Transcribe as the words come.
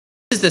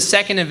is the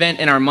second event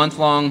in our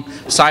month-long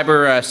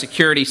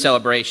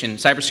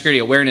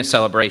cybersecurity awareness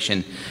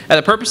celebration.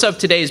 The purpose of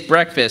today's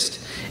breakfast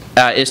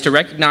is to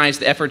recognize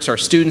the efforts our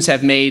students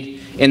have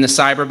made in the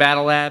Cyber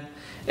Battle Lab,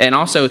 and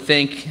also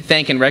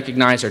thank and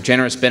recognize our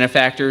generous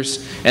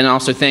benefactors, and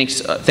also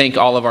thank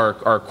all of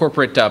our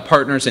corporate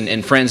partners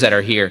and friends that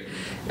are here.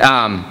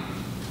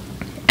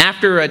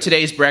 After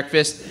today's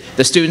breakfast,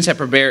 the students have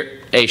prepared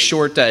a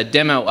short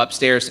demo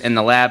upstairs in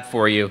the lab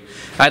for you.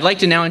 I'd like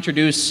to now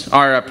introduce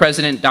our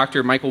president,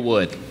 Dr. Michael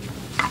Wood.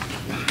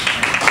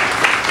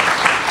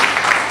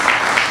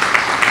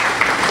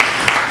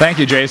 Thank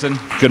you, Jason.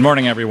 Good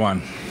morning,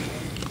 everyone.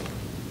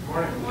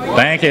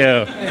 Thank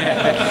you.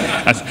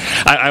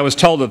 I was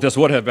told that this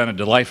would have been a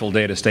delightful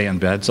day to stay in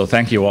bed, so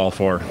thank you all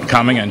for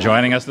coming and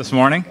joining us this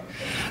morning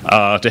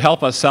to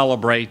help us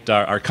celebrate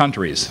our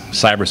country's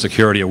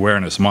Cybersecurity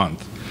Awareness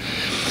Month.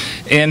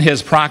 In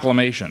his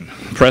proclamation,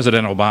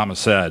 President Obama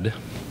said,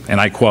 and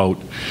I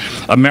quote,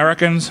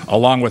 "Americans,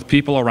 along with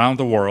people around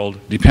the world,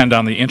 depend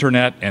on the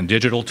internet and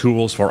digital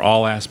tools for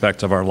all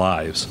aspects of our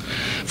lives,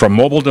 from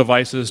mobile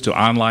devices to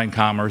online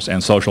commerce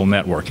and social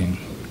networking.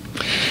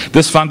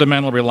 This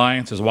fundamental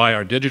reliance is why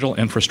our digital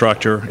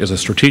infrastructure is a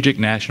strategic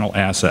national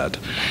asset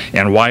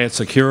and why its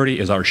security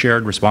is our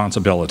shared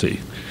responsibility.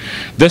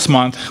 This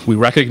month, we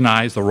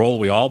recognize the role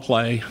we all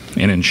play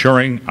in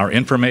ensuring our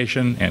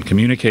information and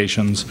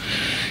communications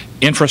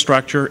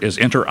infrastructure is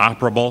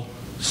interoperable,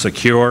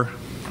 secure,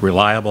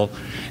 reliable,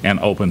 and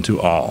open to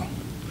all."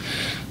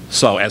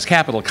 So, as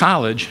Capital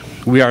College,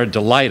 we are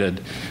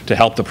delighted to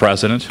help the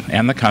President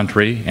and the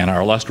country and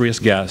our illustrious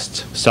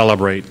guests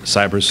celebrate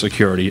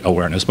Cybersecurity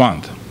Awareness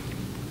Month.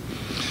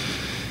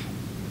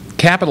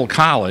 Capital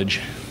College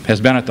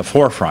has been at the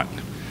forefront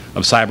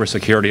of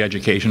cybersecurity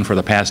education for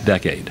the past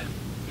decade.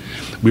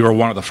 We were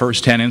one of the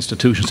first 10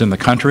 institutions in the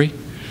country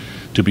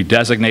to be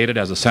designated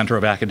as a Center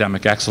of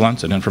Academic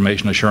Excellence in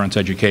Information Assurance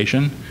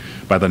Education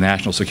by the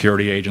National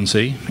Security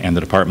Agency and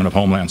the Department of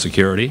Homeland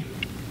Security.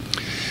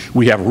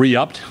 We have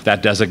re-upped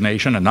that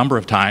designation a number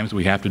of times.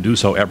 We have to do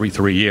so every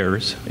 3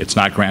 years. It's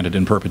not granted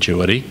in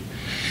perpetuity.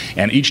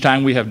 And each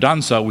time we have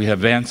done so, we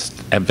have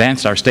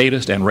advanced our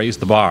status and raised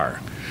the bar,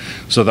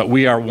 so that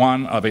we are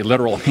one of a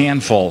literal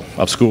handful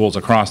of schools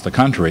across the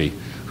country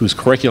whose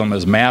curriculum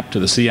is mapped to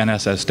the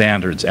CNSS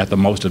standards at the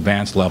most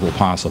advanced level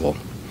possible.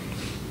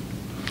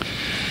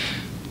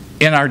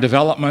 In our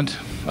development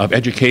of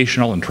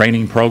educational and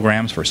training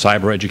programs for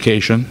cyber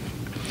education,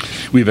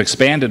 we've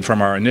expanded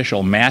from our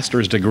initial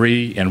master's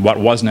degree in what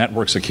was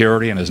network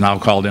security and is now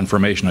called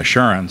information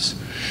assurance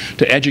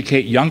to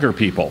educate younger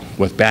people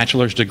with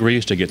bachelor's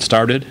degrees to get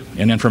started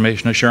in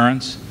information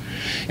assurance.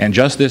 And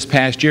just this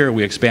past year,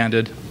 we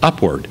expanded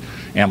upward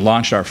and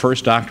launched our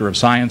first Doctor of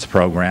Science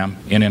program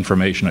in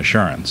information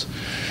assurance.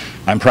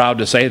 I'm proud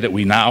to say that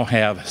we now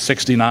have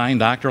 69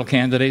 doctoral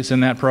candidates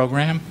in that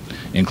program,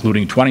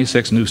 including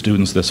 26 new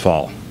students this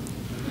fall.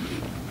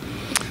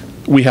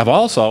 We have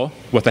also,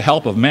 with the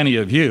help of many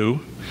of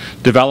you,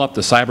 developed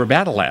the Cyber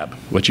Battle Lab,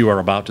 which you are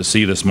about to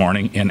see this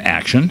morning in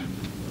action.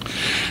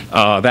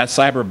 That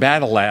Cyber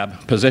Battle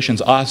Lab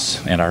positions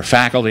us and our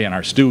faculty and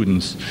our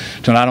students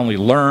to not only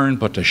learn,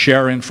 but to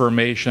share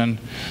information,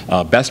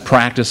 best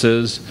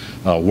practices,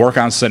 work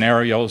on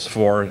scenarios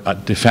for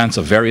defense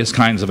of various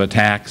kinds of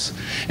attacks,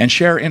 and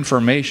share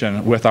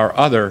information with our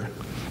other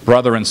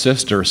brother and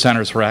sister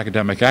Centers for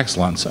Academic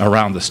Excellence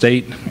around the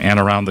state and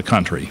around the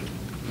country.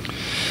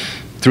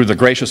 Through the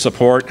gracious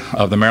support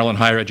of the Maryland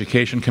Higher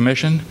Education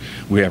Commission,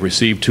 we have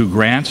received 2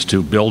 grants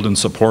to build and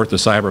support the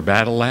Cyber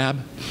Battle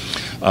Lab.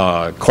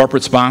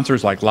 Corporate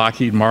sponsors like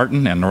Lockheed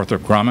Martin and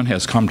Northrop Grumman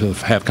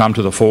have come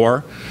to the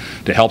fore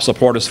to help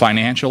support us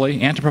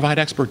financially and to provide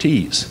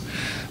expertise.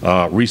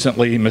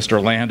 Recently,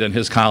 Mr. Land and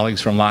his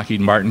colleagues from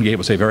Lockheed Martin gave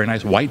us a very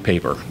nice white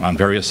paper on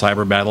various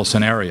cyber battle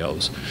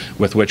scenarios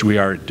with which we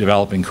are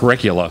developing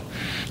curricula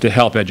to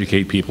help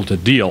educate people to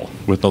deal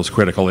with those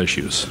critical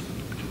issues.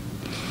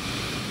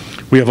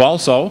 We have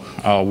also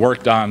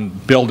worked on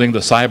building the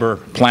cyber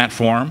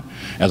platform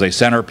as a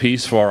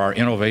centerpiece for our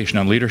Innovation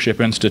and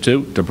Leadership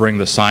Institute to bring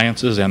the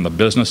sciences and the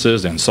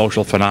businesses and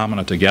social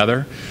phenomena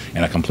together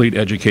in a complete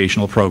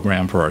educational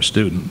program for our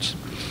students.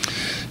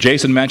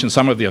 Jason mentioned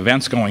some of the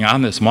events going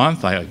on this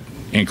month. I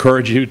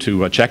encourage you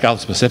to check out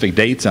specific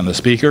dates and the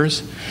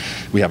speakers.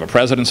 We have a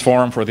President's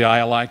Forum for the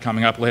ILI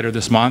coming up later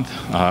this month.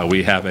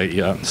 We have a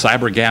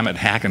Cyber Gamut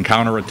Hack and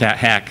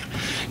Counter-Hack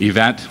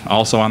event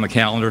also on the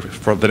calendar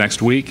for the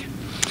next week.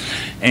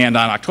 And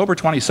on October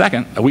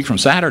 22nd, a week from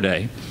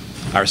Saturday,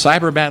 our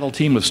cyber battle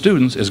team of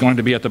students is going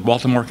to be at the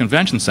Baltimore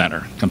Convention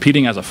Center,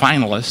 competing as a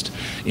finalist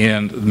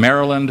in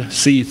Maryland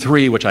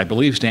C3, which I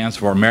believe stands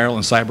for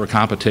Maryland Cyber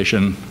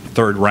Competition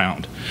 3rd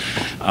Round.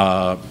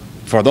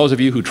 For those of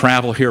you who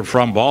travel here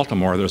from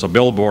Baltimore, there's a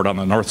billboard on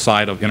the north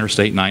side of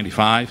Interstate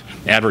 95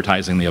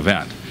 advertising the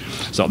event.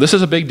 So this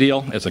is a big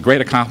deal. It's a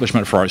great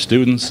accomplishment for our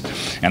students,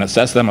 and it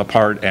sets them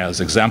apart as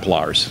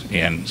exemplars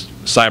in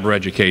cyber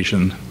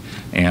education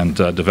and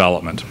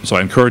development. So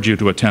I encourage you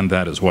to attend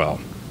that as well.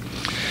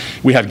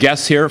 We have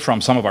guests here from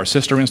some of our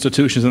sister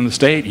institutions in the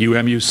state,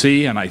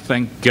 UMUC, and I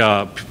think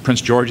Prince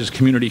George's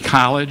Community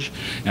College,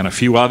 and a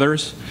few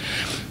others.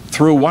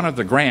 Through one of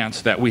the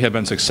grants that we have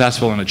been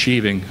successful in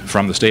achieving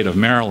from the state of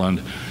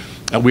Maryland,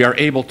 we are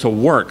able to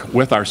work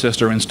with our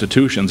sister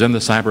institutions in the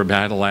Cyber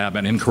Battle Lab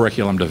and in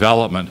curriculum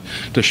development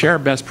to share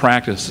best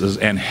practices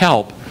and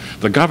help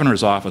the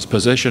governor's office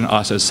position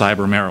us as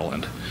Cyber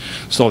Maryland,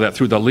 so that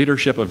through the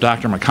leadership of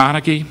Dr.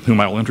 McGowan, whom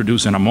I will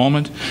introduce in a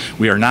moment,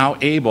 we are now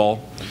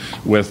able,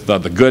 with the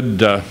good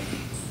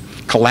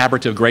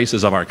collaborative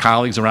graces of our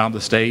colleagues around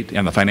the state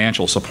and the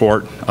financial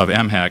support of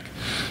MHEC,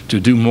 to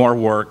do more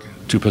work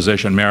to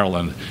position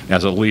Maryland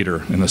as a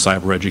leader in the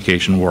cyber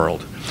education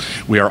world.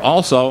 We are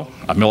also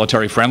a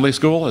military-friendly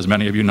school, as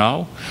many of you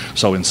know,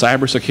 so in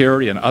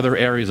cybersecurity and other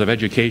areas of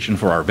education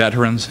for our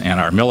veterans and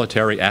our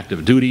military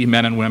active duty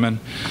men and women,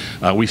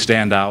 we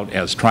stand out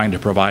as trying to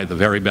provide the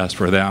very best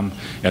for them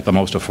at the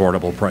most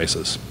affordable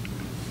prices.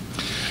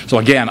 So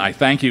again, I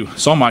thank you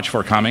so much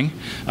for coming.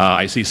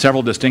 I see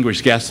several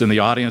distinguished guests in the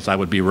audience. I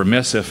would be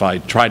remiss if I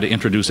tried to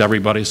introduce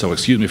everybody, so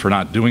excuse me for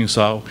not doing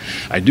so.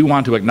 I do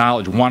want to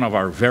acknowledge one of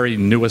our very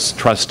newest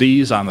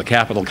trustees on the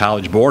Capital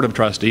College Board of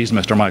Trustees,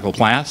 Mr. Michael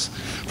Klass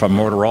from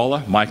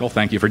Motorola. Michael,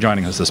 thank you for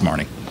joining us this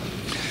morning.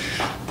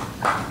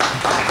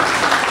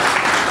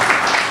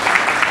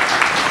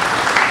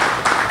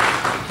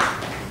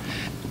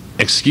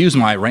 Excuse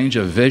my range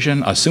of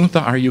vision.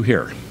 Asuntha, are you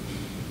here?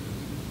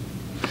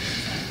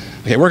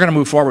 Okay, we're going to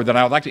move forward. Then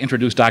I would like to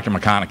introduce Dr.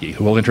 McGowan,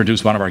 who will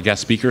introduce one of our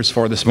guest speakers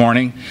for this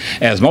morning.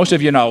 As most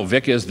of you know,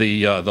 Vic is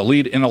the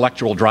lead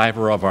intellectual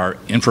driver of our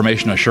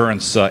information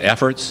assurance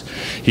efforts.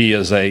 He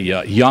is a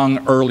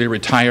young, early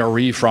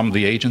retiree from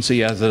the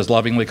agency, as it is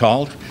lovingly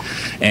called,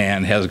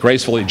 and has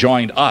gracefully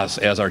joined us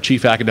as our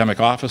Chief Academic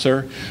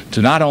Officer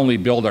to not only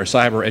build our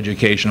cyber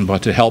education,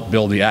 but to help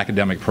build the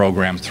academic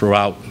programs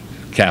throughout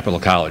Capital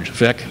College.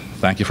 Vic,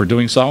 thank you for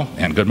doing so,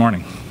 and good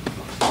morning.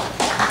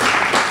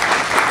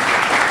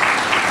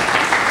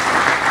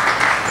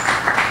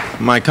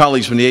 My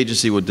colleagues from the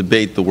agency would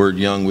debate the word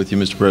young with you,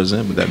 Mr.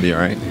 President. Would that be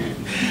all right?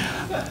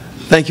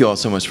 Thank you all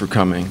so much for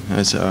coming.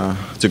 It's a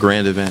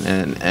grand event,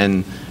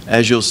 and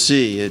as you'll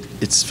see,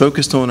 it's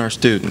focused on our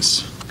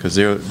students, because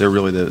they're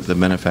really the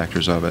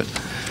benefactors of it.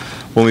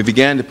 When we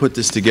began to put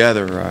this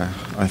together,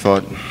 I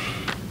thought,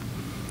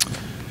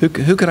 who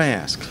could I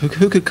ask?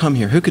 Who could come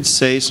here? Who could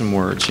say some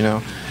words? You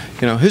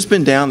know, who's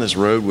been down this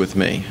road with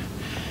me?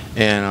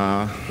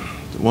 And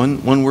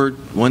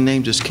one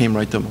name just came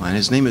right to mind.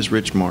 His name is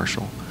Rich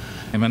Marshall.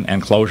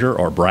 And Closure,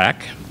 or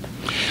BRAC.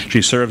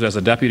 She serves as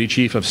the Deputy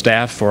Chief of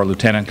Staff for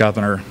Lieutenant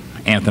Governor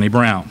Anthony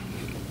Brown,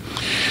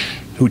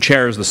 who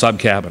chairs the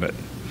subcabinet.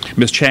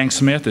 Ms. Chang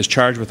Smith is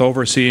charged with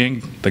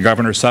overseeing the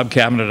governor's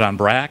subcabinet on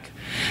BRAC,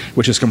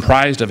 which is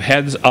comprised of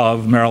heads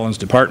of Maryland's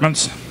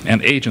departments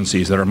and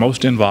agencies that are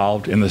most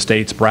involved in the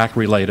state's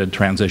BRAC-related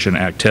transition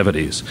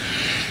activities.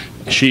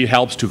 She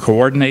helps to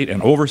coordinate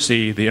and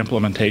oversee the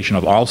implementation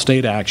of all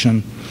state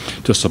action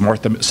to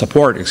support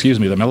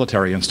the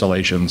military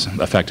installations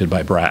affected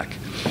by BRAC.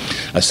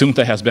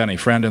 Asuntha has been a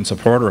friend and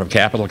supporter of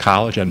Capital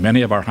College and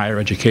many of our higher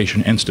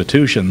education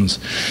institutions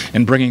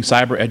in bringing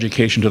cyber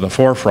education to the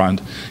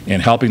forefront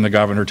in helping the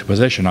governor to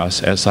position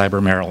us as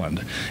Cyber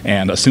Maryland.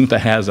 And Asuntha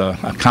has a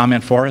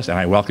comment for us, and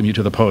I welcome you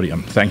to the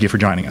podium. Thank you for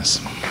joining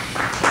us.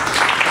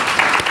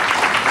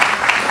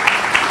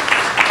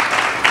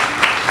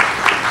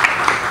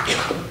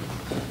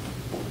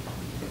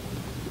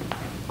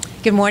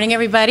 Good morning,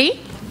 everybody.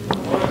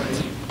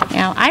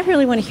 Now, I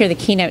really want to hear the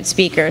keynote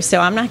speaker, so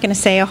I'm not going to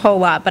say a whole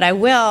lot, but I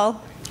will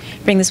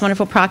bring this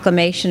wonderful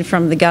proclamation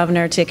from the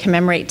governor to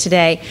commemorate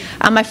today.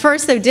 I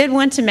first, though, did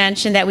want to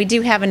mention that we do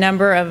have a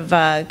number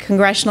of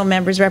congressional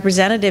members,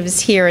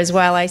 representatives here as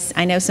well.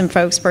 I know some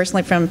folks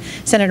personally from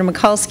Senator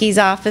Mikulski's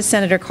office,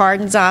 Senator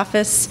Cardin's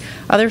office,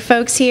 other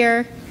folks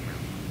here,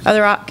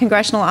 other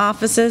congressional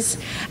offices.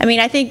 I mean,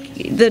 I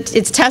think that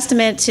it's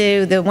testament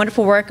to the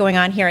wonderful work going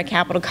on here at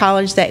Capital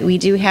College that we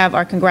do have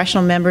our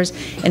congressional members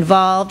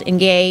involved,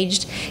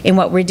 engaged in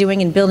what we're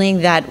doing in building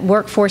that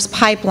workforce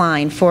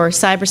pipeline for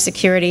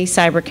cybersecurity,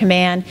 cyber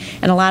command,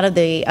 and a lot of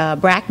the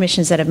BRAC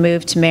missions that have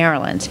moved to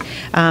Maryland.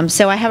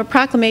 So I have a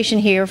proclamation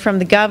here from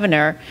the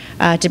governor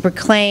to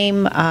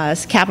proclaim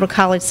Capital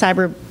College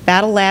Cyber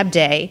Battle Lab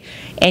Day.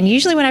 And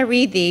usually when I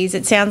read these,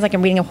 it sounds like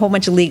I'm reading a whole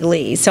bunch of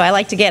legalese. So I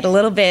like to get a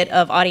little bit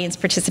of audience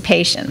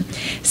participation.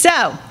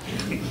 So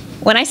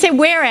when I say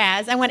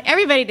whereas, I want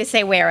everybody to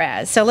say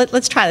whereas. So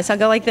let's try this. I'll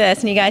go like this,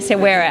 and you guys say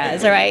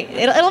whereas, all right?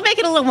 It'll make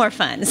it a little more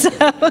fun. So,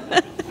 all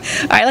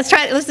right, let's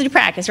try it. Let's do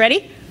practice.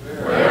 Ready?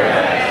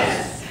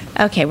 Whereas.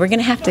 Okay, we're going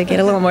to have to get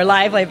a little more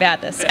lively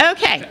about this.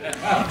 Okay,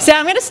 so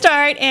I'm going to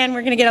start, and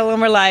we're going to get a little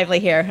more lively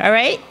here, all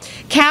right?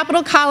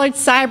 Capital College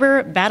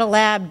Cyber Battle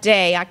Lab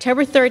Day,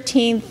 October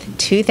 13th,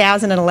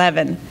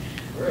 2011.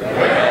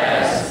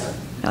 Whereas.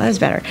 Oh, that was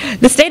better.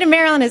 The state of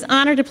Maryland is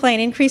honored to play an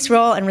increased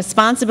role and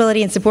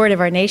responsibility in support of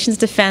our nation's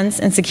defense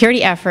and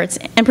security efforts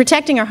and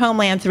protecting our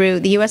homeland through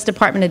the U.S.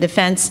 Department of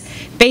Defense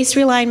base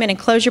realignment and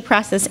closure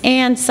process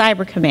and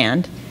cyber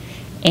command.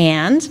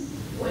 And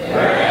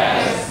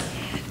whereas.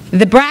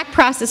 The BRAC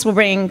process will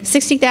bring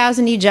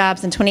 60,000 new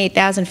jobs and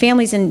 28,000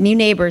 families and new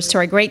neighbors to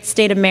our great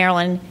state of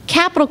Maryland.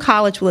 Capital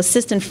College will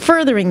assist in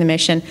furthering the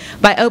mission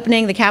by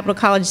opening the Capital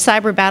College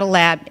Cyber Battle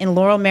Lab in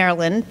Laurel,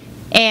 Maryland.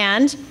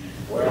 And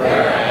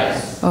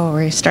whereas, oh,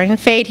 we're starting to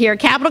fade here.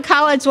 Capital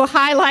College will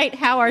highlight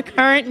how our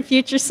current and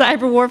future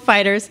cyber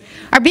warfighters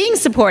are being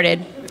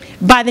supported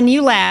by the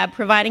new lab,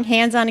 providing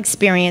hands-on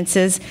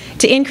experiences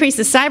to increase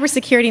the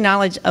cybersecurity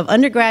knowledge of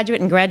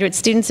undergraduate and graduate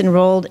students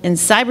enrolled in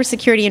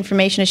cybersecurity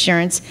information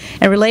assurance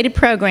and related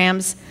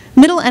programs,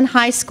 middle and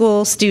high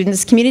school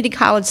students, community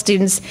college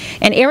students,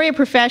 and area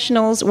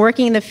professionals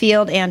working in the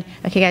field. And,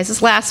 okay guys,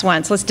 this last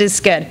one, so let's do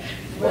this good.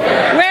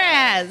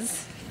 Whereas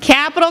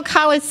Capital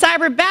College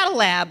Cyber Battle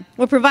Lab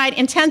will provide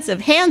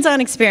intensive, hands-on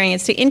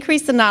experience to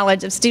increase the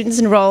knowledge of students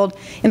enrolled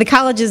in the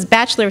college's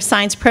Bachelor of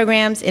Science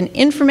programs in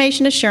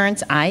Information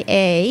Assurance,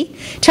 IA,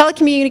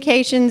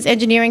 Telecommunications,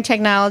 Engineering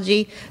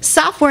Technology,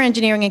 Software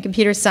Engineering, and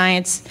Computer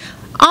Science,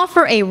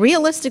 offer a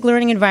realistic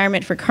learning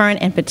environment for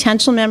current and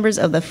potential members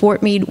of the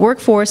Fort Meade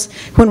workforce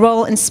who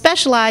enroll in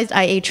specialized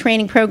IA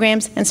training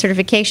programs and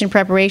certification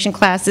preparation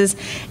classes,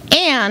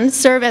 and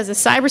serve as a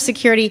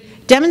cybersecurity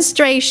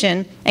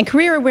demonstration and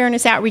career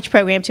awareness outreach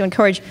program to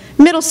encourage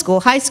middle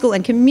school, high school,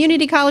 and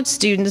community college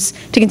students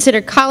to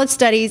consider college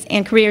studies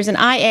and careers in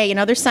IA and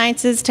other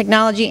sciences,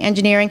 technology,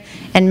 engineering,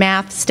 and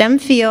math STEM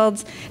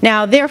fields.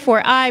 Now,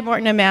 therefore, I,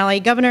 Martin O'Malley,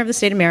 Governor of the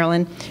State of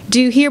Maryland,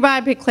 do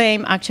hereby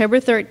proclaim October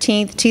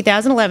 13th,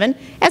 2011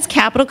 as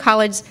Capital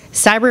College's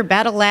Cyber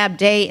Battle Lab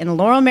Day in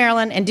Laurel,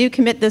 Maryland, and do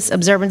commit this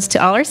observance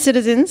to all our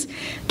citizens,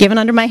 given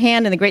under my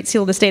hand in the Great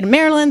Seal of the State of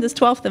Maryland, this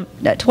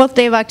 12th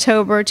day of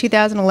October,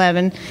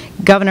 2011,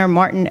 Governor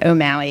Martin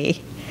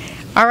O'Malley.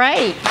 All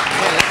right. Thank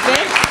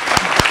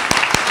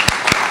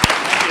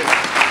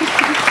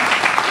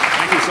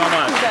you so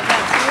much.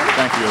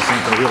 Thank you,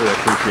 I really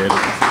appreciate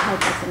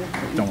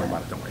it. Don't worry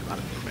about it, don't worry about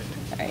it.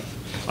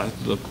 All right.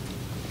 Look,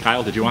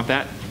 Kyle, did you want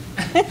that?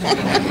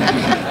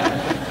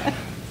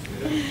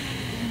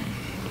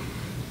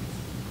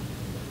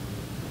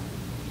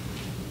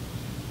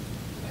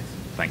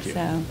 Thank you.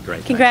 So,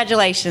 great.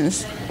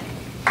 Congratulations.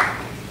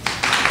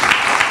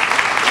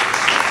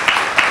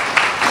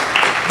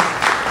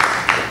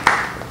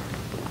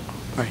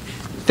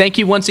 Thank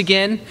you once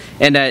again.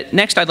 And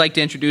next I'd like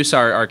to introduce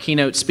our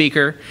keynote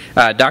speaker,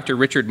 Dr.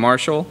 Richard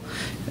Marshall.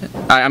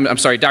 I'm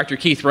sorry, Dr.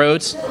 Keith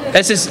Rhodes.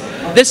 This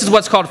is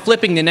what's called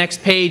flipping the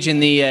next page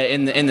in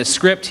the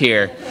script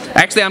here.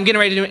 Actually, I'm getting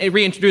ready to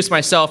reintroduce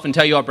myself and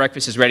tell you all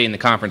breakfast is ready in the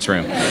conference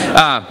room.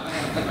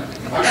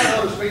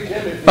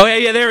 Oh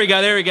yeah, there we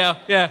go,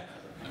 yeah.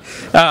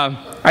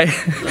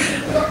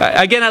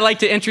 Again, I'd like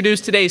to introduce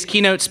today's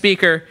keynote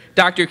speaker,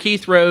 Dr.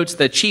 Keith Rhodes,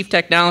 the Chief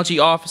Technology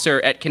Officer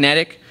at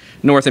QinetiQ,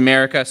 North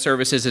America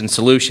Services and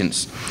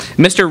Solutions.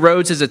 Mr.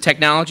 Rhodes is a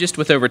technologist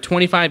with over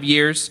 25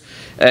 years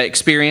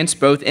experience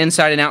both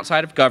inside and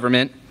outside of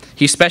government.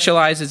 He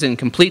specializes in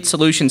complete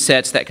solution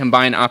sets that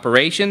combine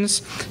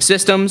operations,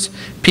 systems,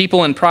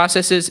 people, and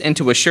processes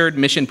into assured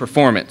mission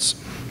performance.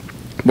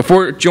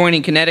 Before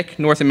joining QinetiQ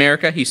North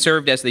America, he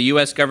served as the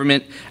U.S.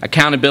 Government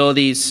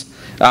Accountability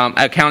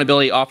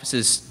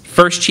Office's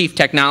first chief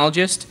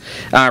technologist,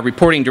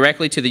 reporting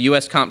directly to the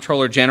U.S.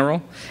 Comptroller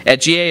General.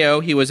 At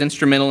GAO, he was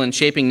instrumental in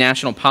shaping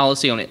national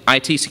policy on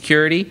IT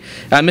security.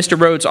 Mr.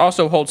 Rhodes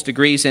also holds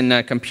degrees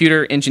in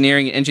computer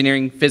engineering and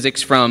engineering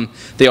physics from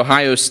The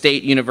Ohio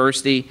State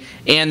University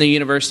and the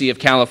University of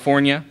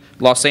California,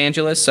 Los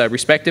Angeles,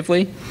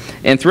 respectively.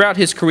 And throughout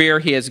his career,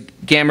 he has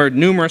garnered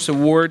numerous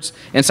awards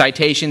and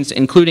citations,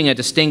 including a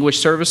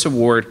Distinguished Service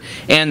Award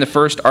and the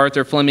first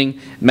Arthur Fleming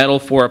Medal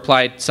for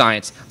Applied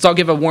Science. Let's all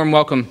give a warm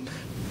welcome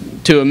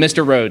to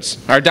Mr. Rhodes,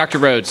 or Dr.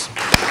 Rhodes.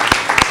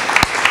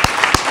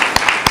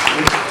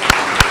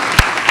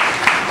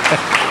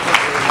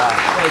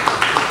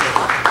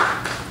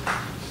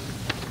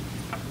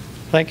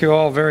 Thank you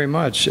all very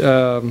much.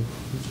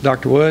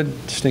 Dr.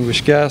 Wood,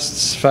 distinguished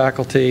guests,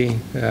 faculty,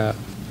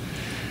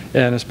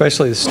 and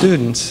especially the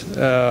students,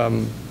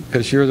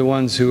 because you're the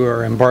ones who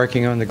are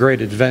embarking on the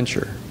great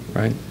adventure,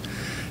 right?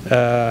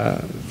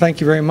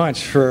 Thank you very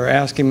much for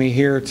asking me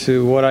here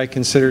to what I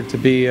consider to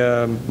be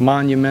a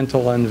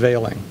monumental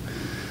unveiling.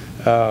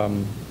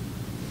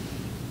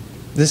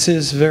 This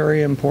is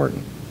very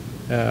important.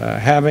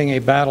 Having a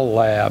battle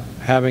lab,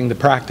 having the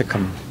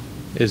practicum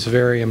is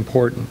very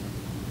important.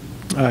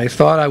 I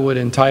thought I would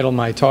entitle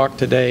my talk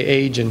today,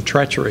 Age and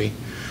Treachery.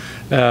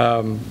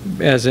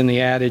 As in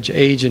the adage,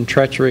 age and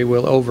treachery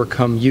will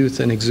overcome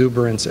youth and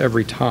exuberance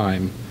every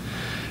time.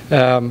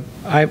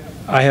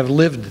 I have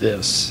lived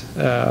this.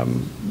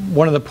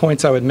 One of the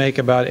points I would make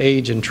about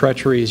age and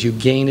treachery is you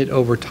gain it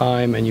over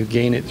time and you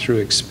gain it through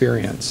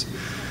experience.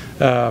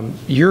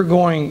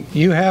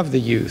 You have the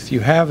youth, you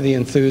have the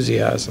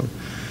enthusiasm.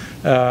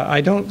 I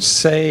don't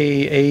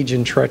say age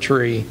and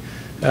treachery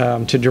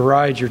to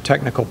deride your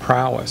technical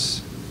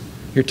prowess.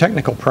 Your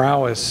technical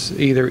prowess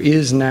either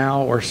is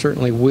now or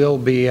certainly will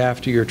be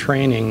after your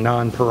training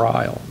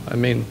non-parial. I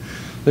mean,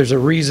 there's a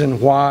reason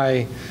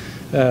why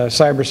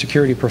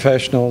cybersecurity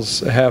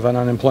professionals have an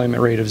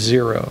unemployment rate of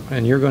 0,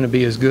 and you're going to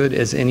be as good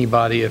as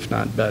anybody, if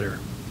not better.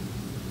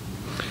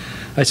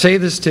 I say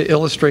this to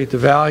illustrate the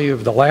value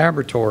of the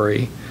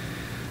laboratory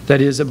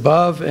that is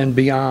above and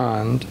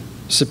beyond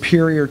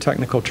superior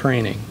technical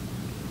training.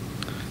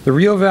 The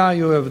real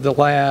value of the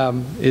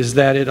lab is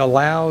that it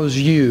allows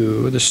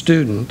you, the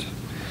student,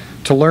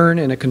 to learn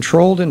in a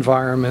controlled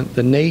environment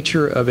the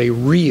nature of a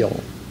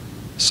real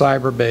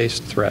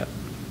cyber-based threat.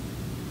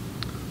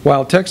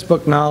 While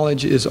textbook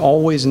knowledge is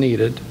always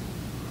needed,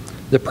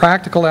 the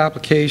practical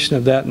application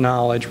of that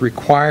knowledge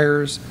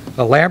requires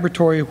a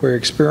laboratory where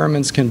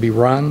experiments can be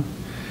run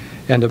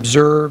and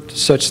observed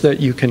such that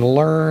you can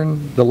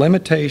learn the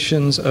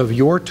limitations of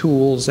your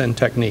tools and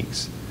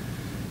techniques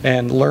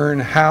and learn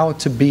how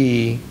to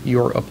be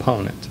your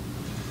opponent.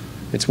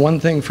 It's one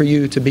thing for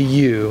you to be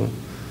you,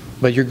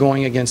 but you're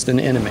going against an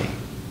enemy,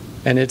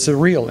 and it's a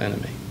real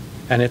enemy,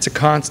 and it's a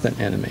constant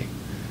enemy.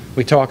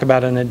 We talk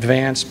about an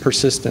advanced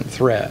persistent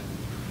threat.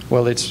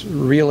 Well, it's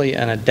really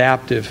an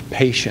adaptive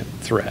patient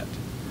threat,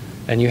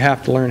 and you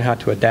have to learn how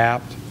to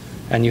adapt,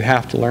 and you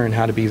have to learn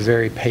how to be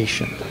very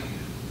patient.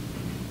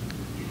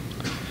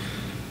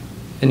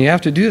 And you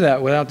have to do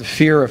that without the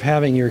fear of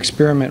having your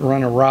experiment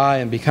run awry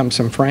and become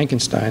some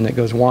Frankenstein that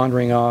goes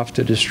wandering off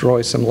to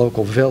destroy some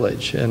local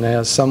village. And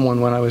as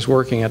someone, when I was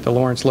working at the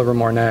Lawrence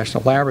Livermore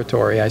National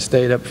Laboratory, I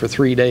stayed up for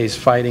 3 days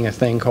fighting a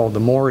thing called the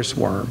Morris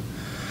worm.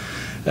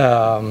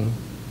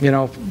 You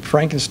know,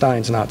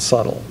 Frankenstein's not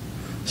subtle.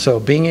 So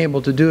being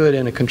able to do it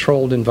in a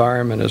controlled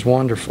environment is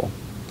wonderful.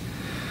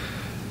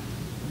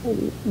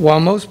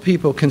 While most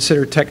people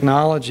consider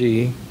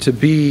technology to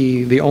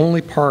be the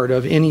only part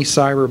of any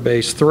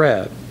cyber-based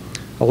threat,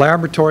 a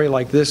laboratory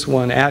like this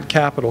one at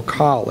Capitol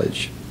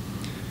College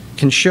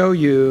can show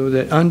you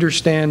that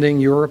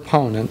understanding your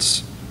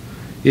opponents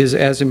is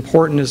as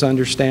important as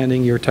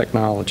understanding your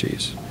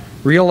technologies.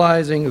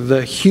 Realizing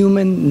the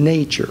human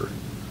nature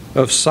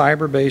of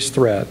cyber-based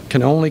threat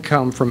can only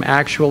come from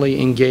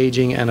actually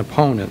engaging an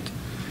opponent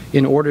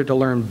in order to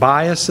learn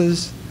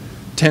biases,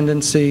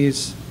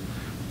 tendencies,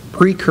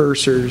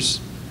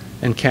 precursors,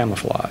 and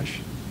camouflage.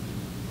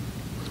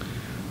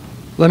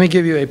 Let me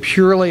give you a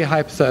purely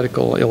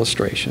hypothetical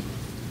illustration.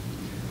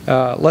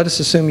 Let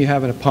us assume you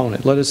have an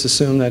opponent. Let us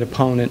assume that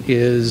opponent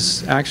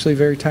is actually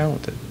very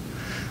talented.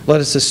 Let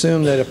us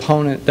assume that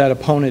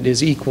opponent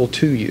is equal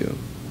to you.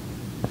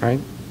 Right?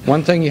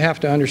 One thing you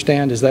have to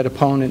understand is that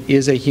opponent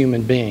is a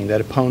human being.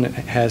 That opponent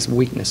has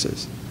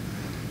weaknesses.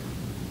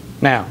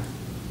 Now,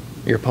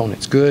 your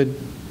opponent's good.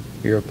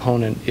 Your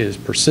opponent is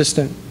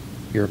persistent.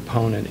 Your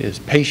opponent is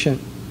patient,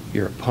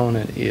 your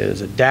opponent is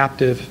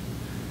adaptive,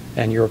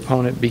 and your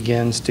opponent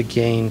begins to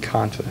gain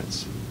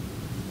confidence.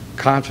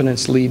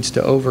 Confidence leads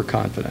to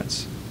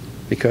overconfidence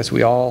because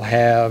we all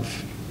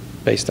have,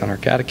 based on our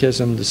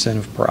catechism, the sin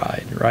of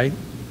pride, right?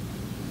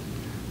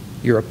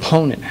 Your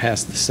opponent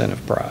has the sin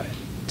of pride.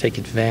 Take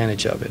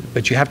advantage of it,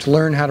 but you have to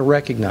learn how to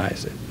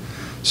recognize it.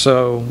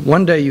 So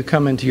one day you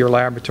come into your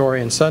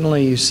laboratory and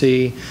suddenly you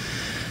see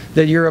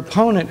that your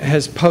opponent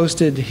has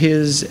posted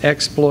his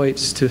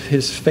exploits to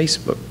his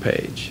Facebook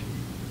page.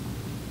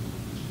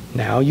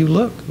 Now you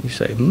look, you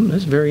say,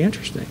 that's very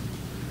interesting.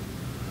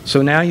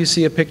 So now you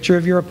see a picture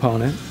of your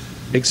opponent,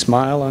 big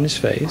smile on his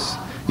face.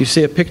 You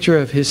see a picture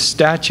of his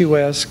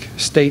statuesque,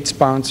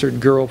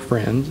 state-sponsored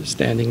girlfriend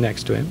standing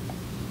next to him.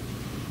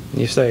 And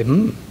you say,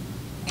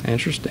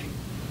 interesting.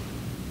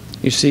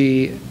 You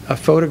see a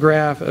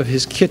photograph of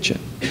his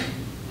kitchen.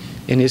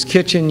 In his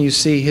kitchen you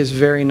see his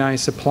very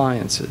nice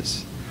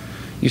appliances.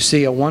 You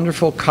see a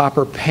wonderful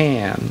copper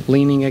pan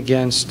leaning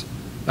against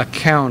a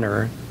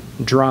counter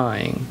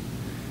drying,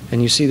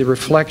 and you see the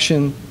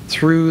reflection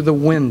through the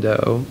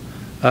window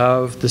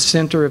of the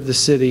center of the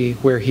city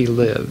where he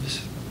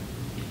lives.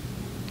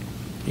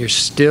 You're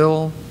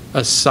still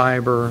a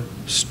cyber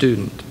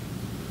student,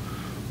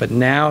 but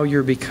now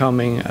you're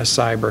becoming a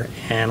cyber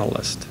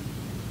analyst.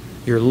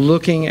 You're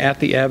looking at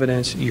the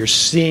evidence, you're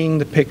seeing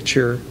the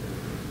picture,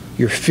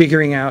 you're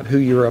figuring out who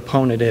your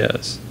opponent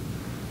is.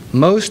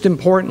 Most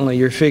importantly,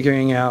 you're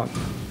figuring out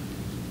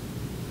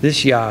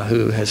this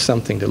Yahoo has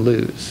something to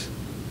lose.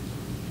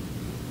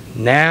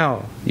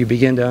 Now you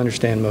begin to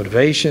understand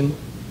motivation,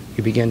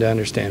 you begin to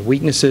understand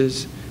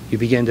weaknesses, you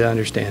begin to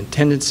understand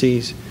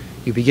tendencies,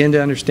 you begin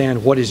to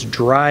understand what is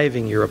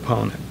driving your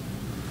opponent.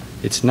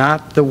 It's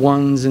not the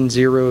ones and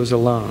zeros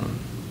alone.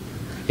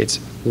 It's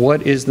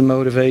what is the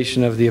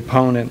motivation of the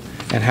opponent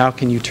and how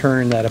can you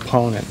turn that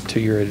opponent to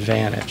your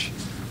advantage.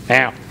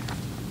 Now,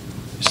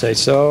 you say,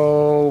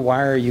 so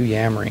why are you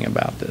yammering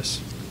about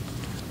this?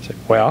 I say,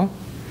 well,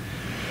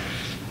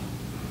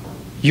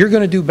 you're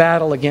going to do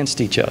battle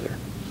against each other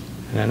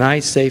in a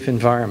nice, safe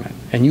environment.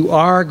 And you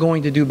are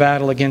going to do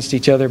battle against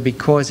each other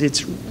because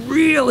it's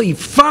really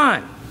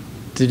fun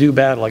to do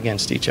battle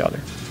against each other.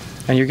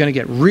 And you're going to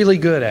get really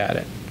good at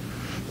it.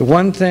 The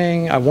one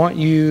thing I want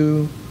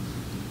you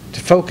to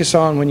focus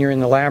on when you're in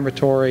the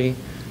laboratory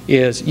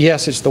is,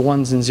 yes, it's the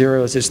ones and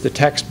zeros, it's the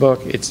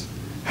textbook, it's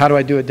How do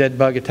I do a dead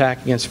bug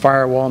attack against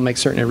firewall, make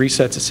certain it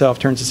resets itself,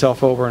 turns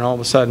itself over, and all of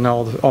a sudden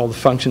all the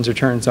functions are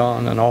turned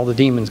on and all the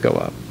daemons go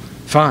up?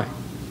 Fine.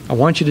 I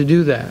want you to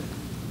do that.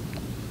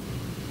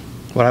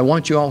 What I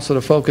want you also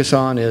to focus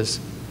on is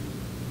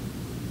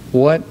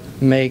what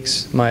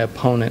makes my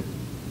opponent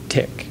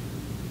tick?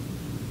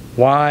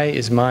 Why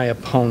is my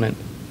opponent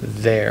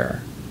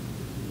there?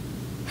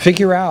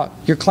 Figure out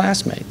your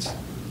classmates.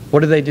 What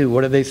do they do?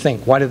 What do they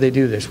think? Why do they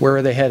do this? Where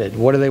are they headed?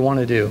 What do they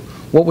want to do?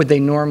 What would they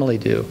normally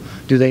do?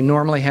 Do they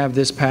normally have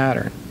this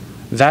pattern?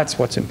 That's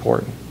what's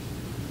important.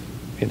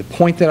 Okay, the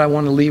point that I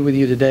want to leave with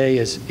you today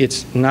is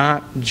it's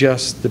not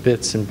just the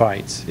bits and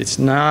bytes. It's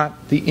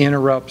not the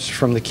interrupts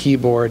from the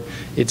keyboard.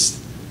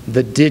 It's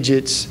the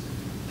digits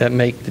that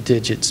make the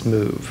digits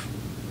move.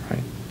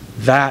 Right?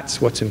 That's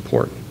what's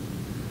important.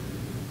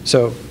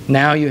 So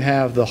now you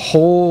have the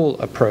whole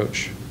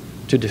approach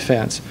to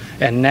defense.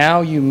 And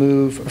now you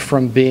move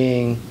from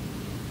being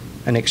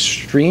an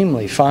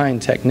extremely fine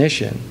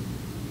technician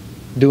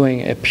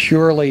doing a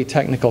purely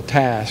technical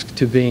task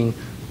to being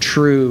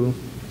true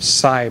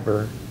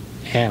cyber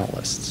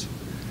analysts.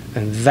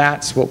 And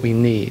that's what we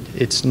need.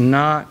 It's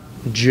not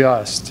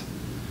just,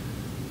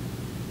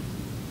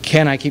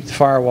 can I keep the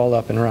firewall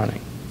up and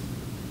running?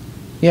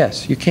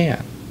 Yes, you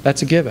can.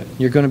 That's a given.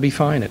 You're going to be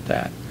fine at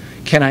that.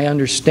 Can I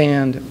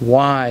understand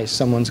why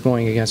someone's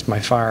going against my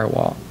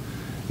firewall?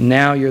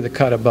 Now you're the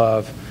cut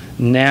above.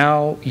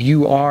 Now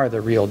you are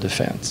the real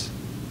defense.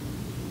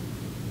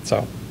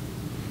 So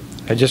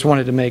I just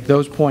wanted to make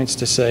those points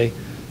to say,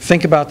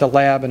 think about the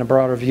lab in a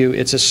broader view.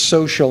 It's a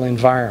social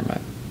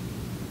environment.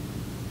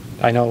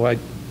 I know I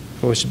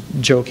was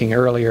joking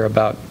earlier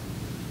about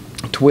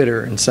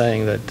Twitter and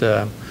saying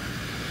that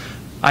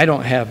I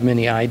don't have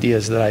many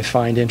ideas that I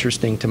find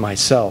interesting to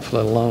myself,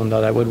 let alone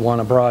that I would want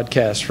to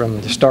broadcast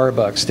from the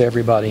Starbucks to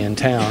everybody in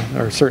town,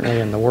 or certainly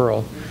in the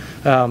world.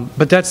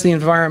 But that's the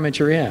environment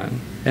you're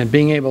in. And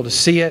being able to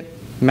see it,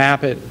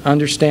 map it,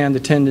 understand the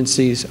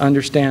tendencies,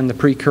 understand the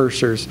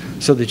precursors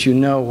so that you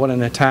know what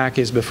an attack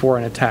is before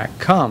an attack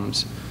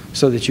comes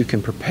so that you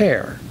can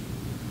prepare.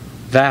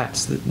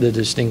 That's the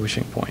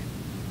distinguishing point.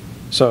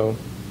 So,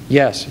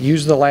 yes,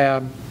 use the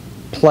lab,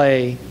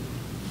 play,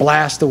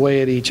 blast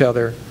away at each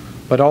other,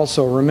 but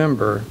also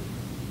remember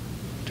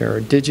there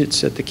are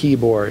digits at the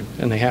keyboard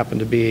and they happen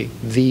to be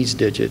these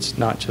digits,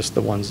 not just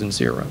the ones and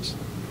zeros.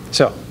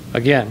 So,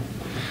 again,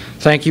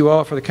 thank you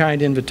all for the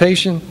kind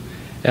invitation,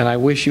 and I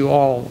wish you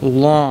all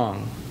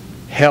long,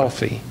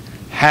 healthy,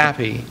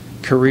 happy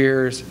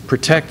careers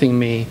protecting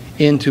me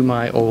into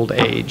my old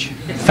age.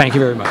 Thank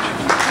you very much.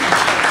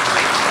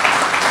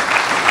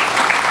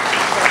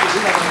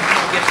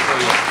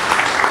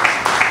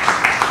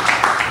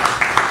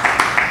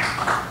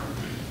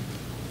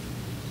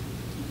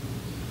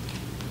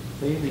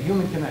 The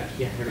human connection.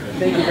 Yeah,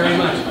 thank you very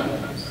much.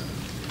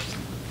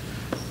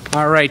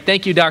 All right,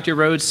 thank you, Dr.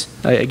 Rhodes,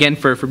 again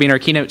for being our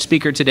keynote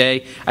speaker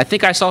today. I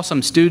think I saw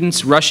some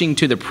students rushing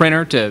to the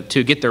printer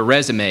to get their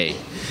resume.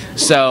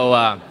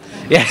 So,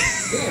 yeah.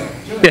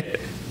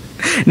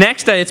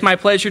 Next, it's my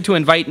pleasure to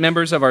invite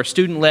members of our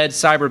student-led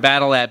Cyber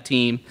Battle Lab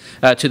team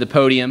to the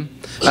podium.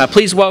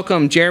 Please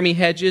welcome Jeremy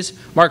Hedges,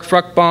 Mark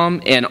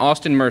Fruchtbaum, and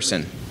Austin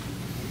Merson.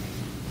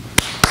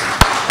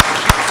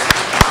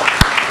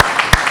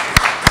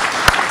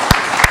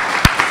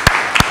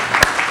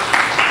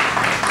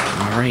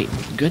 All right,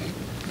 good.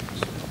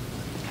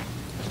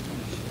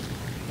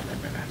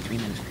 3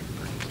 minutes.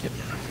 Yep.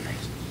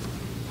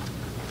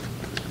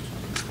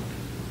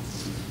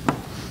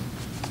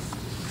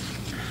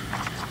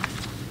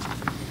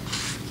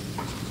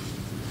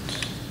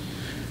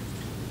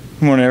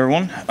 Good morning,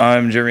 everyone.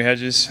 I'm Jeremy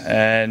Hedges,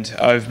 and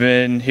I've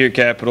been here at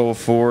Capitol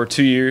for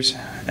 2 years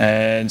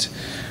and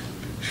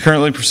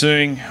currently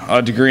pursuing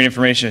a degree in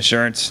information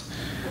assurance.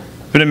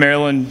 Been in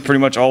Maryland pretty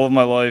much all of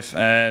my life,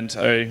 and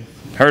I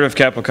heard of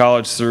Capitol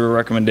College through a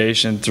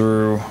recommendation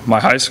through my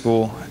high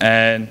school,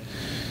 and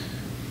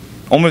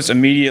almost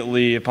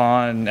immediately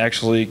upon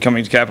actually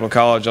coming to Capitol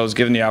College, I was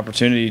given the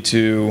opportunity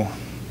to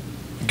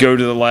go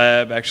to the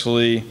lab,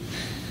 actually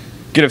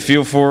get a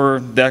feel for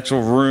the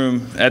actual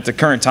room. At the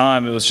current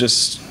time, it was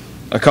just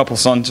a couple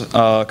Sun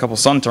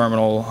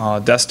Terminal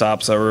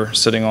desktops that were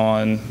sitting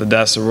on the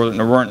desk. There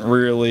weren't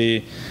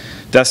really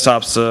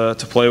desktops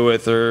to play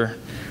with or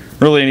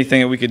really anything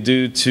that we could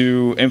do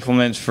to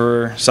implement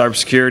for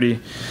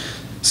cybersecurity.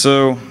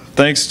 So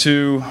thanks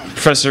to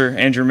Professor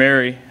Andrew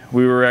Mary,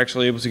 we were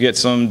actually able to get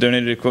some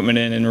donated equipment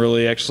in and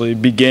really actually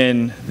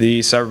begin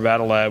the Cyber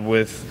Battle Lab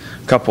with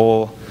a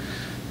couple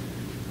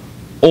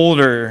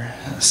older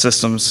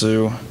systems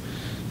to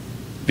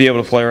be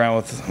able to play around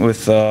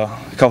with a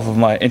couple of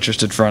my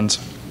interested friends.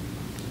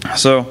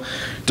 So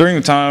during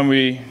the time,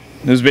 it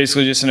was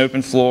basically just an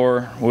open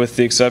floor with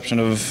the exception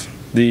of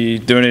the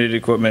donated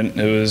equipment.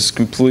 It was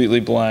completely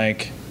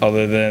blank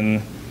other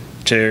than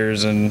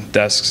chairs and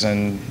desks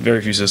and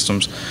very few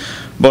systems.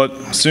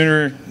 But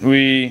sooner than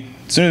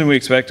we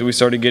expected, we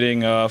started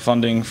getting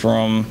funding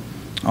from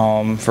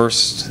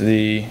first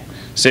the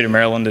state of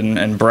Maryland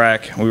and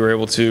BRAC, we were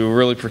able to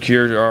really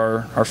procure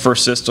our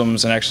first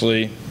systems and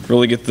actually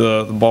really get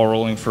the ball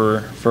rolling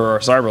for our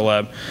cyber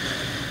lab.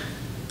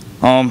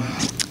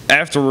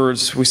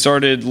 Afterwards, we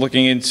started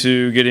looking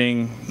into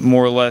getting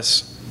more or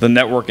less the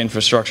network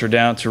infrastructure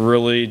down to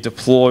really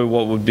deploy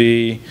what would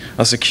be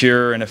a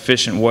secure and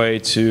efficient way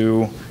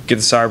to get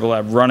the cyber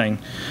lab running.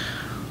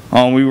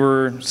 We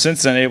were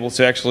since then able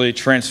to actually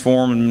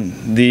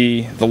transform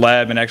the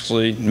lab and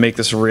actually make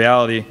this a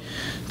reality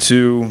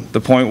to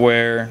the point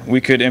where we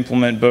could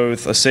implement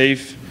both a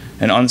safe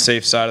and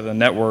unsafe side of the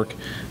network,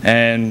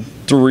 and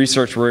through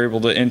research we're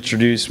able to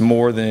introduce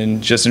more than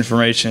just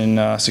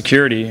information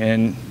security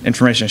and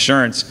information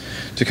assurance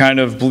to kind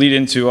of bleed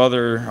into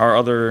our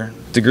other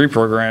degree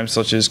programs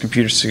such as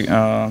computer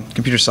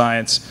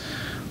science,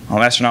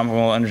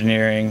 astronomical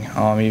engineering,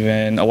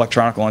 even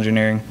electronical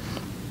engineering.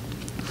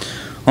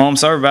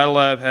 Cyber Battle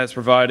Lab has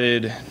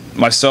provided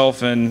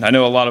myself and I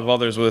know a lot of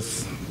others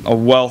with a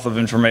wealth of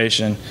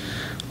information,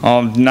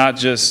 not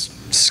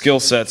just skill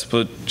sets,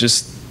 but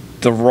just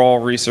the raw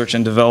research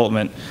and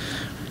development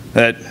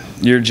that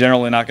you're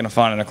generally not going to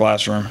find in a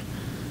classroom.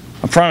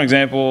 A prime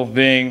example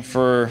being,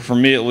 for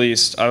me at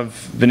least,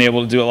 I've been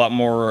able to do a lot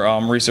more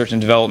research and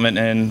development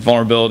and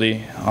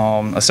vulnerability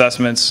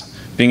assessments,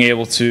 being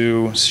able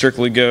to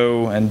strictly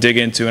go and dig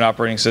into an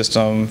operating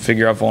system,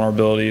 figure out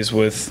vulnerabilities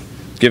with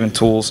given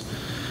tools.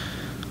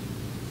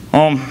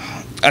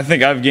 I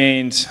think I've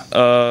gained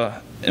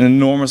an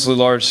enormously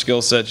large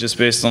skill set just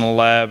based on the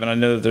lab, and I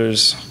know that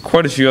there's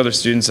quite a few other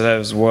students that have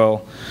as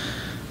well.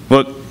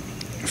 But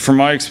from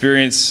my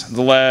experience,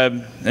 the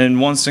lab in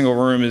one single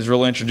room has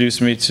really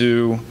introduced me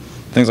to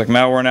things like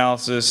malware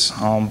analysis,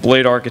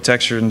 blade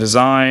architecture and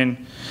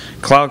design,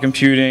 cloud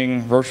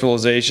computing,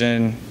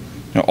 virtualization,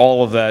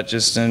 all of that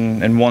just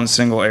in one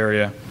single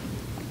area.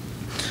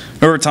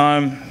 Over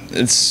time,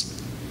 it's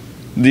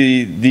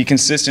the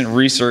consistent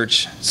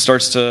research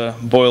starts to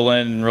boil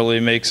in and really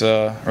makes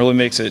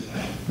it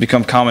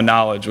become common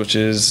knowledge, which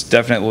is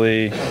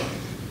definitely,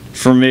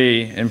 for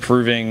me,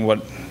 improving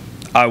what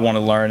I want to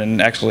learn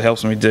and actually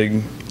helps me dig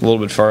a little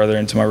bit farther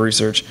into my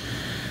research.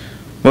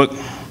 But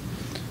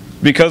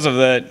because of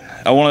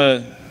that, I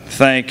want to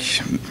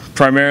thank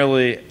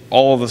primarily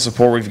all of the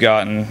support we've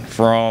gotten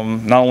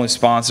from not only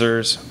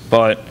sponsors,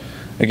 but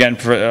again,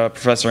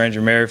 Professor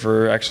Andrew Mary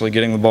for actually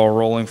getting the ball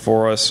rolling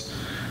for us,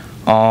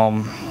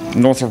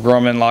 Northrop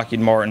Grumman, Lockheed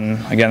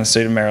Martin, again, the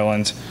state of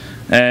Maryland,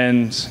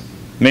 and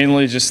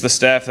mainly just the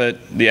staff,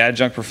 the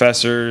adjunct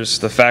professors,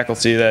 the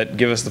faculty that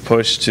give us the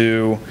push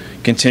to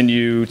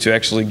continue to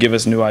actually give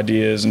us new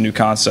ideas and new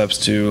concepts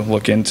to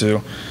look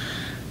into.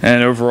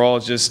 And overall,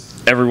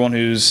 just everyone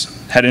who's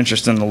had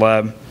interest in the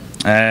lab.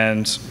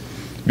 And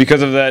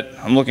because of that,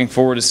 I'm looking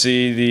forward to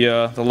see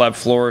the lab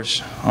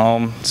flourish,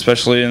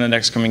 especially in the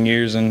next coming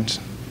years and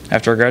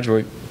after I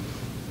graduate.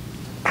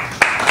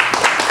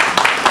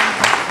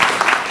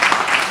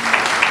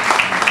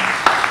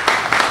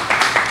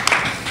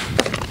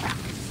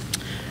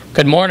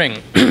 Good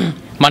morning.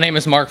 My name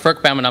is Mark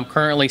Frickbaum, and I'm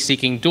currently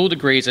seeking dual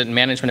degrees in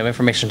Management of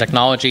Information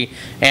Technology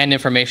and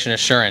Information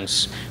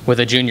Assurance with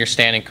a junior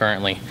standing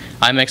currently.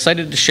 I'm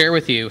excited to share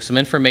with you some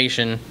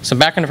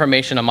background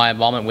information on my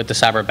involvement with the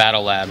Cyber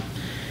Battle Lab.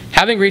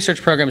 Having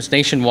research programs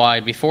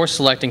nationwide before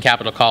selecting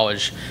Capital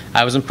College,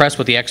 I was impressed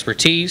with the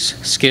expertise,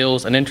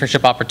 skills, and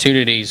internship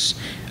opportunities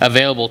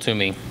available to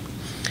me.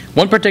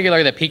 One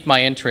particular that piqued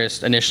my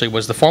interest initially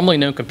was the formerly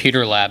known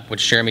computer lab,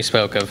 which Jeremy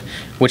spoke of,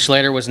 which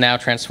later was now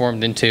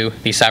transformed into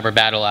the Cyber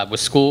Battle Lab with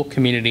school,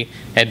 community,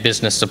 and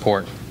business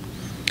support.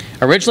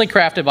 Originally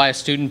crafted by a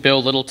student,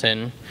 Bill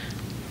Littleton,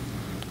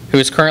 who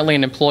is currently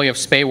an employee of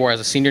SPAWAR as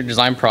a senior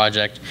design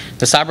project,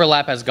 the Cyber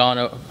Lab has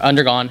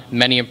undergone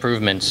many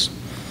improvements.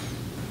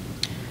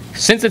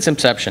 Since its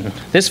inception,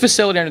 this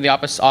facility under the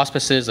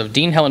auspices of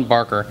Dean Helen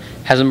Barker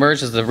has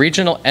emerged as the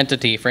regional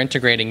entity for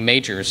integrating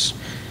majors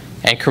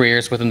and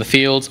careers within the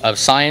fields of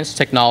science,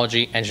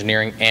 technology,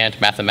 engineering, and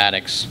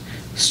mathematics.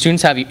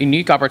 Students have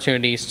unique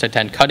opportunities to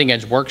attend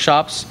cutting-edge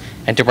workshops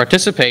and to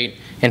participate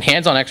in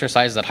hands-on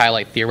exercises that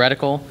highlight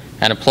theoretical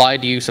and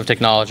applied use of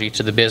technology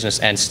to the business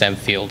and STEM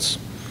fields.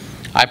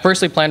 I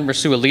personally plan to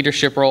pursue a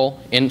leadership role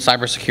in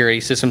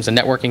cybersecurity, systems, and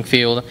networking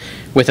field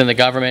within the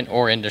government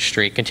or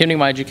industry, continuing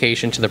my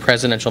education to the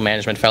Presidential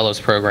Management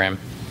Fellows Program.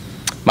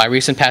 My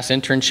recent past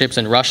internships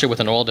in Russia with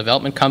an oil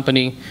development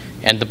company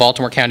and the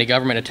Baltimore County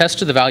government attest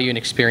to the value and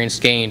experience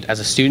gained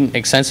as a student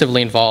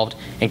extensively involved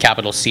in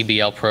Capital's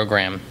CBL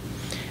program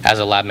as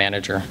a lab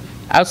manager.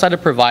 Outside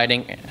of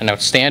providing an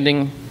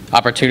outstanding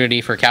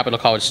opportunity for Capital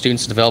College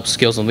students to develop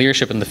skills and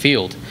leadership in the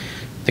field,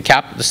 the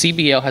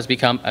CBL has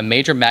become a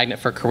major magnet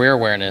for career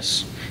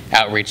awareness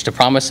outreach to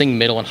promising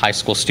middle and high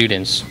school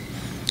students.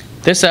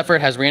 This effort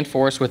has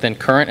reinforced within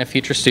current and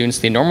future students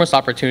the enormous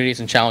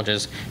opportunities and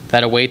challenges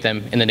that await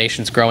them in the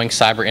nation's growing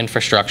cyber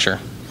infrastructure.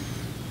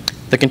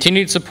 The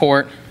continued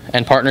support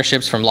and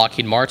partnerships from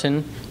Lockheed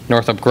Martin,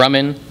 Northrop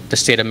Grumman, the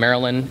state of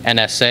Maryland,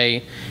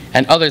 NSA,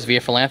 and others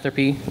via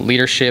philanthropy,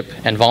 leadership,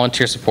 and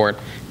volunteer support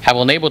have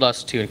enabled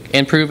us to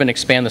improve and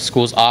expand the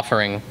school's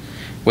offering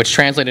which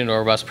translated into a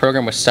robust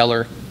program with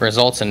stellar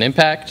results and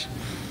impact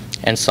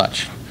and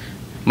such.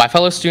 My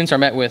fellow students are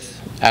met with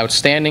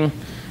outstanding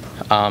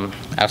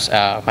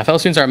internship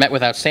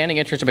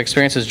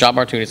experiences, job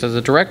opportunities as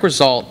a direct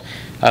result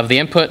of the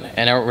input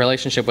and our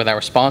relationship with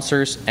our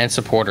sponsors and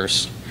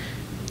supporters.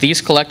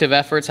 These collective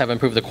efforts have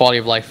improved the quality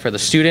of life for the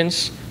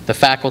students, the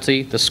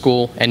faculty, the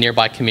school, and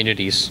nearby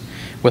communities.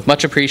 With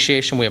much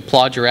appreciation, we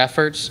applaud your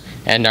efforts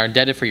and are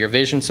indebted for your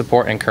vision,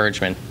 support, and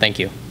encouragement. Thank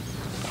you.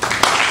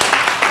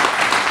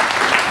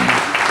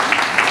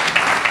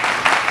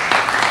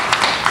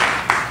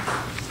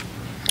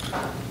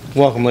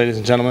 Welcome, ladies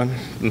and gentlemen,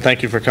 and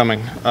thank you for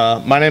coming.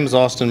 My name is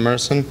Austin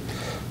Merson.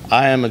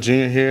 I am a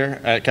junior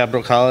here at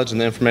Capital College in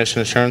the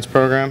Information Assurance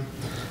program,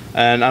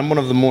 and I'm one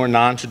of the more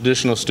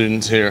non-traditional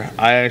students here.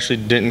 I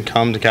actually didn't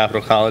come to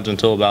Capital College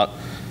until about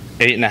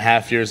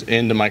 8.5 years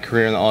into my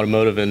career in the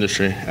automotive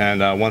industry,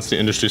 and once the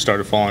industry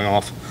started falling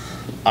off,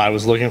 I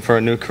was looking for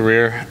a new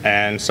career,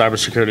 and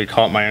cybersecurity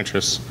caught my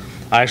interest.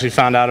 I actually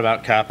found out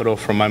about Capital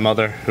from my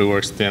mother, who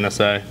works at the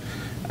NSA,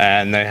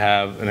 and they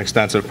have an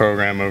extensive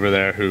program over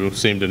there who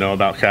seem to know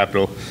about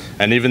Capital.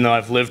 And even though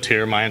I've lived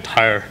here my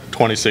entire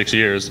 26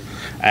 years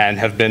and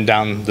have been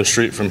down the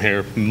street from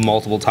here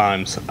multiple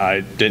times,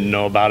 I didn't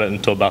know about it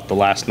until about the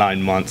last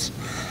 9 months.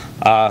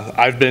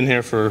 I've been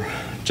here for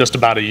just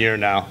about a year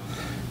now,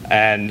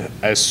 and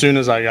as soon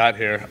as I got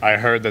here, I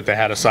heard that they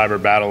had a cyber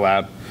battle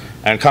lab.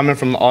 And coming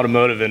from the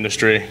automotive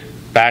industry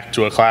back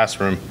to a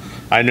classroom,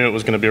 I knew it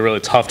was going to be a really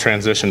tough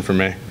transition for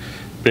me,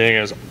 being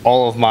as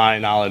all of my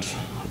knowledge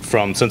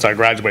from since I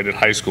graduated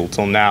high school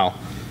till now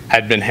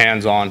had been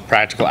hands-on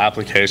practical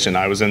application.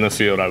 I was in the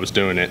field, I was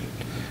doing it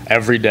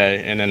every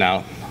day in and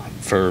out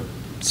for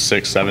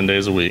 6-7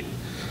 days a week.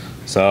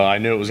 So I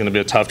knew it was going to be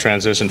a tough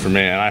transition for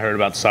me, and I heard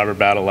about the Cyber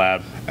Battle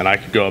Lab, and I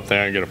could go up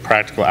there and get a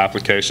practical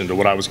application to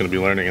what I was going to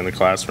be learning in the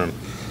classroom.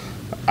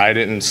 I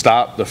didn't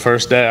stop. The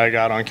first day I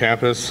got on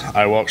campus,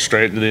 I walked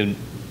straight to the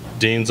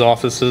dean's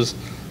offices,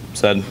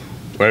 said,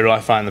 where do I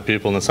find the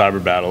people in the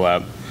Cyber Battle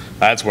Lab?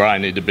 That's where I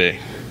need to be.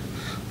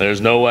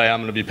 There's no way I'm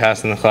going to be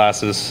passing the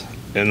classes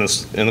in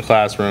the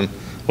classroom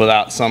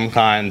without some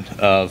kind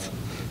of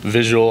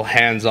visual,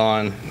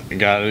 hands-on,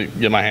 got to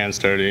get my hands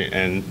dirty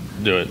and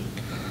do it.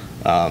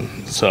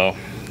 So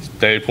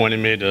they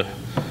pointed me to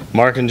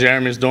Mark and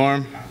Jeremy's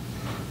dorm.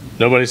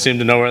 Nobody seemed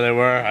to know where they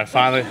were. I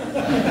finally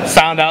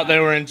found out they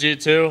were in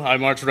G2. I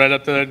marched right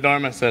up to their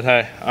dorm. I said,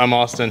 hey, I'm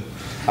Austin.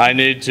 I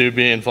need to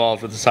be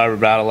involved with the Cyber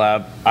Battle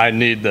Lab. I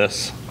need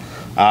this.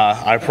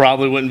 I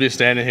probably wouldn't be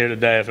standing here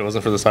today if it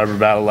wasn't for the Cyber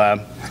Battle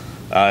Lab.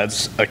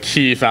 It's a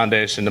key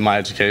foundation to my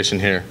education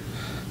here.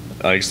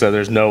 Like I said,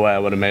 there's no way I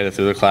would have made it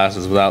through the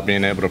classes without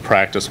being able to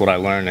practice what I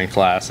learned in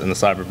class in the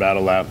Cyber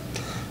Battle Lab.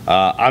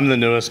 I'm the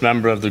newest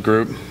member of the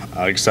group.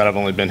 Like I said, I've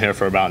only been here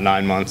for about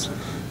 9 months,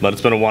 but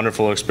it's been a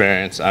wonderful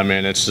experience. I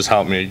mean, it's just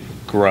helped me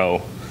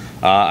grow.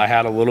 I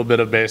had a little bit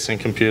of base in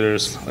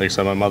computers. Like I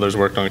said, my mother's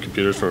worked on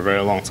computers for a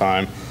very long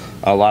time.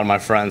 A lot of my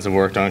friends have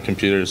worked on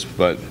computers,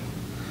 but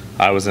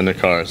I was into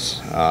cars.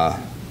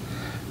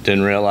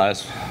 Didn't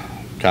realize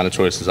what kind of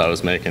choices I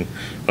was making.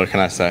 What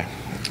can I say?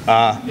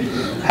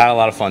 Had a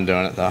lot of fun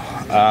doing it though.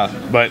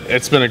 But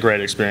it's been a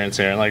great experience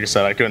here. And like I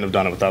said, I couldn't have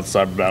done it without the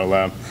Cyber Battle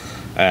Lab.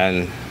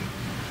 And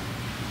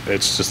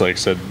it's just like I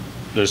said,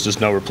 there's just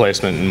no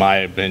replacement in my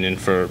opinion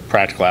for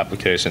practical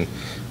application.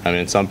 I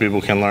mean, some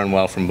people can learn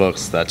well from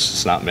books. That's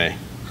just not me.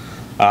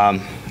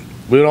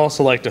 We would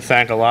also like to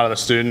thank a lot of the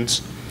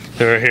students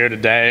who are here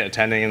today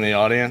attending in the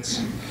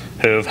audience,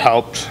 who've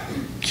helped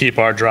keep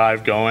our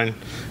drive going,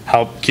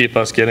 helped keep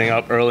us getting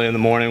up early in the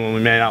morning when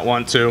we may not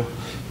want to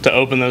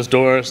open those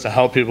doors, to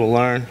help people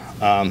learn.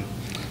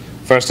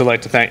 First, I'd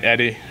like to thank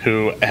Eddie,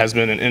 who has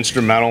been an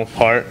instrumental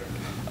part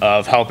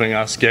of helping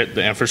us get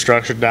the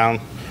infrastructure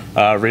down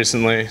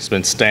recently. He's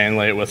been staying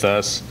late with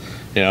us.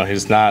 You know,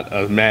 he's not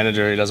a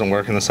manager, he doesn't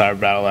work in the Cyber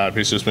Battle Lab,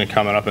 he's just been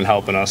coming up and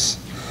helping us.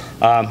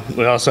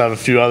 We also have a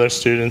few other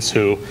students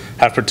who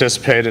have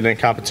participated in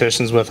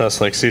competitions with us,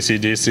 like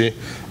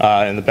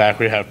CCDC. In the back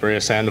we have Bria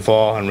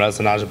Sandoval and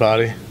Reza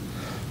Najabadi.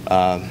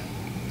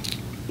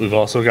 We've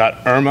also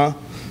got Irma,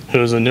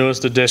 who is the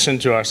newest addition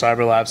to our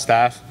Cyber Lab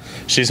staff.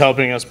 She's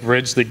helping us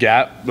bridge the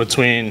gap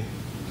between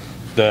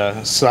the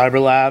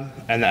Cyber Lab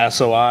and the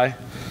SOI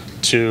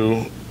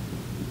to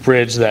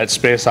bridge that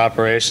space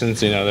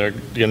operations. You know, they're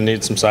going to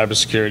need some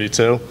cybersecurity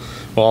too.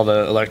 All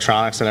the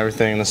electronics and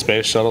everything in the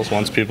space shuttles,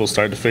 once people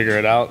start to figure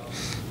it out,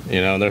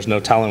 you know, there's no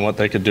telling what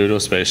they could do to a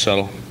space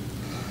shuttle.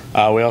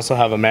 We also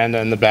have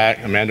Amanda in the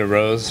back, Amanda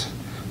Rhodes,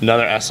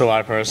 another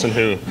SOI person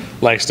who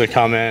likes to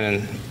come in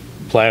and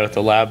play with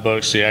the lab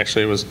books. She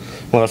actually was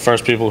one of the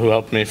first people who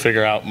helped me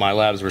figure out my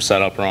labs were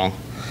set up wrong.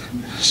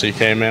 She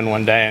came in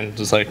one day and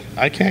was like,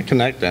 I can't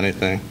connect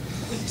anything.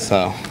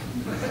 So,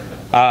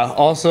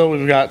 also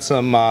we've got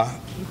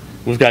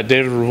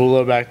David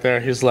Ravulo back there.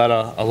 He's led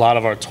a lot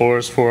of our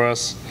tours for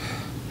us.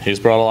 He's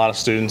brought a lot of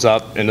students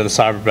up into the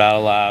Cyber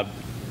Battle Lab,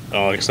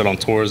 like I said, on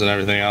tours and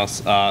everything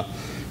else. And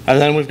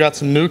then we've got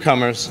some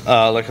newcomers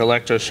like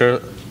Electra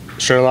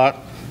Sherlock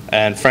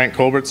and Frank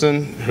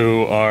Culbertson,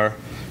 who are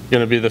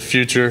going to be the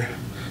future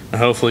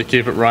and hopefully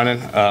keep it running.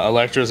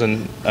 Electra's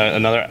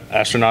another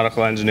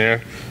astronautical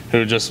engineer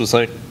who just was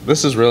like,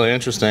 this is really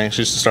interesting.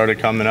 She started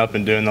coming up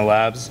and doing the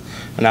labs,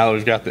 and now that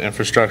we've got the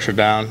infrastructure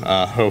down,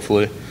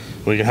 hopefully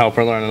we can help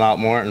her learn a lot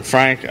more. And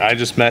Frank, I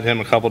just met him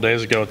a couple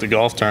days ago at the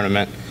golf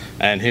tournament,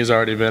 and he's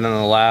already been in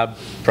the lab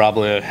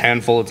probably a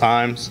handful of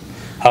times,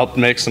 helped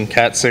make some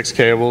Cat 6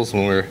 cables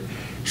when we were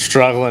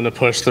struggling to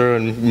push through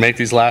and make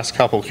these last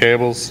couple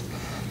cables.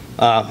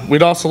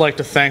 We'd also like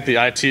to thank the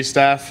IT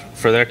staff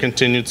for their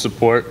continued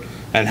support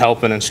and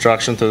help and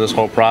instruction through this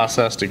whole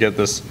process to get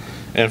this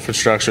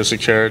infrastructure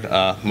secured.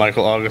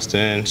 Michael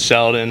Augustin,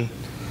 Sheldon,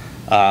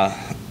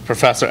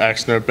 Professor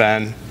Exner,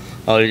 Ben,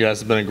 all you guys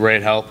have been a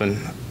great help in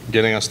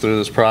getting us through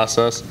this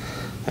process,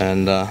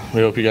 and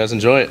we hope you guys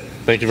enjoy it.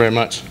 Thank you very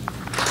much.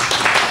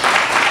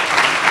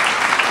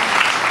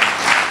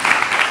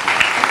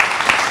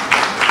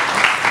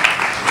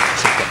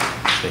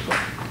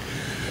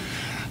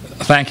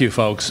 Thank you,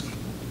 folks.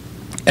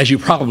 As you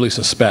probably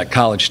suspect,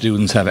 college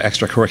students have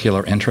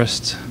extracurricular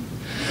interests.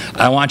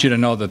 I want you to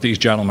know that these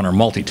gentlemen are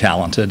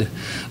multi-talented.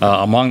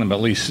 Among them,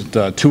 at least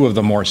two of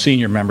the more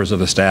senior members of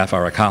the staff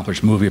are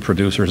accomplished movie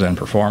producers and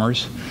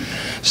performers.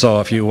 So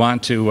if you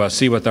want to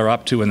see what they're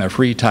up to in their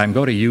free time,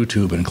 go to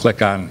YouTube and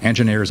click on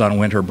Engineers on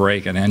Winter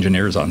Break and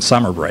Engineers on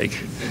Summer Break.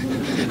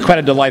 Quite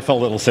a delightful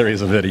little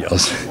series of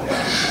videos.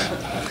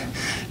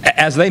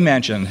 As they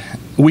mentioned,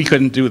 we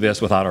couldn't do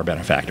this without our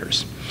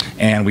benefactors.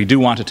 And we do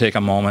want to take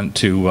a moment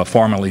to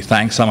formally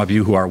thank some of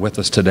you who are with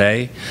us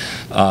today.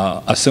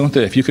 Assunta,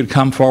 if you could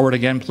come forward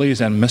again,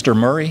 please. And Mr.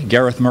 Murray,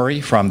 Gareth Murray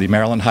from the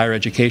Maryland Higher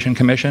Education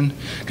Commission,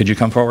 could you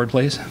come forward,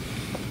 please?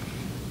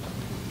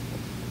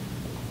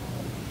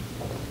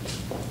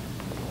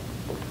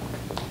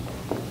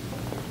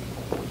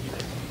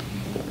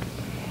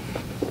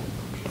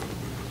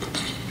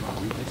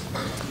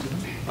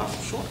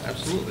 Oh, sure,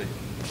 absolutely.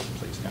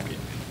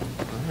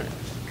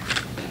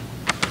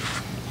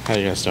 How are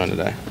you guys doing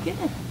today? Good.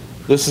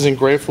 This is in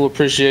grateful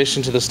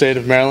appreciation to the state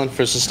of Maryland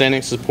for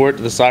sustaining support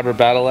to the Cyber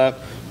Battle Lab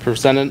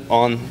presented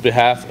on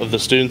behalf of the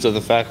students, of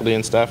the faculty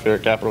and staff here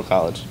at Capital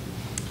College.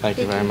 Thank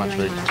you very much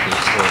for your support.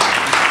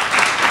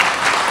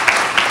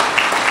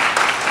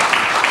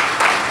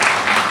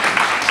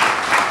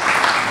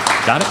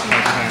 Got it?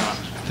 Thank you very much.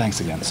 Thanks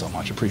again so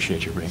much.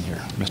 Appreciate you being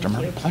here. Mr.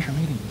 Murray, pleasure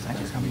meeting you. Thank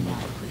you for coming.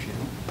 Appreciate it.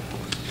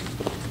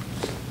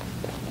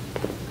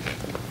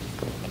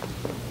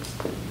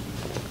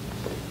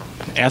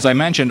 As I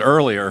mentioned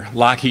earlier,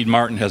 Lockheed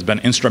Martin has been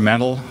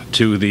instrumental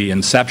to the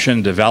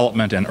inception,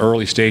 development, and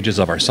early stages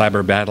of our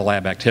Cyber Battle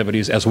Lab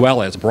activities, as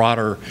well as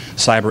broader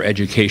cyber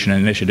education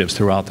initiatives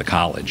throughout the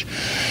college.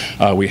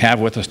 We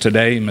have with us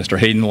today Mr.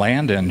 Hayden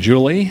Land and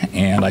Julie,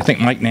 and I think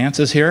Mike Nance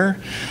is here.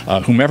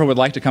 Whomever would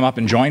like to come up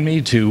and join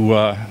me to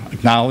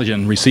acknowledge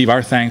and receive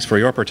our thanks for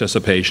your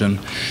participation.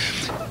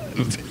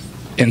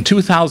 In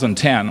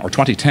 2010, or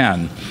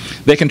 2010,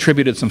 they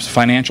contributed some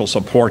financial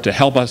support to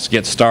help us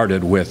get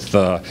started with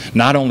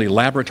not only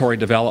laboratory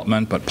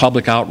development, but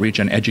public outreach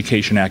and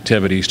education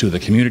activities to the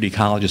community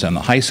colleges and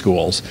the high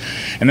schools.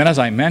 And then, as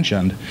I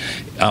mentioned,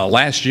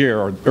 last year,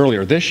 or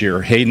earlier this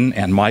year, Hayden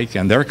and Mike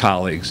and their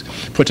colleagues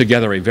put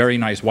together a very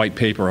nice white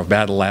paper of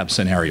Battle Lab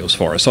scenarios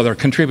for us. So they're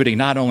contributing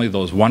not only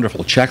those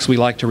wonderful checks we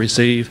like to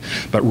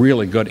receive, but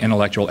really good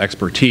intellectual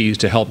expertise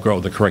to help grow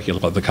the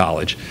curriculum of the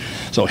college.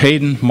 So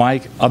Hayden,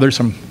 Mike, others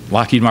from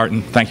Lockheed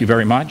Martin, thank you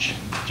very much.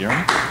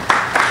 Jeremy?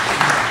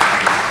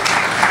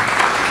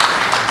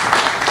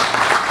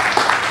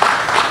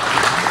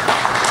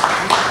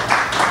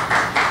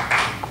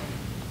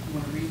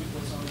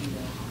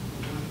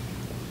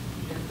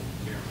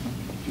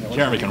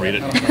 Jeremy can read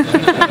it.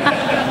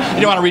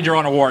 You don't want to read your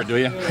own award, do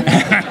you?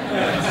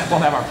 We'll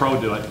have our pro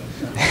do it.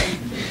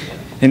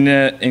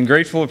 In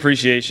grateful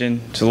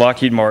appreciation to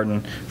Lockheed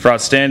Martin for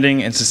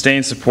outstanding and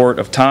sustained support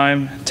of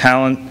time,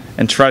 talent,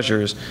 and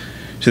treasures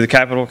to the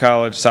Capital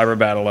College Cyber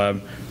Battle Lab,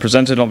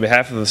 presented on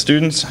behalf of the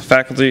students,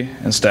 faculty,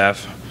 and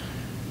staff.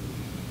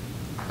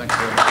 Thanks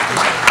very much.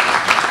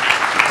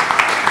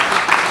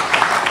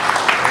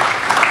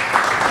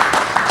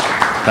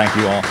 Thank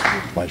you all.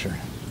 Pleasure.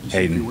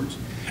 Hayden.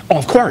 Oh,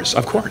 of course,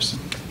 of course.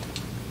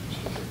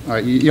 All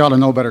right, you ought to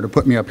know better to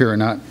put me up here and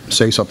not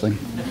say something.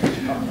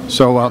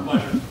 So, all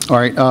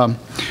right,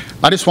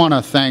 I just want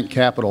to thank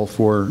Capital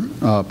for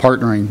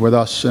partnering with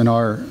us and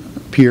our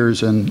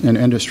peers in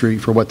industry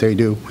for what they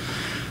do.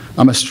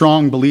 I'm a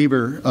strong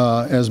believer,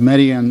 as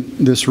many in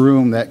this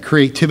room, that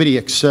creativity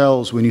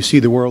excels when you see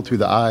the world through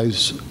the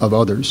eyes of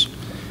others.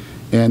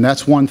 And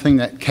that's one thing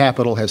that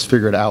Capital has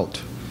figured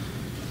out.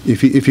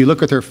 If you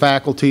look at their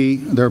faculty,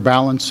 their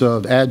balance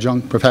of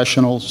adjunct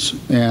professionals,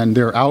 and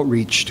their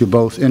outreach to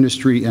both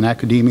industry and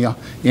academia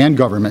and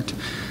government,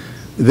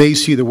 they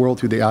see the world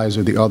through the eyes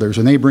of the others,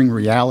 and they bring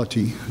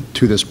reality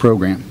to this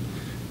program.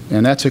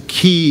 And that's a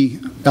key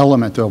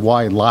element of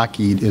why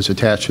Lockheed is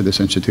attached to this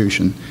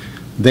institution.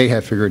 They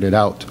have figured it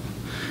out.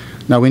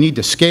 Now, we need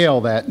to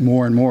scale that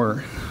more and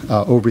more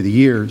over the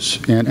years.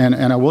 And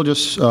I will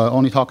just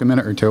only talk a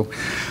minute or two.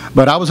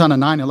 But I was on a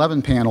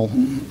 9/11 panel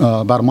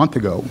about a month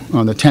ago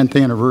on the 10th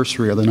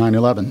anniversary of the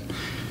 9/11.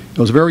 It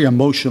was a very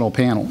emotional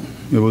panel.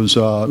 It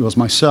was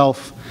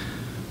myself,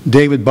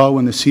 David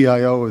Bowen, the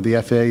CIO of the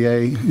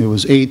FAA. It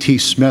was A.T.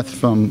 Smith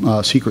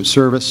from Secret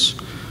Service,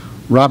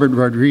 Robert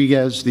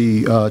Rodriguez,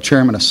 the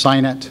chairman of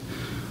SINET,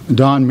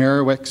 Don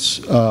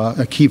Merowitz,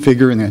 a key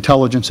figure in the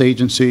intelligence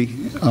agency,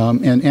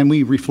 and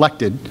we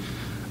reflected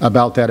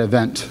about that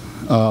event.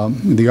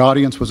 The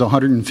audience was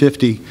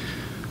 150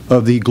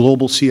 of the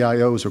global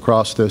CIOs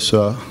across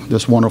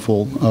this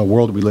wonderful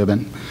world we live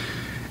in.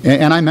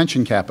 And I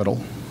mentioned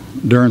capital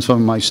during some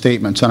of my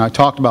statements, and I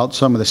talked about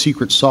some of the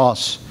secret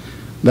sauce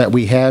that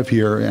we have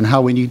here and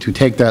how we need to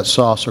take that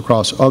sauce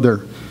across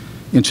other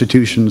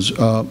institutions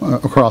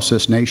across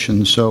this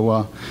nation.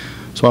 So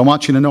I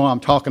want you to know I'm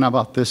talking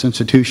about this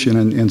institution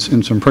in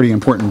some pretty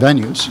important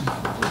venues.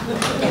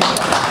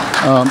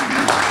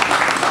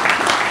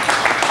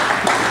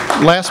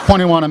 Last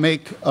point I want to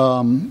make,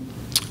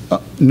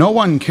 no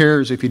one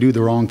cares if you do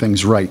the wrong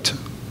things right,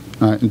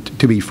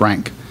 to be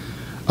frank.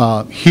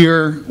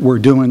 Here we're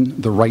doing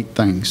the right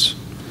things,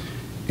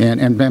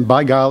 and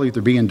by golly,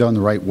 they're being done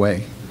the right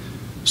way.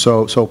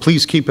 So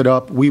please keep it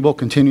up. We will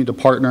continue to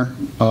partner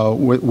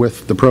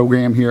with the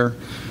program here.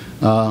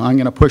 I'm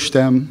going to push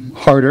them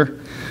harder,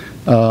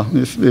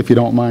 if you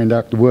don't mind,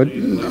 Dr. Wood.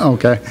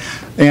 Okay.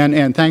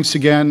 And thanks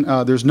again.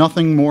 There's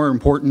nothing more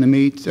important to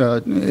me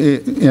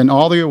in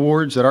all the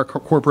awards that our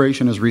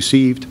corporation has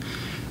received,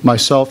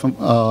 myself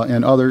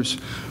and others.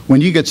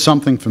 When you get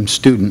something from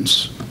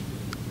students,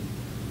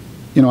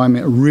 you know, I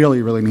mean, it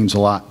really, really means a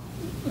lot.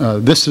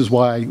 This is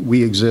why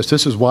we exist.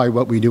 This is why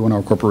what we do in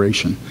our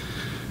corporation.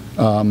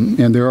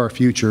 And they're our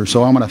future.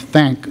 So I'm going to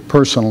thank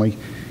personally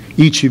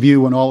each of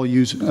you and all of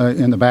you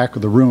in the back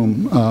of the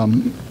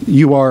room.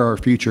 You are our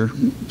future.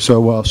 So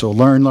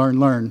learn, learn,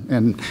 learn.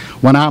 And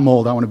when I'm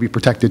old, I want to be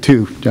protected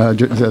too.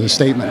 The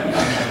statement.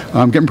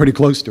 I'm getting pretty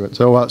close to it.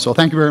 So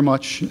thank you very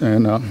much,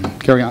 and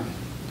carry on.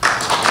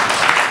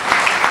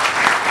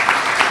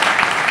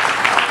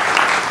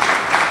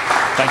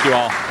 Thank you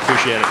all.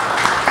 Appreciate it.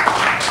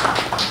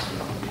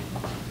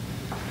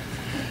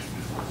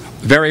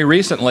 Very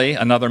recently,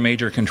 another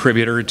major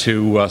contributor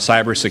to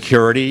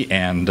cybersecurity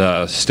and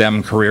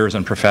STEM careers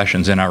and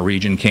professions in our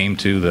region came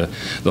to the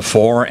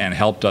fore and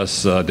helped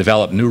us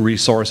develop new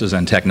resources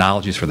and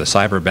technologies for the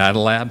Cyber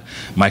Battle Lab.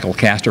 Michael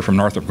Castor from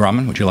Northrop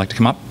Grumman, would you like to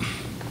come up?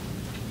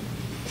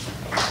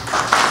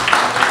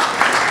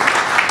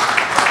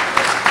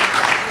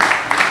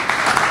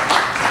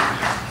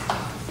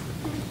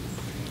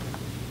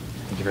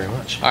 Thank you very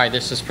much. All right,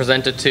 this is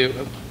presented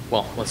to,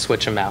 well, let's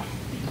switch them out.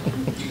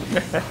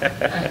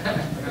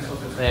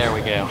 There we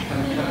go.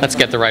 Let's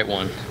get the right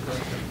one.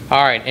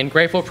 All right, in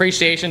grateful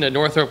appreciation to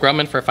Northrop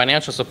Grumman for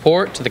financial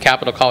support to the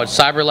Capital College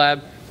Cyber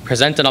Lab,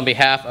 presented on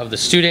behalf of the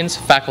students,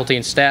 faculty,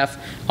 and staff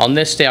on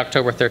this day,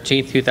 October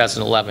 13th,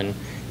 2011.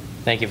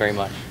 Thank you very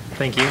much.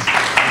 Thank you.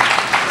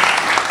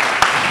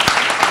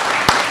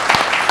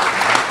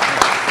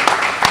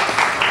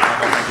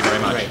 Thank you very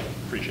much.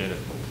 Appreciate it.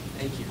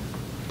 Thank you.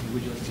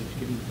 Would you like to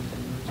give me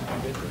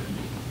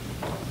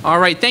All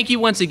right, thank you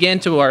once again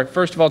to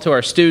first of all, to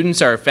our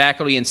students, our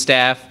faculty and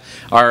staff,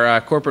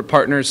 our corporate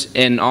partners,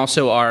 and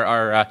also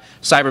our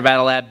Cyber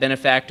Battle Lab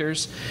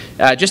benefactors.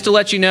 Just to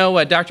let you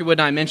know, Dr.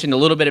 Wood and I mentioned a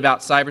little bit about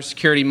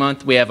Cybersecurity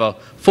Month. We have a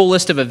full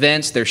list of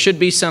events. There should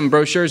be some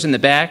brochures in the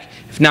back.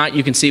 If not,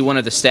 you can see one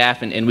of the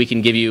staff, and we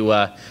can give you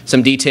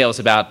some details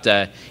about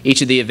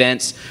each of the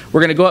events. We're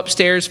going to go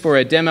upstairs for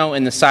a demo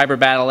in the Cyber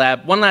Battle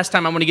Lab. One last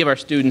time, I want to give our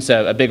students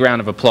a big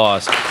round of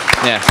applause.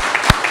 Yeah.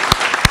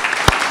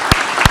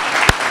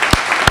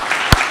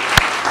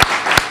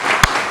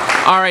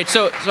 All right,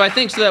 so I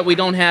think so that we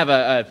don't have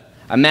a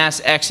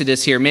mass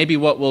exodus here, maybe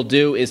what we'll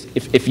do is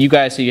if you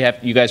guys, so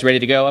you guys ready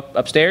to go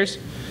upstairs?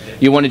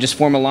 You want to just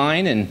form a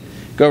line and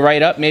go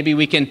right up? Maybe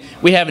we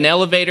have an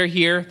elevator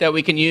here that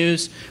we can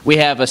use. We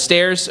have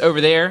stairs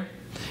over there,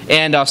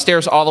 and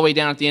stairs all the way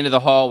down at the end of the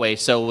hallway.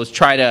 So let's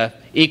try to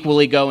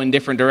equally go in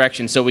different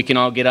directions so we can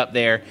all get up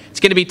there. It's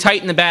going to be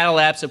tight in the Battle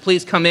Lab, so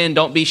please come in,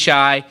 don't be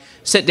shy.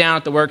 Sit down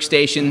at the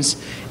workstations,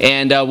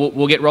 and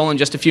we'll get rolling in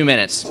just a few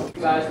minutes.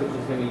 Guys, which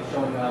is going to be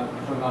showing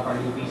off our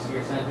new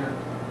vSphere Center.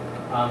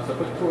 So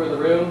quick tour of the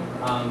room.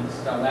 This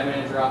is our lab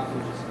manager office,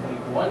 which is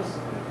 24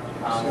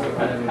 So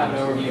kind of have an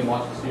overview and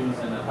watch the students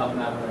and help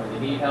them out whenever they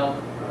need help.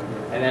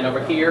 And then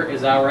over here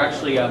is our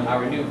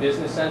new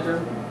business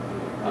center.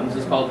 This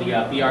is called the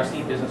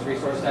BRC, Business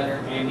Resource Center.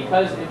 And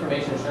because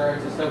information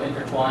assurance is so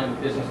intertwined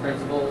with business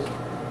principles,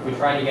 we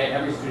try to get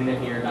every student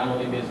in here, not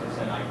only business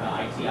and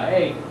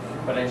ITIA,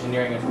 but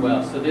engineering as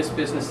well. So this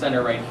business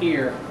center right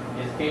here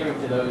is catering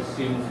to those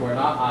students who are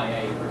not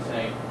IA per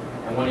se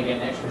and want to get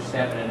an extra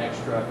step and an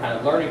extra kind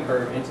of learning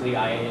curve into the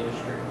IA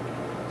industry.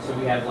 So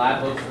we have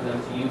lab books for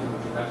them to use,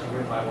 which is actually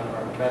written by one of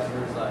our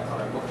professors. It's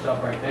on our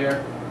bookshelf right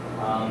there.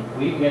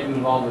 We even get them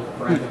involved with the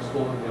forensic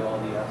school. We do all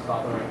the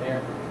software right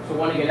there. So we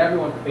want to get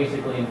everyone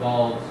basically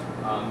involved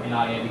in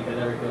IA because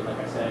every field, like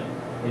I said,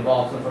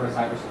 involves some sort of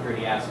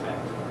cybersecurity aspect.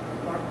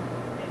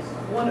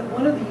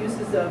 one of the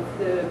uses of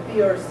the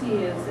BRC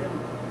is, and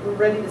we're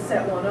ready to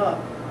set one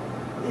up,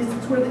 is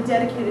it's where the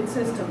dedicated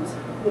systems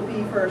will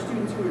be for our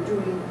students who are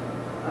doing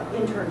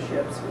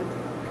internships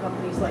with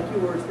companies like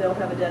yours. They'll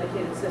have a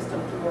dedicated system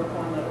to work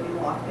on that'll be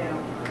locked down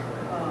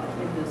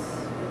in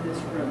this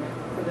room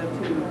for them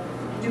to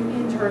do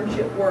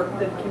internship work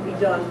that can be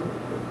done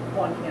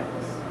on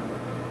campus.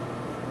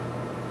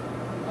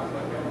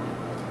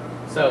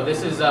 So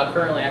this is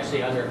currently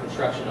actually under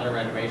construction, under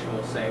renovation,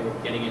 we'll say.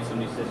 We're getting in some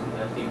new systems,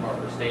 as Dean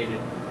Harper stated.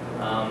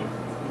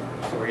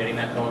 So we're getting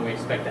that going. We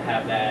expect to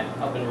have that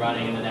up and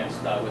running in the next,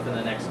 within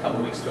the next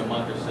couple weeks to a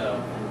month or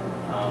so.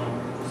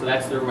 So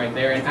that's the room right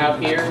there. And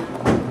out here,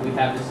 we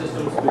have the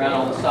systems around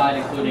on the side,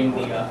 including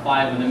the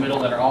 5 in the middle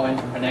that are all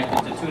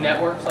interconnected to 2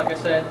 networks, like I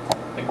said.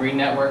 The green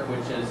network,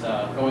 which is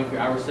going through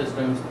our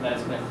systems,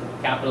 that's connected to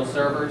the Capitol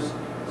servers,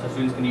 so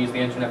students can use the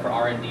internet for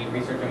R&D,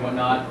 research, and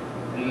whatnot.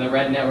 And then the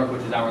red network,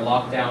 which is our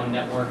lockdown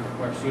network,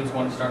 where students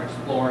want to start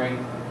exploring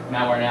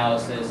malware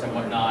analysis and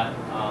whatnot,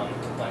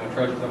 playing with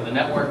Trojans over the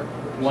network.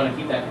 We want to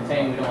keep that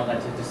contained. We don't want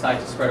that to decide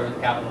to spread over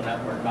the Capitol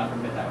network. God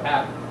forbid that would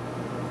happen.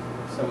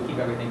 So we keep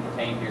everything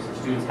contained here so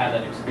students have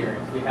that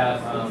experience. We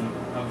have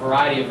a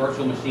variety of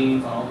virtual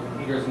machines on all the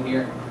computers in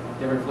here,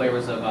 different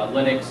flavors of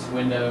Linux,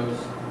 Windows,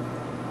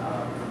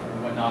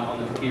 and whatnot on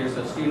the computer,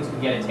 so students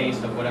can get a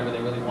taste of whatever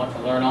they really want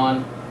to learn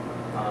on.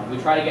 We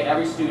try to get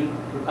every student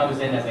who comes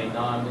in as a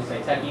we'll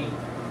say techie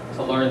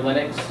to learn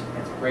Linux.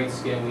 It's a great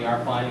skill. We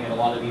are finding that a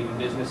lot of even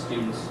business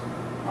students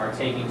are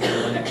taking to the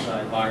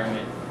Linux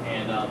environment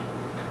and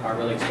are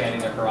really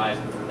expanding their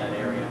horizons in that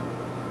area.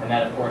 And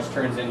that, of course,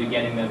 turns into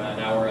getting them in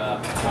our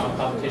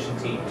competition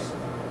teams.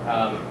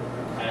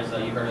 As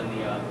you heard in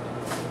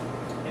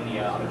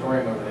the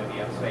auditorium over there,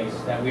 the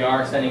space, that we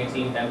are sending a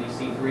team to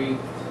MDC3.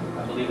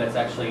 I believe that's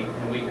actually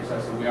in a week or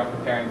so, so we are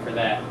preparing for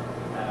that.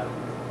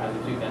 As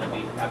we do, that'll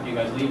be, after you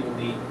guys leave, we'll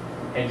be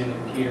heading the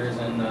computers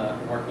and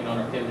working on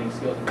our pivoting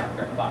skills and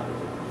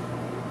faculty.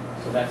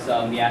 So that's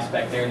the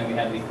aspect there. And then we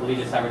have the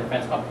collegiate cyber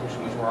defense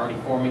competition, which we're already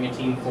forming a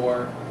team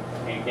for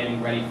and getting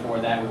ready for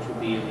that, which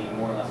will be in the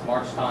more or less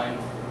March time.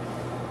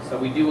 So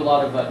we do a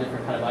lot of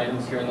different kind of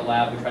items here in the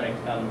lab. We try to,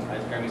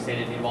 as Jeremy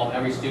stated, involve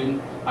every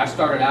student. I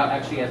started out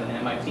actually as an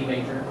MIT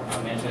major,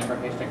 Management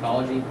Information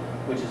Technology,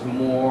 which is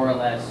more or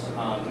less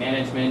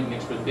management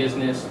mixed with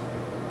business,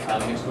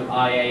 mixed with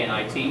IA and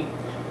IT.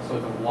 So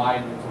it's a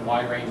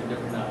wide range of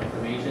different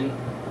information.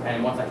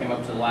 And once I came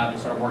up to the lab and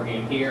started working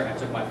in here, I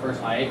took my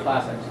first IA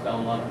class. I just fell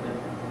in love with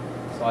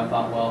it. So I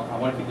thought, well, I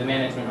want to keep the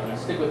management. I'm going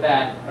to stick with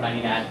that, but I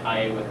need to add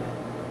IA with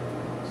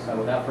it. So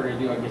without further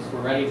ado, I guess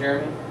we're ready,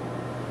 Jeremy.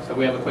 So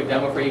we have a quick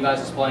demo for you guys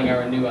displaying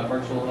our new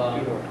virtual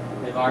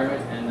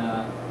environment, and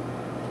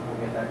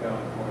we'll get that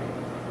going for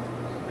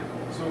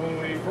you. So when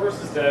we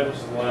first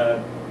established the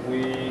lab,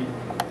 we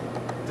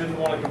didn't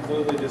want to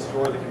completely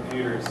destroy the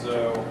computers,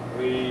 so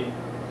we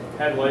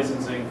had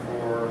licensing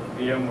for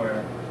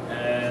VMware,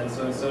 and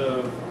so instead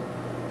of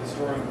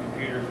destroying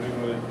computers,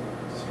 we would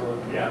destroy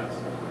VMs.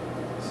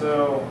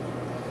 So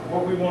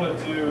what we want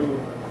to do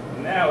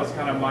now is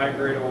kind of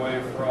migrate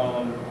away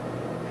from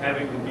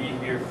having to be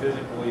here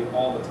physically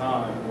all the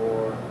time,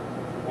 or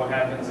what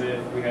happens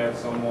if we have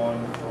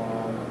someone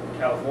from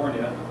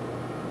California,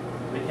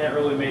 they can't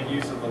really make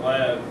use of the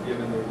lab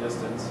given their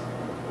distance,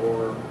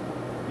 or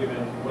given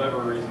whatever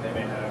reason they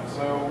may have.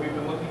 So we've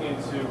been looking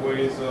into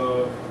ways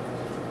of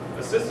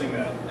assisting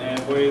that,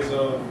 and ways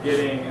of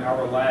getting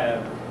our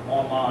lab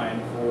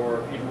online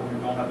for people who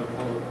don't have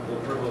the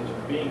privilege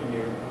of being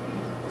here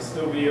to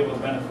still be able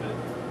to benefit.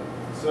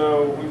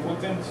 So we've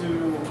looked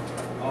into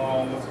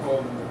what's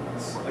called,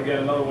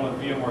 again, another one of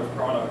VMware's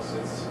products.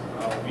 It's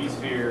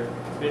vSphere.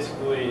 It's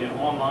basically an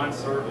online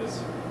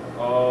service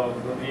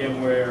of the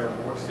VMware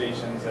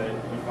workstations that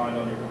you find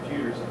on your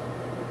computers.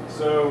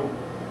 So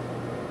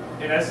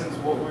in essence,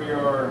 what we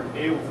are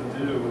able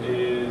to do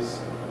is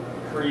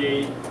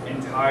create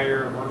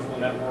entire virtual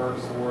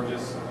networks, or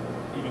just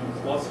even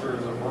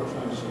clusters of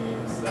virtual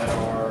machines that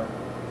are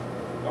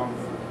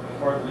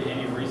hardly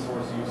any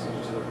resource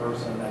usage to the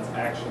person that's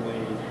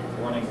actually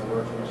running the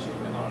virtual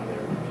machine on their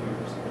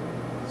computers.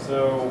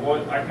 So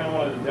what I kind of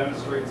wanted to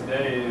demonstrate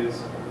today is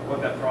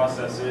what that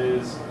process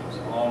is,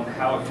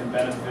 how it can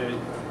benefit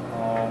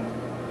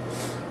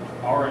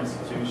our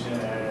institution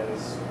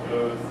as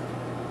both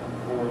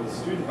for the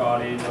student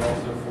body, but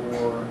also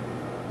for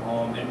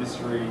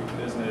industry,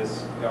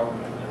 business,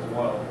 government as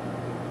well.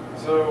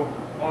 So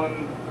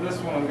on this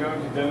one, I'm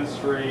going to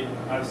demonstrate,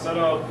 I've set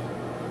up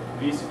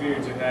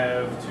vSphere to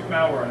have 2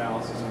 malware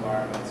analysis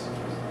environments.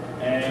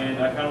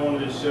 And I kind of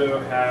wanted to show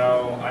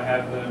how I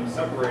have them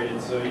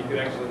separated, so you could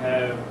actually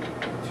have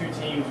 2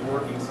 teams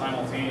working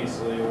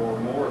simultaneously, or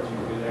more if you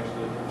could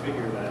actually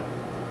configure that.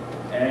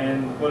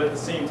 But at the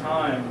same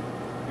time,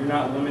 you're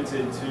not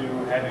limited to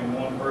having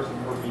one person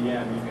per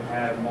VM. You can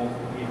have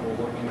multiple people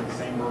working at the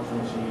same virtual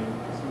machine.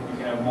 You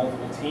can have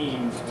multiple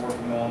teams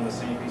working on the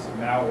same piece of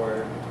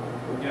malware.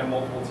 Or you can have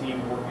multiple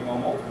teams working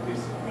on multiple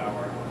pieces of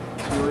malware.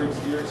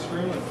 So you're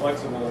extremely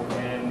flexible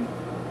in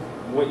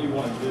what you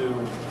want to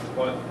do.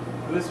 But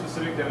for this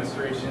specific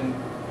demonstration,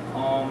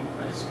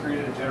 I just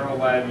created a general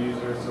lab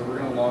user, so we're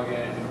going to log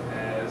in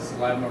as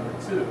lab number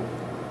 2.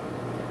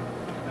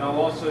 And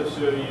I'll also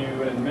show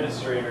you an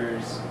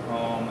administrator's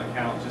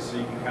account just so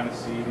you can kind of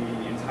see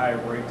the entire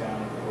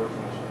breakdown of the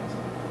virtual machines.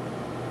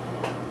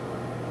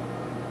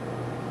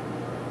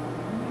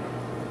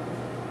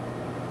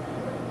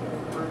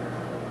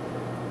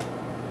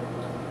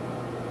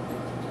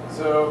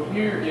 So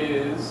here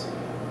is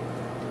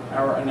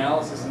our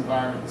analysis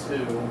environment 2,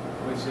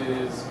 which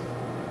is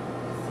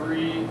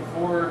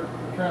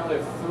currently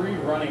have 3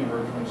 running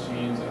virtual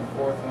machines and a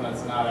 4th one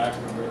that's not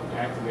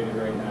activated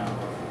right now.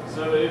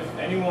 So if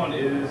anyone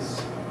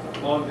is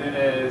logged in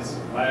as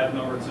lab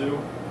number 2,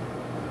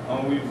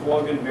 we've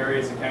logged in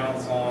various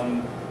accounts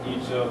on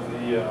each of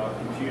the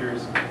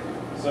computers.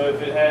 So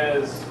if it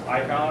has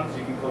icons,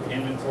 you can click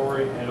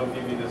inventory and it'll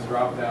give you this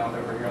drop down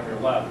over here on your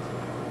left.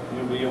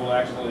 You'll be able to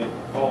actually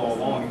follow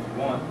along if you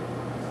want.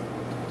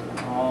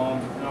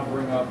 And I'll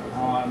bring up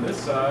on this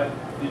side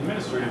the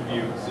administrative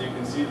view, so you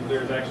can see that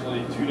there's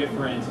actually 2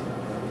 different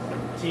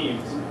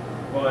teams,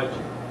 but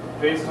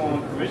based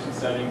on permission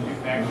settings, you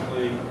can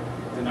actually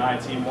deny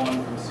Team 1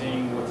 from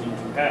seeing what Team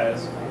 2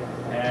 has,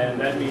 and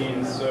that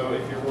means, so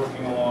if you're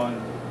working on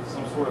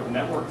some sort of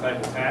network type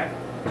attack,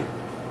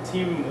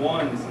 Team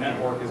 1's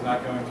network is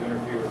not going to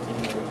interfere with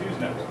Team 2's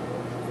network.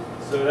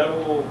 So that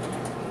will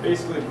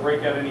basically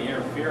break out any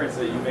interference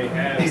that you may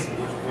have, which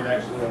would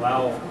actually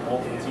allow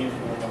multiple teams to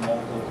work on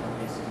multiple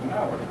pieces of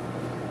malware.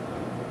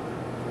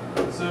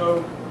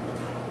 So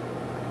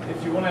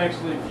if you want to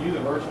actually view the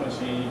virtual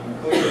machine, you can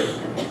click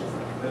it.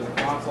 There's a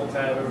console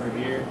tab over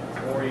here,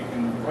 or you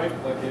can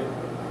right-click it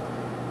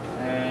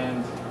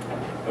and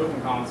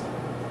open console.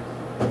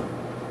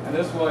 And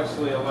this will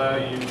actually allow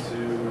you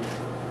to,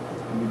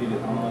 let me get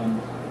it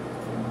on.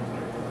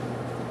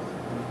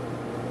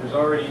 There's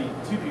already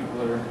 2 people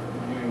that are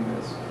viewing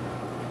this.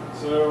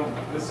 So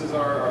this is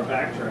our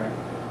backtrack.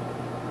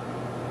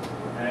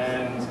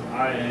 And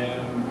I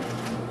am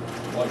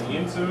plugging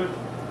into it.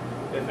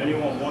 If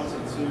anyone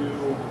wanted to,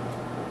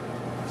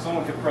 if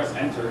someone could press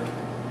enter,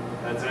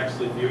 that's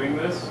actually viewing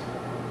this,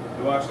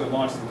 it will actually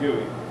launch the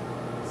GUI.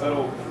 So that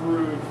will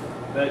prove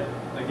that,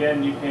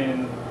 again, you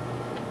can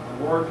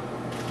work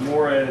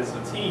more as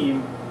a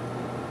team,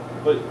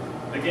 but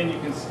again, you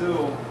can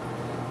still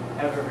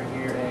have over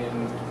here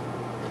in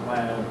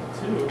lab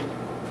 2,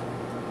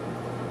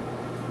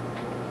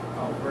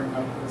 I'll bring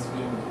up this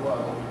view as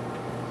well.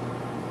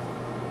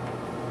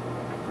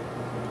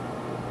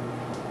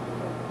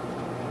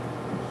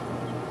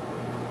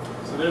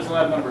 So there's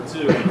lab number 2.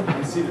 You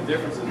can see the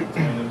differences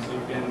between them, so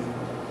you can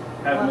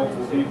have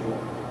multiple people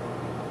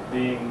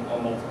being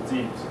on multiple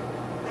teams.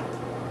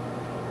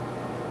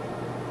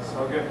 So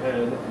I'll go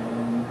ahead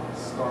and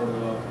start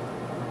it up.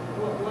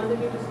 What one did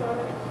you just start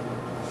it?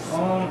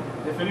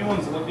 If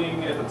anyone's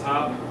looking at the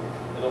top,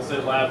 it'll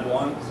say lab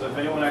 1. So if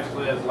anyone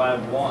actually has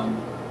lab 1,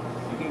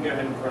 you can go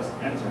ahead and press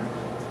enter.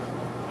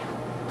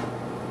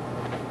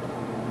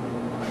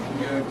 I'm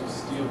going to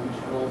steal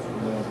control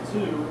from lab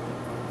 2.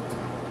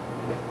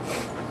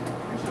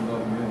 I should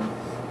log in.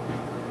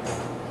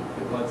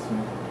 It lets me.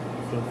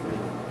 Feel free.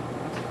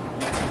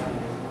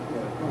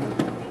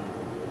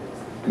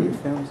 Your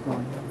phone's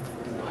going.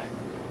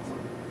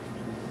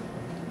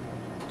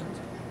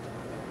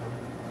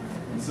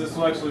 So this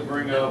will actually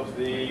bring up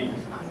the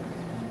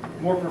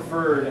more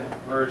preferred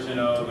version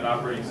of an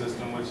operating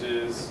system, which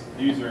is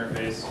the user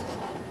interface.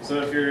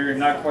 So if you're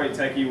not quite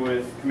techie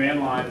with command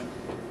line,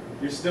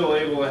 you're still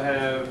able to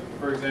have,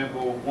 for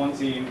example, one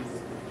team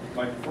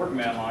might prefer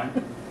command line,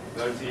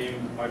 the other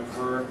team might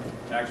prefer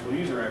an actual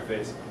user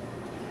interface.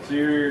 So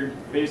you're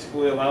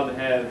basically allowed to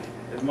have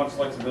as much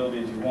flexibility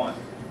as you want.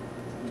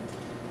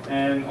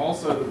 And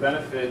also the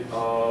benefit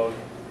of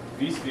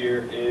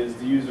vSphere is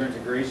the user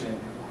integration.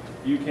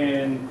 You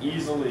can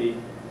easily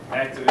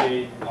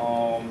activate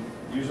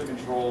user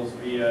controls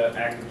via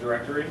Active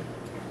Directory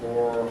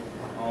or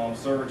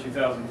Server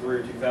 2003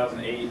 or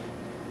 2008.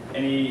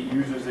 Any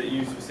users that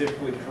you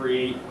specifically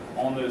create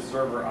on those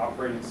server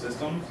operating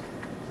systems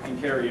can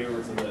carry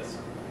over to this.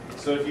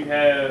 So if you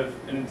have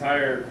an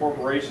entire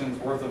corporation's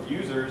worth of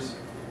users,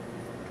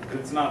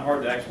 it's not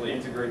hard to actually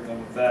integrate them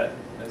with that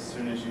as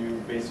soon as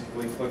you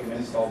basically click an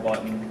install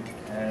button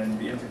and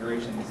the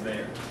integration is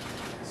there.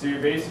 So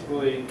you're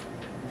basically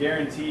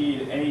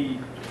guaranteed any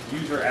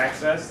user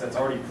access that's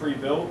already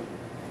pre-built.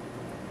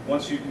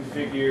 Once you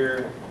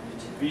configure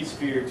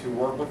vSphere to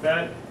work with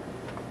that,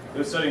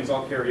 those settings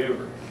all carry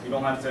over. You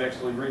don't have to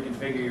actually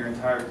reconfigure your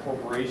entire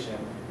corporation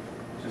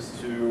just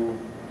to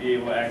be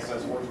able to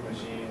access virtual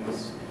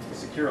machines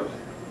securely.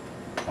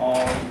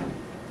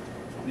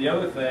 The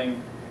other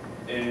thing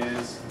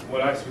is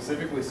what I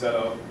specifically set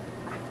up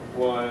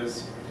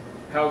was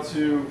how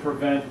to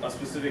prevent a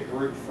specific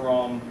group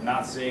from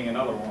not seeing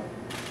another one.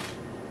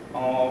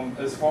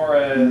 As far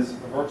as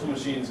the virtual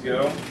machines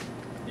go,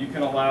 you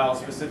can allow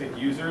specific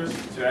users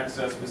to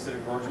access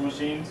specific virtual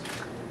machines,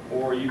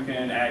 or you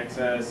can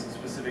access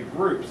specific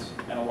groups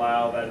and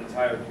allow that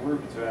entire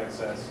group to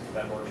access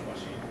that virtual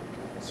machine.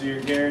 So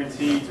you're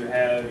guaranteed to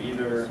have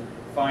either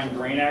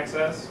fine-grained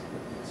access,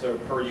 so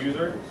per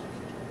user.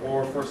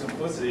 Or for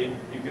simplicity,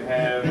 you could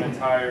have an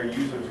entire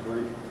users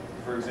group,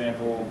 for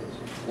example,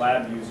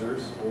 lab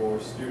users or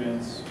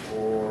students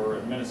or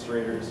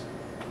administrators,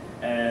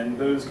 and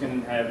those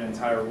can have an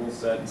entire rule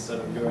set instead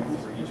of going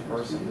for each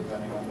person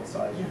depending on what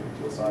size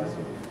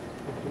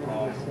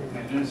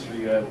of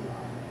industry you have.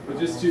 But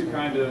just to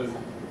kind of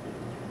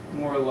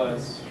more or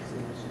less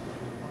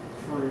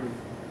prove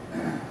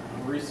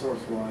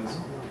resource-wise,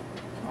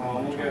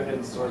 we'll go ahead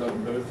and start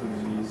up both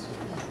of these.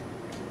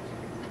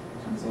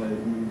 Since I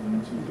move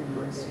into the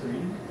correct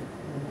screen.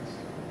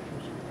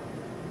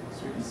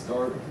 So we can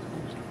start.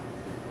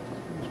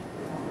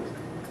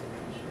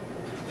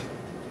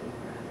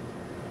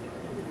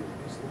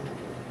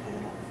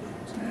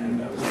 And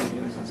that was the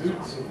end of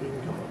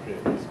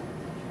boots.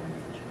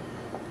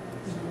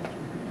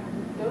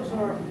 Those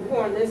are,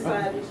 more on this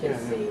side, you can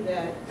see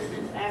that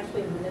it's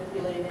actually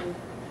manipulating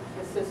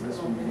the system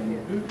over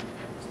here.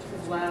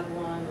 This is lab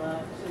 1,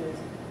 lab 2.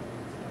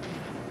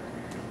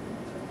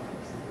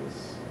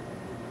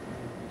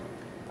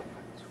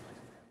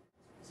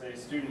 Say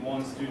student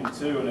 1, student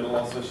 2, and it'll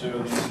also show the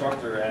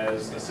instructor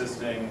as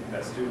assisting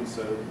that student,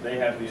 so they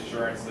have the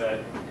assurance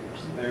that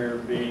they're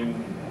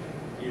being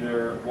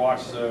either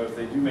watched, so if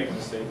they do make a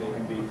mistake, they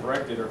can be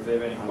corrected, or if they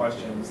have any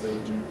questions, they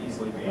can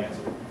easily be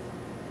answered.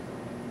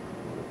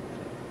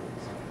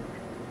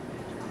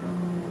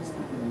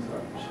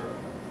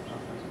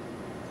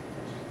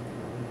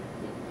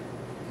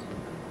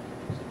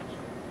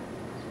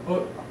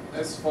 But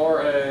as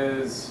far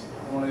as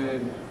I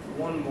wanted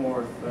one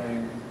more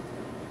thing.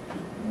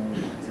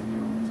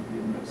 Continue on to the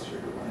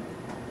administrator line.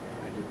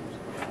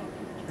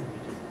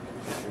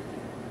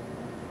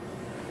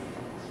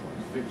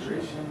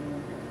 Configuration.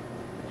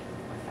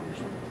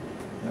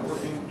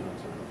 Networking.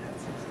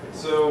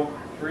 So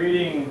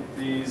creating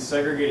these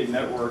segregated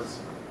networks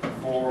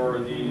for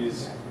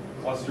these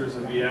clusters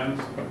of VMs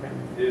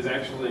is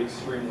actually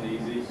extremely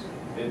easy.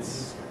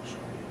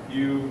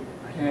 You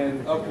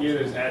can, up here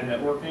there's add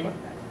networking,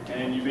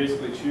 and you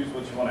basically choose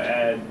what you want to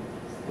add,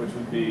 which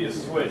would be a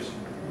switch.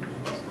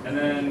 And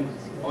then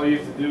all you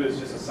have to do is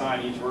just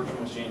assign each virtual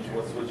machine to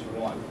what switch you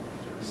want.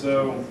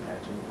 So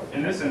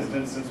in this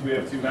instance, since we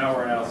have 2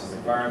 malware analysis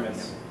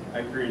environments,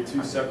 I created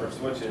 2 separate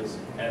switches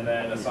and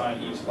then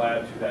assigned each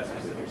lab to that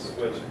specific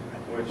switch,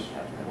 which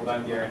will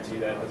then guarantee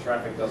that the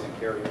traffic doesn't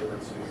carry over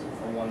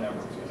from one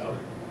network to another.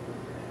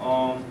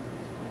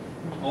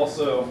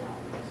 Also,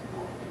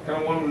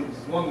 kind of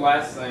one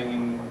last thing,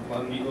 and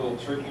one neat little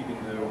trick you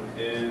can do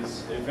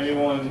is if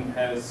anyone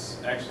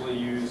has actually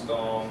used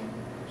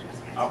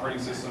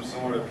operating systems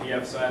similar to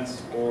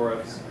pfSense or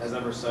has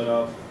ever set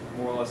up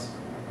more or less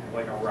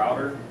like a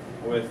router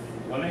with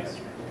Linux,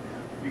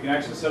 you can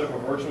actually set up a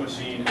virtual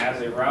machine as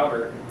a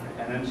router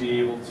and then be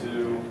able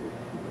to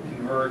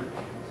convert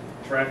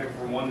traffic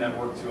from one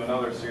network to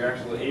another. So you're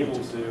actually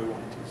able to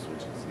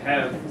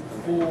have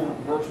full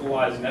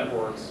virtualized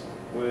networks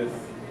with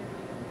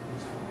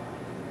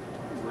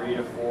 3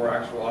 to 4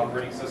 actual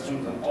operating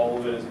systems, and all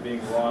of it is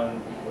being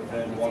run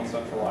within one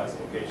centralized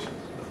location.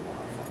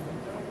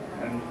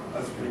 And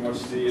that's pretty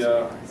much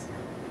the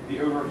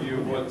overview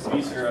of what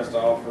vSphere has to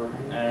offer.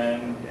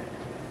 And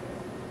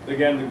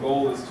again, the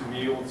goal is to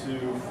be able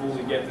to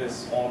fully get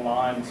this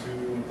online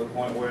to the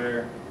point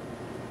where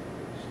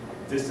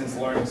distance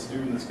learning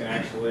students can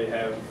actually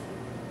have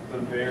the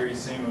very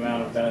same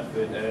amount of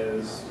benefit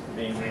as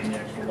being in the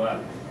actual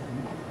lab.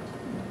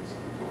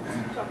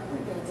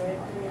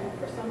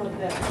 For some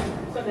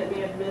that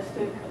may have missed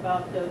it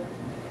about the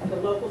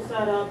local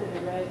setup and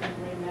the red and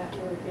green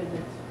network and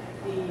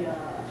the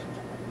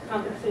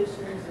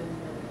competitions and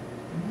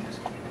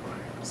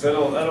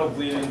so that'll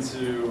bleed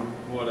into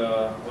what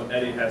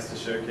Eddie has to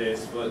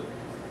showcase. But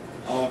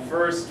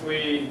first,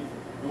 we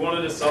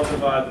wanted to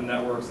subdivide the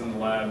networks in the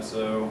lab.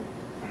 So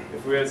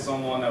if we had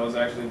someone that was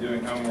actually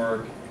doing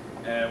homework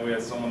and we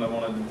had someone that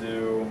wanted to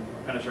do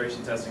a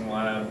penetration testing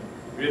lab,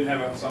 we didn't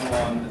have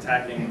someone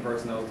attacking the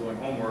person that was doing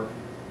homework.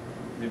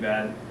 It'd be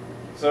bad.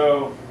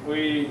 So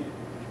we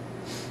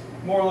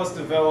more or less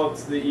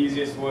developed the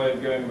easiest way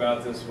of going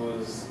about this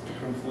was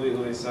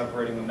completely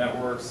separating the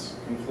networks,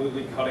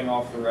 completely cutting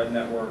off the red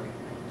network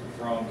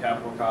from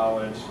Capital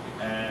College.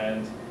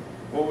 And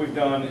what we've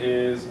done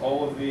is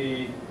all of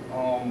the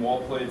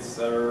wall plates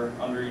that are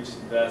under each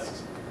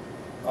desk,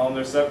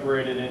 they're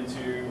separated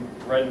into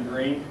red and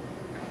green.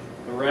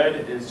 The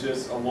red is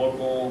just a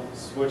local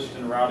switched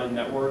and routed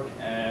network,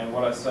 and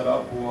what I set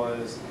up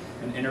was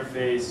an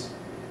interface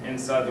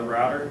inside the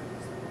router.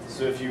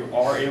 So if you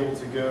are able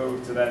to go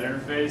to that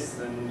interface,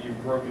 then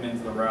you've broken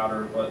into the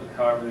router, but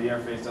however, the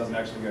interface doesn't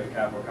actually go to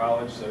Capital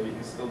College, so you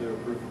can still do a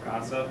proof of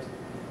concept.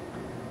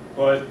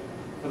 But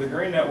for the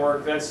green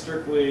network, that's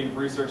strictly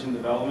research and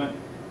development,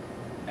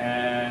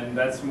 and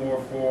that's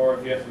more for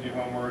if you have to do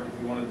homework, if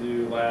you want to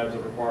do labs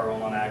that require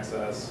online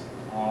access.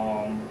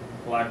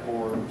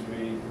 Blackboard, which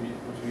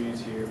we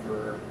use here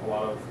for a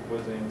lot of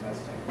quizzing and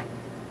testing.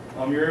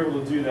 You're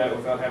able to do that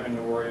without having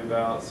to worry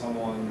about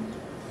someone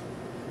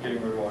getting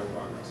rid of all your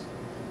progress.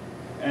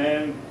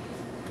 And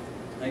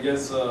I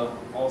guess,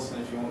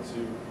 Austin, if you want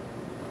to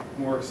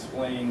more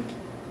explain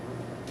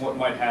what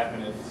might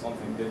happen if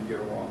something did go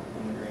wrong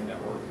on the green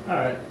network? All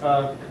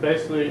right.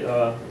 Basically,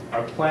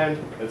 our plan,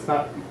 it's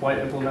not quite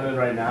implemented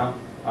right now.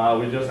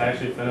 We just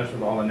actually finished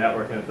with all the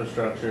network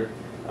infrastructure.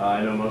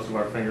 I know most of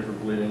our fingers were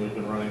bleeding. We've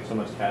been running so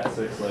much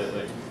Cat6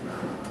 lately.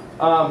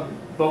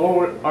 But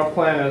what our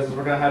plan is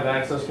we're going to have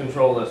access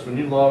control lists. When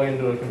you log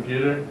into a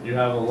computer, you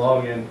have a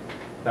login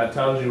that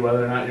tells you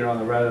whether or not you're on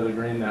the red or the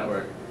green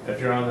network. If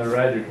you're on the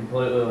red, you're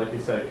completely, like you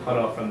said, cut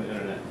off from the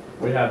internet.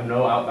 We have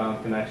no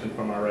outbound connection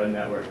from our red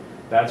network.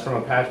 That's from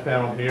a patch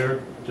panel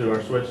here to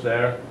our switch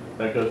there.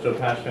 That goes to a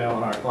patch panel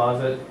in our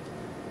closet.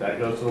 That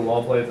goes to the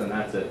wall plates, and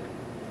that's it.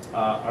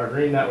 Our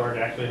green network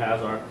actually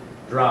has our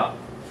drop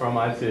from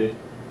IT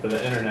to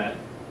the internet.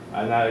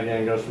 And that,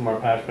 again, goes from our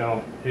patch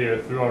panel here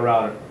through our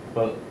router,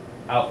 but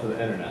out to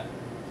the internet.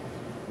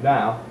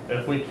 Now,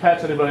 if we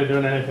catch anybody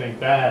doing anything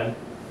bad,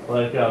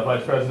 like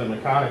Vice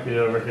President McGowan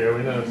over here,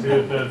 we noticed he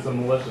did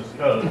some malicious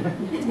code.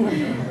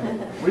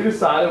 We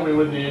decided we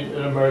would need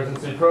an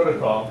emergency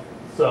protocol.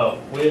 So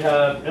we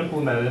have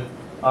implemented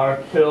our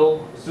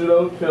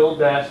sudo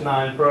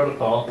kill-9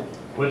 protocol,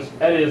 which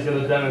Eddie is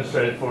going to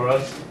demonstrate for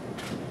us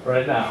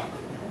right now.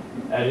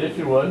 Eddie, if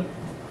you would.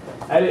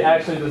 Eddie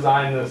actually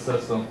designed this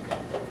system.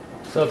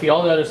 So if you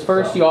all noticed,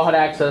 first you all had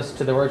access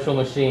to the virtual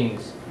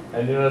machines.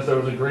 And you notice there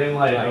was a green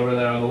light over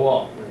there on the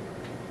wall.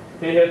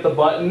 He hit the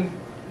button.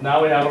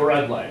 Now we have a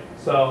red light.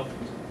 So,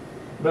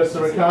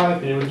 Mr.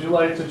 McConaughey, would you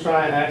like to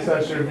try and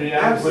access your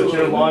VMs which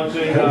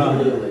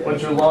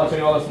you're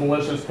launching all this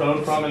malicious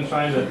code from and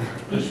trying to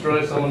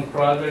destroy someone's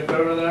project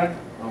over there?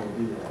 I will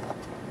do that.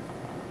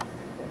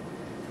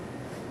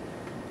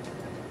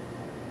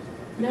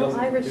 No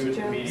Irish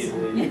jokes.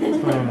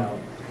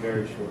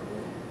 Very shortly.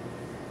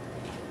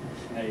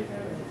 Now you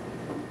have it.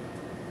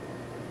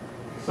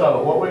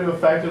 So what we've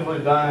effectively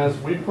done is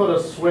we put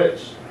a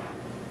switch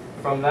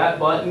from that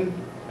button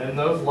and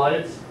those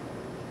lights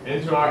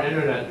into our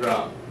internet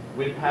drop.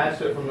 We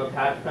patched it from the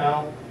patch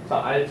panel to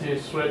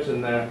IT switch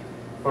in there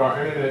for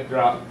our internet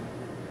drop.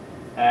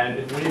 And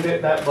if we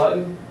hit that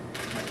button,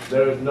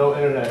 there is no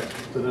internet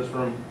to this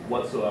room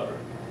whatsoever.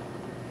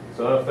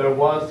 So if there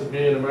was to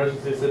be an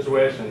emergency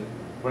situation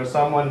where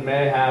someone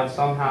may have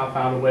somehow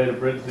found a way to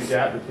bridge the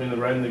gap between the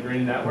red and the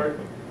green network,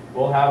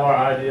 we'll have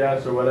our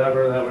IDS or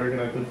whatever that we're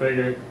going to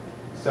configure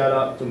set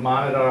up to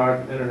monitor our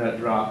internet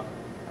drop.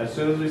 As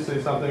soon as we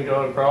see something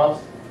go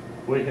across,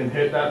 we can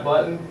hit that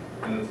button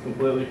and it's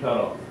completely cut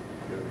off.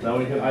 Now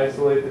we can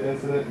isolate the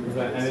incident and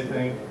prevent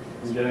anything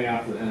from getting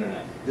out to the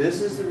internet.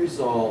 This is the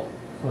result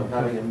of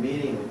having a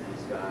meeting with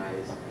these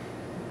guys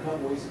a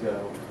couple weeks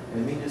ago,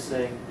 and me just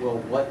saying, well,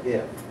 what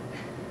if?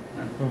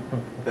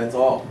 That's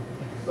all.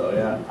 So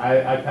yeah,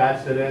 I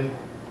patched it in.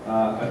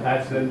 I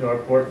patched it into our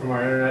port from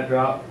our internet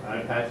drop.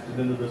 I patched it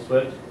into the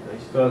switch.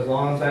 So as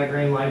long as that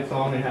green light's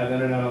on, we have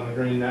internet on the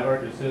green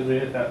network. As soon as we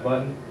hit that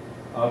button,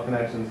 all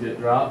connections get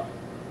dropped.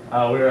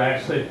 We were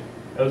actually,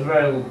 it was a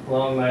very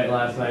long night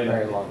last night.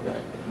 Very long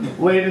night.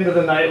 Late into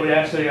the night, we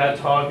actually got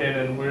talking,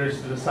 and we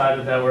just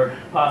decided that we're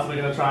possibly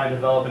going to try and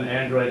develop an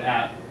Android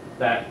app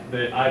that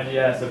the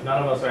IDS, if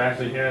none of us are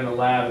actually here in the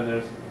lab and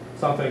there's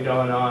something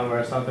going on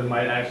where something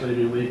might actually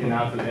be leaking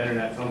out to the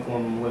internet, some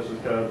form of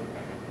malicious code,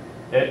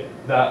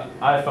 the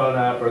iPhone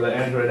app or the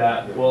Android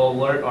app will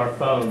alert our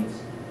phones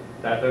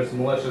that there's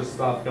malicious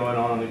stuff going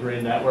on the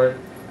green network,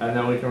 and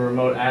then we can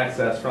remote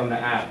access from the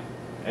app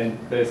and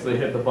basically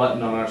hit the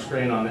button on our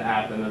screen on the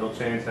app, and it'll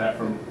change that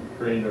from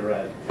green to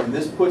red. And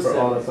this puts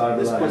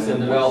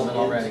them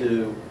well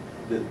into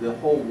the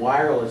whole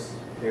wireless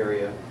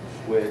area,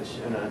 which,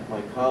 and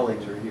my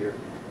colleagues are here,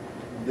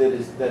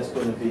 that's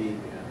going to be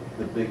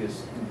the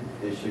biggest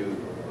issue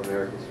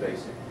America's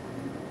facing,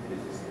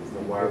 is the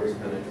wireless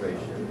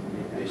penetration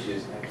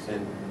issues,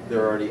 and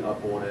they're already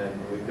up on it.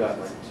 We've got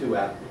like 2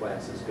 app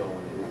classes going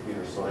in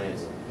computer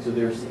science, so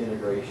there's the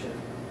integration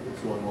that's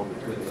going on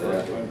between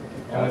the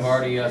And we've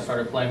already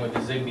started playing with the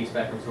Zigbee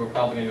spectrum, so we're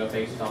probably going to go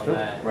based on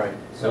that. Right.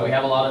 So we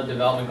have a lot of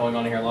development going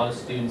on here, a lot of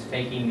students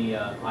taking the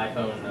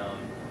iPhone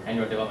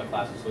Android development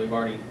classes, so we've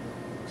already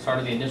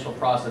started the initial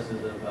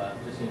processes of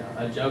just,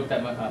 a joke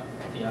that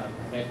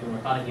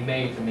McConaughey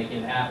made to make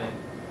it happen.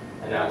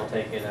 And now we'll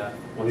take it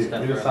one step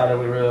further. We decided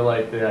we really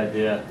liked the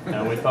idea,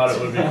 and we thought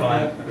it would be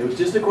fun. It was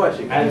just a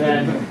question. And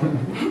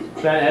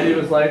then Eddie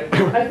was like,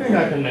 I think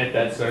I can make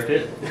that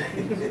circuit.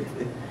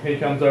 He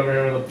comes over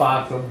here with a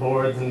box of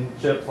boards and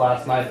chips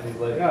last night, and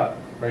he's like, oh,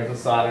 brings a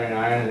soldering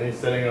iron, and he's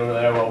sitting over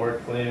there while we're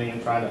cleaning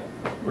and trying to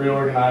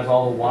reorganize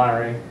all the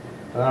wiring.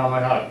 And then I'm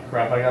like, oh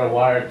crap, I gotta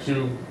wire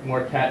 2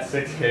 more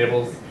Cat6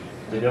 cables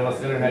to give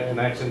us internet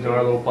connection to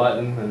our little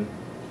button, and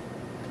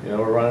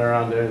we're running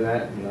around doing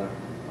that, and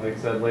like I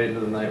said, late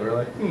into the night, we're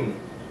like,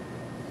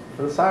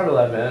 for the Cyber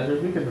Lab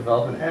managers, we could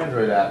develop an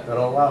Android app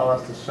that'll allow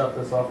us to shut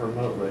this off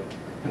remotely,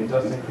 and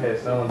just in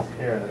case no one's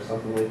here and there's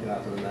something leaking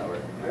out to the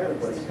network.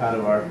 That's kind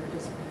of our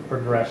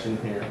progression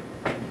here.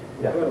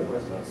 Yeah. I have a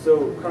question.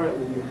 So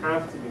currently, you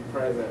have to be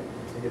present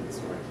to get this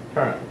work.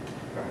 Currently.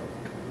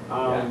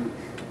 Yeah.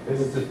 This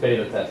is just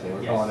beta testing.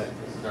 We're calling it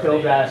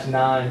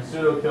kill-9,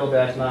 sudo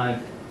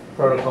kill-9.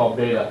 protocol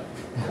beta.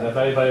 And if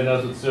anybody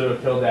knows what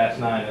sudo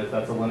kill-9 is,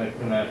 that's a Linux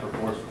command for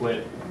force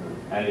quit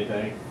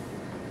anything.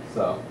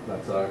 So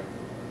that's our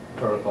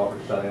protocol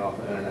for shutting off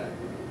the internet.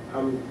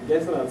 I'm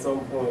guessing at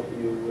some point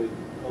you would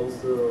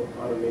also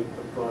automate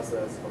the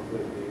process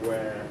completely,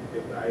 where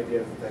if the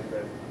idea is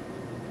detected,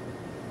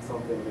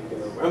 something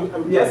leaking over.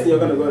 I'm guessing you're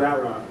going to go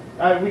that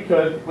route. We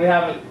could. We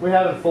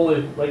haven't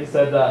fully, like I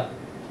said,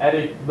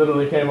 Eddie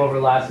literally came over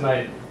last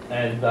night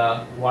and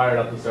wired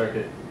up the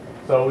circuit.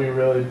 So we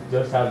really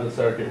just have the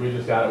circuit. We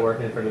just got it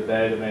working for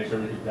today to make sure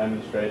we can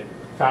demonstrate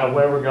kind of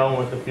where we're going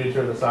with the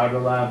future of the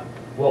cyber lab,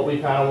 what we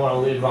kind of want to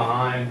leave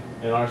behind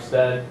in our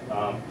stead.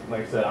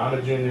 Like I said, I'm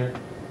a junior,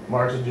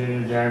 Mark's a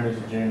junior, Jeremy's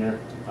a junior.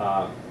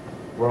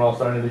 We're all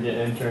starting to get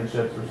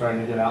internships. We're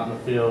starting to get out in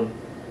the field.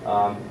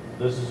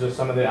 This is just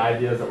some of the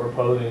ideas that we're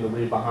posing to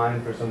leave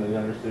behind for some of the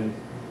younger students.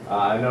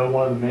 I know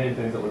one of the main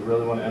things that we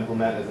really want to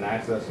implement is an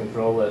access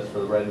control list for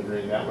the red and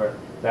green network.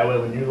 That way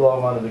when you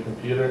log onto the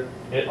computer,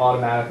 it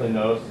automatically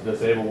knows to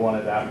disable one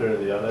adapter or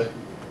the other.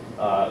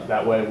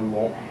 That way we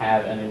won't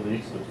have any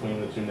leaks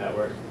between the two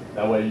networks.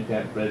 That way you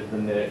can't bridge the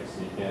NICs,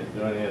 you can't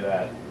do any of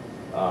that.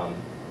 And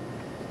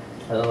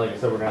then like I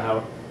said, we're going to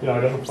have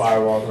our different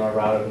firewalls and our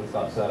routers and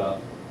stuff set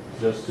up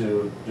just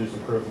to do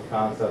some proof of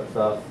concept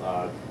stuff.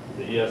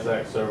 The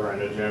ESX server, I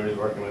know Jeremy's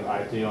working with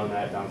IT on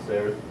that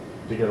downstairs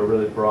to get a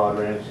really broad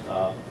range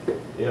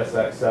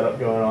ESX setup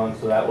going on,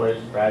 so that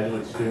way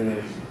graduate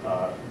students,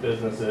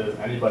 businesses,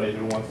 anybody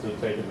who wants to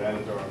take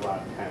advantage of our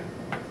lab can.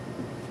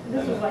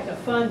 This was like a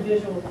fun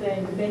visual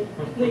thing to make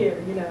it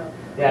clear,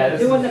 Yeah,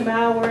 doing the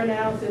malware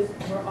analysis,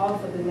 we're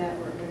off of the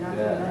network. We're not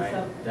going to mess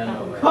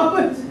up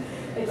college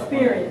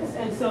experience,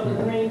 and so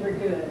the green were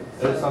good.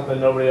 It was something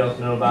nobody else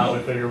knew about.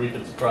 We figured we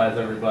could surprise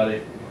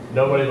everybody.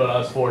 Nobody but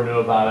us four knew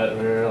about it.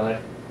 We were like,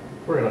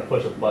 we're going to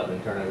push a button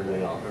and turn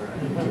everything off.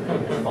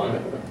 It's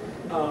fun.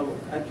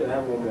 Actually, I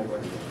have one more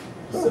question.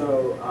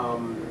 So,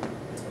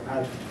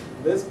 at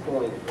this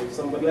point, if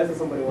somebody, let's say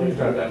somebody wants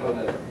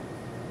to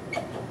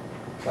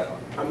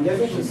I'm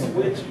guessing to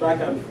switch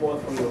back and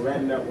forth from the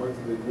red network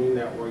to the green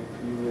network,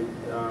 you would,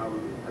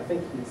 I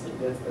think he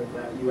suggested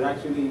that you would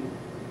actually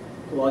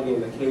plug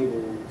in the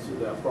cable to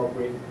the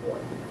appropriate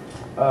port.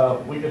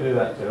 We could do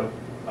that too.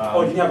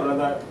 Do you have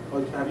another,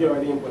 or have you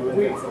already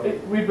implemented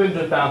something? We've been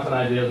just bouncing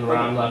ideas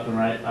around left and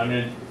right. I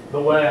mean,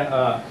 the way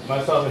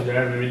myself and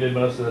Jeremy, we did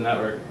most of the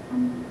network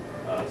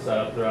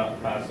setup throughout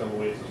the past couple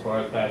weeks as far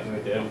as patching the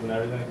cables and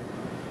everything.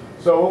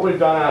 So what we've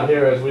done out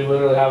here is we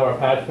literally have our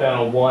patch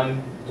panel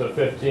 1 to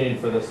 15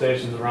 for the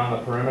stations around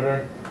the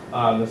perimeter.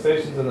 The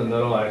stations in the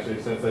middle,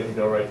 actually, since they can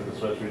go right to the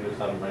switch, we just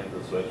have them right to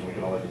the switch, and we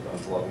can always just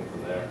unplug them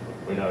from there.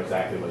 We know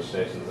exactly which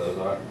stations those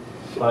are.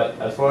 But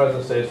as far as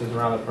the stations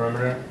around the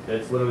perimeter,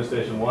 it's literally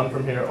station 1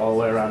 from here all the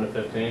way around to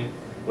 15,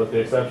 with the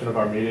exception of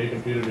our media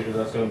computer, because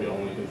that's going to be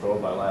only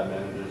controlled by lab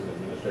managers and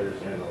administrators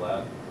here in the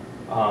lab.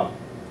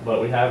 But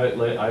we have it,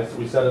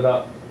 we set it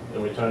up,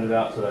 and we turned it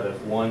out so that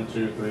it's 1,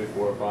 2, 3,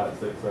 4, 5,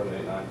 6, 7,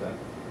 8, 9, 10,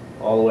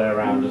 all the way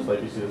around, just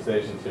like you see the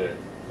stations here.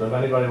 So if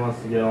anybody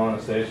wants to get on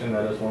a station,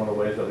 that is one of the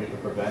ways that we can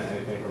prevent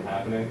anything from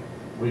happening.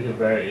 We can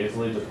very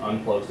easily just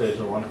unplug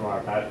station 1 from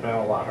our patch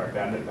panel, lock our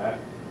cabinet back.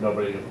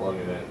 Nobody can plug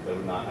it in. They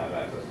would not have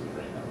access to the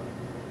green network.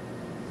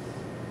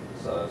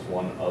 So that's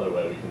one other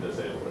way we can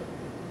disable it.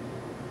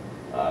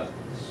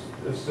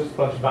 It's just a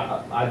bunch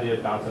of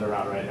ideas bouncing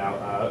around right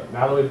now.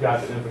 Now that we've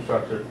got the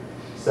infrastructure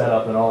set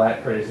up and all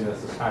that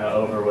craziness is kind of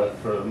over with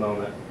for the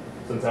moment,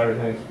 since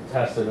everything's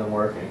tested and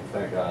working,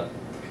 thank God.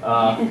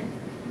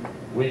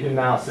 We can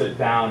now sit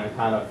down and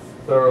kind of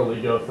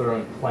thoroughly go through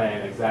and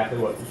plan exactly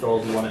what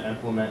controls we want to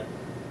implement.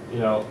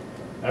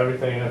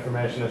 Everything in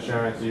information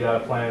assurance, you got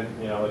to plan,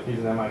 like he's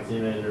an MIT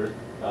major,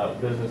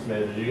 business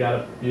major, you got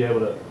to be able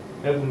to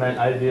implement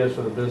ideas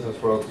for the business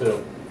world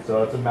too.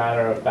 So it's a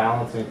matter of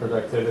balancing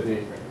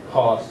productivity,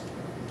 cost,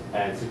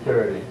 and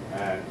security.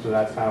 And so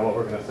that's kind of what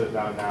we're going to sit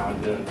down now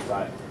and do and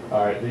decide,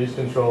 all right, these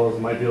controls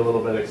might be a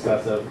little bit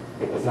excessive.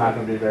 It's not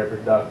going to be very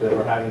productive.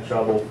 We're having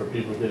trouble for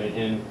people getting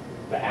in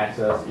to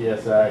access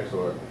ESX,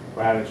 or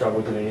we're having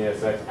trouble getting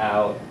ESX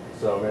out.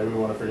 So maybe we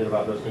want to forget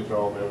about this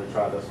control. Maybe we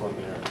try this one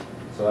here.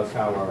 So that's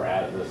kind of where we're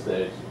at this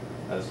stage.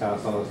 That's kind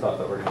of some of the stuff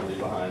that we're going to leave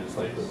behind, just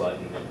like the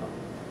button.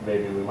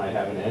 Maybe we might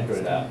have an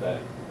Android app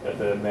that if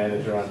the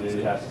manager on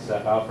duty has to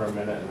step out for a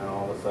minute and then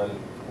all of a sudden,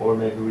 or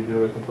maybe we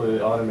do it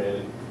completely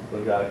automated.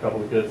 We've got a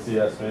couple of good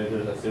CS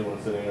managers. I see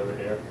one sitting over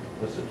here,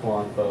 Mr.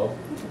 Tuan Fo.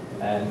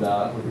 And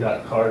we've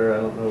got Carter. I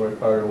don't know where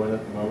Carter went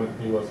at the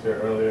moment. He was here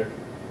earlier.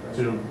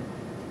 2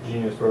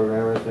 genius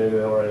programmers. Maybe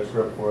they'll write a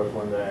script for us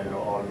one day and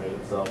it'll automate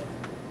itself.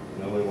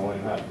 And then we won't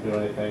even have to do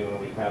anything, and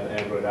we can have the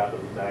Android app as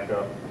a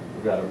backup.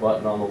 We've got a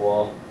button on the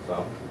wall.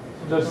 So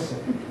just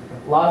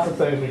lots of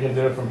things we can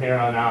do from here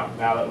on out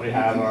now that we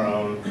have our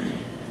own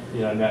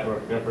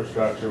network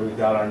infrastructure. We've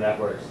got our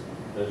networks.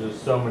 There's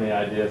just so many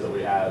ideas that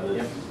we have.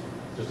 It's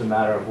just a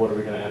matter of what are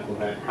we going to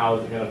implement, how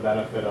is it going to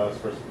benefit us,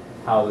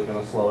 how is it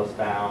going to slow us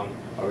down,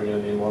 are we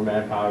going to need more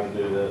manpower to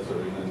do this, or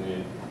are we going to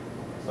need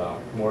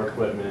more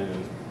equipment,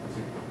 and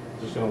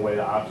just going to weigh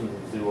the options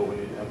and see what we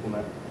need to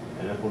implement.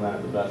 and implement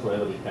it the best way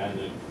that we can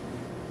to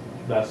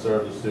best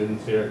serve the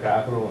students here at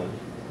Capitol and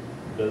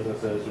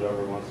businesses,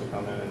 whoever wants to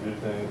come in and do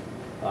things.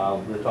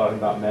 We were talking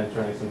about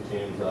mentoring some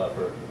teams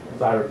for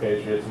Cyber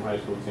Patriots, some high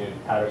school teams.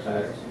 Patterson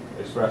has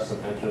expressed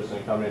some interest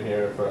in coming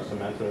here for us to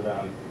mentor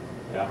them.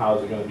 You know, how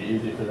is it going to be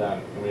easy for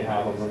them? Can we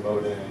have them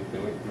remote in?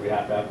 Do we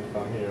have to have them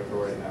come here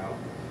for right now?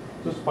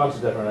 Just a bunch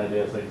of different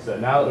ideas, like you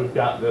said. Now that we've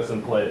got this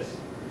in place,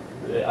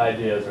 the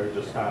ideas are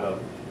just kind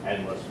of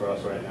endless for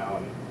us right now,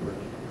 and we're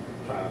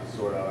just trying to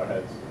sort out our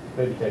heads.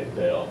 Maybe take a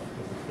day off.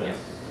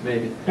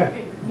 Maybe.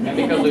 And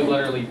because we've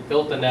literally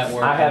built the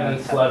network. I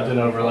haven't slept in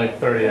over like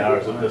 30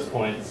 hours at this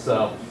point,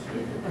 so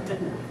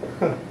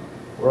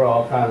we're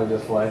all kind of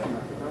just like,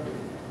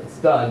 it's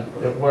done,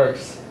 it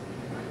works.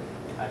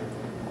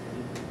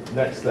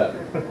 Next step.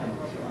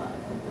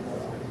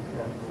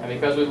 And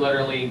because we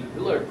literally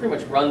pretty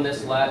much run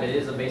this lab, it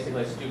is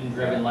basically a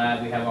student-driven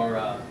lab. We have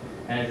our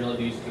manager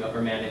reviews to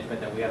upper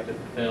management that we have to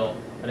fulfill,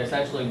 but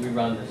essentially we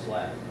run this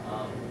lab.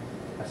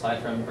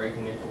 Aside from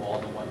breaking into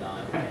walls and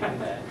whatnot,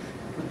 and that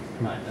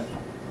kind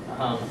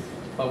of.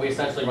 But we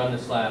essentially run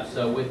this lab.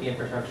 So with the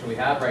infrastructure we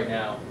have right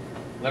now,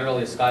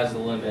 literally the sky's the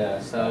limit. Yeah.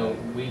 So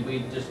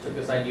we just took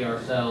this idea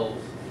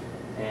ourselves,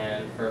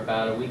 and for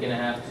about a week and a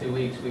half, 2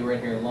 weeks, we were in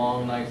here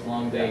long nights,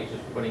 long days,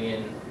 just putting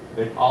in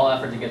all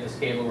effort to get this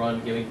cable run,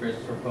 giving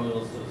business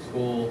proposals to the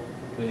school,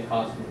 doing the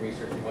cost and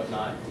research and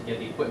whatnot, to get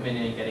the equipment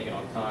in, getting it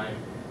on time,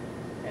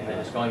 and then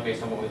just going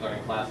based on what we learn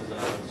in classes and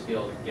our own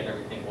skills to get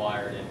everything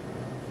wired and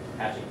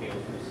patching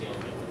cables through the ceiling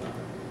and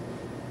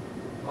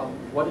whatnot.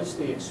 What is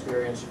the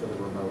experience for the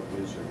remote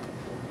user?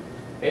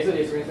 Basically,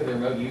 the experience for the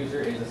remote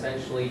user is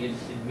essentially it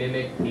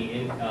mimic the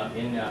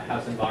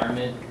in-house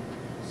environment.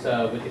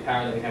 So with the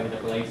power that we have with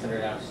the relay center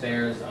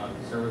downstairs,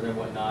 servers and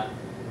whatnot,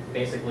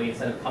 basically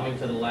instead of coming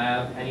to the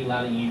lab, any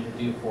lab that you need to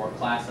do for a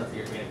class, let's say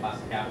you're doing a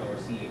class of capital or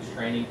CH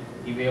training,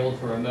 you'll be able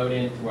to remote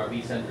into our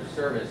vCenter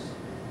service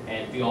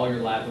and do all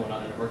your labs and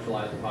whatnot in a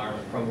virtualized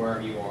environment from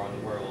wherever you are in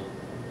the world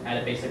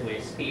at basically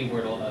a speed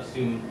where it'll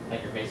assume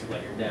that you're basically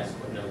at your desk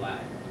with no lag.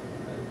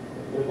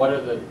 What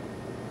are the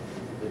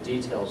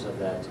details of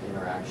that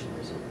interaction?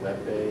 Is it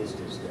web-based?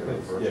 Is there a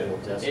virtual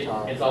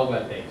desktop? It's all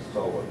web-based. It's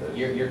all web-based.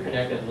 You're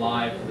connected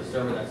live to the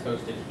server that's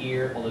hosted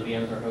here. All the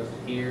VMs are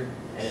hosted here,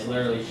 and it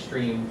literally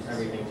streams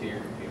everything to your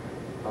computer.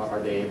 Are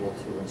they able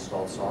to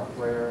install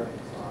software?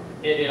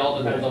 It all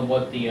depends on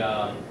what the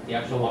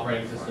actual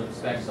operating system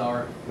specs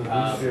are. The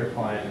vSphere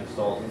client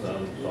installs its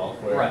own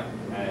software, right,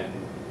 and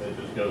it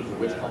just goes from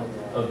Which there.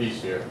 one? A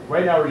vSphere.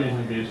 Right now we're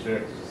using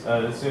vSphere.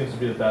 It seems to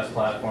be the best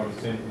platform. It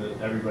seems that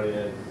everybody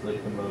has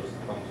like the most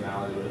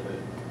functionality with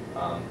it,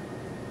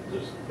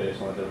 just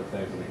based on the different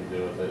things that we can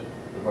do with it.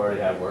 We've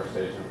already had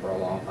Workstation for a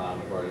long time.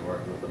 We've already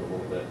worked with it a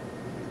little bit.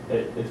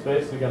 It's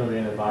basically going to be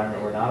an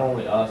environment where not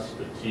only us,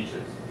 but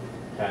teachers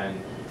can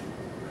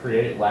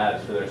create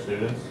labs for their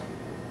students,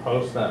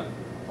 host them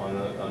on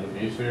the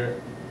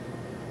vSphere,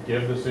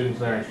 give the students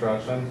their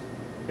instructions.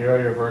 Here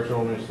are your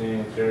virtual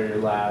machines, here are your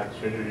labs,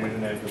 here's your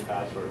usernames and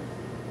passwords.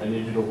 I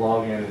need you to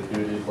log in and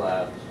do these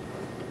labs.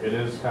 It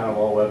is kind of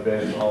all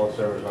web-based, all the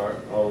servers are,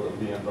 all the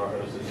VMs are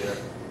hosted here.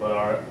 But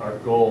our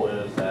goal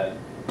is that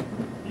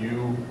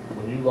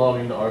when you log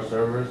into our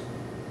servers,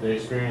 the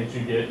experience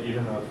you get,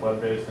 even though it's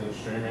web-based and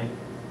streaming,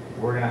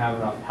 we're going to have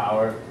enough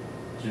power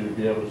to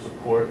be able to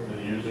support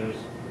the users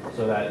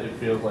so that it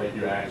feels like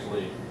you're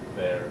actually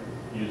there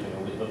using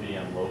a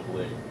VM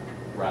locally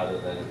rather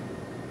than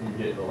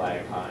you get the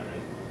lag time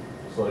and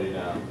slow you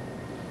down.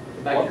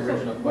 Back to your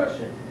original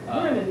question.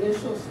 We're in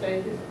initial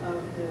stages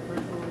of the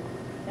virtual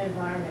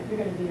environment. You're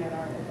going to be at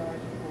our advisory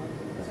board,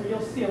 so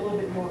you'll see a little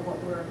bit more of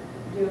what we're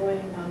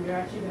doing. You're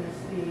actually going to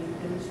see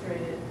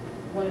demonstrated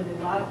one of the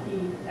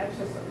Lockheed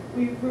exercises.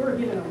 We were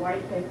given a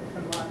white paper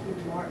from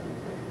Lockheed Martin,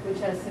 which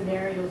has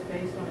scenarios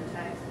based on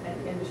attacks at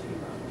the industry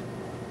level.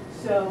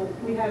 So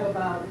we have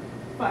about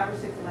 5 or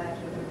 6 labs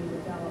that are going to be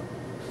developed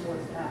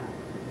towards that.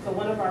 So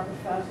one of our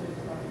professors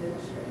is going to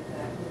demonstrate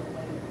that a little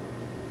later,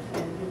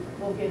 and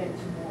we'll get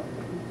into more.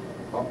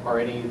 Are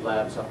any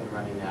labs up and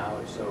running now?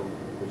 If so,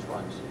 which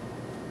ones?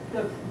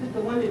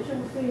 The one that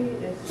you'll see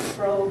is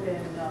probe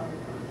and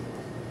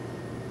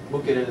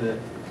We'll get into that.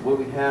 What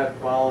we have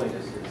following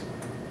this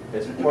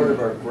is, as part of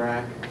our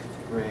BRAC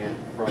grant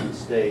from the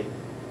state,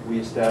 we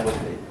established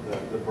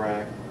the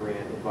BRAC grant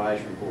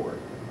advisory board,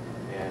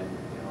 and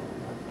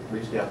I've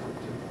reached out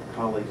to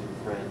colleagues and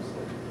friends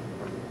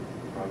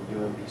from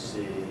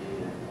UMBC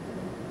and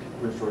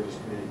Prince George's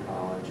Community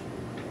College,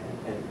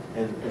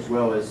 and as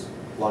well as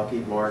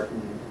Lockheed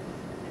Martin,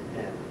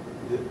 and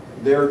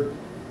they're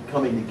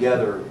coming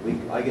together.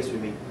 I guess we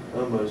meet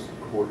almost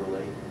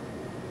quarterly.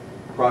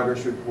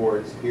 Progress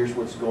reports, here's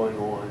what's going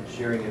on,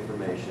 sharing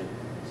information.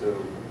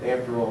 So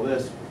after all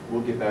this,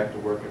 we'll get back to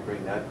work and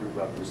bring that group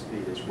up to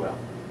speed as well.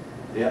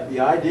 The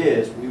idea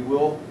is we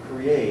will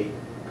create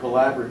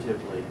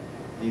collaboratively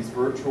these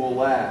virtual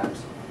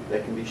labs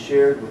that can be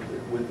shared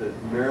with the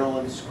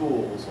Maryland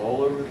schools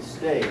all over the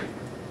state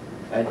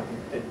at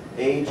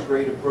age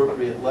grade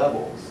appropriate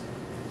levels,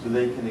 so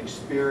they can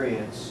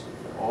experience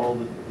all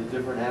the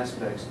different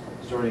aspects,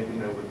 starting,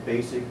 with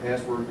basic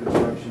password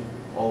construction,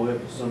 all the way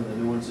up to some of the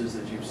nuances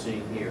that you've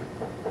seen here.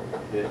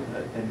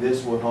 And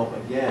this will help,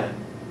 again,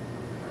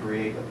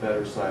 create a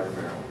better cyber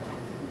Maryland.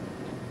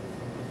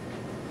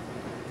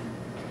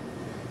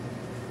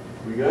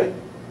 We good?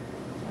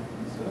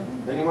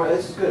 Any more?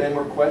 This is good. Any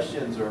more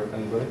questions, or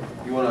anybody?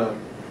 You want to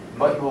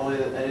buttonhole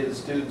any of the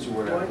students or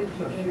whatever? Why did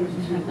you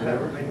choose to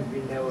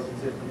maybe network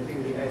instead of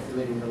completely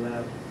isolating the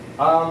lab?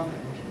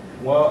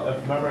 Well,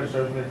 if memory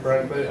serves me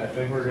correctly, I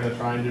think we're going to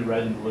try and do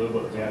red and blue,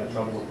 but we had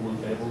trouble with blue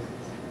tables.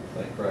 Is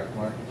that correct,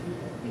 Mark?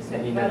 You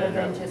said rather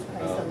than just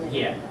isolating.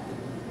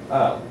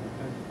 Yeah.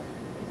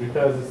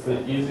 Because it's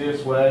the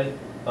easiest way.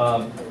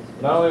 Not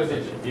only is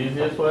it the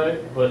easiest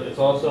way, but it's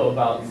also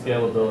about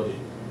scalability.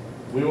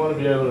 We want to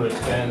be able to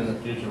expand in the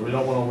future. We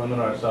don't want to limit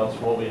ourselves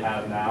to what we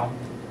have now.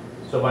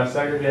 So by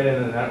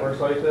segregating the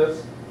networks like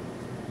this,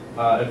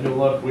 if you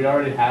look, we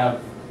already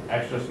have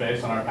extra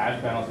space on our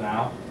patch panels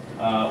now.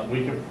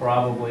 We could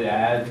probably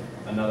add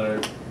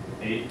another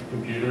 8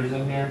 computers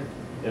in here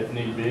if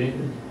need be,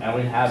 and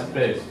we have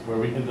space where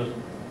we can just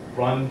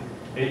run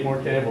 8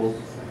 more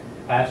cables,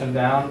 patch them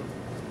down,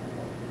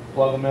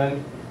 plug them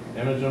in,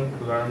 image them,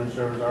 because our image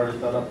server is already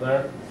set up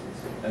there,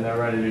 and they're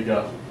ready to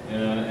go. In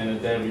a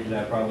day, we could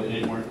have probably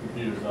 8 more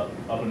computers up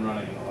and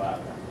running in the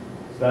lab.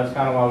 So that's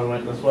kind of why we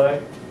went this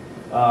way.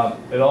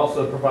 It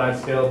also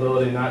provides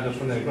scalability, not just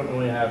from the equipment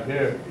we have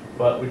here,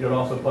 but we could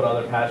also put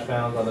other patch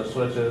panels, other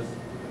switches,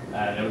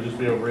 and it would just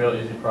be a real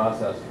easy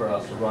process for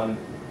us to run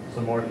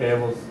some more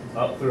cables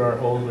up through our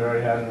holes we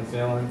already had in the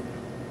ceiling,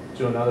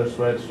 to another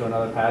switch, to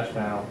another patch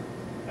panel,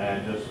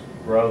 and just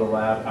grow the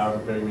lab however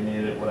big we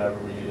need it, whatever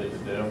we need it to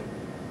do.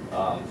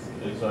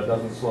 So it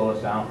doesn't slow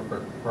us down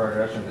for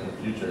progression in the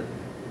future.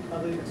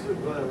 Although you could still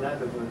go to the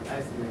lab and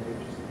isolate it.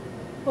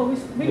 Well,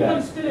 we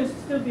want students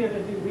to still be able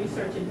to do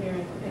research in here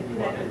and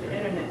connect with the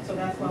internet, so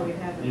that's why we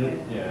have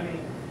it.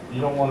 You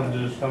don't want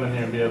to just come in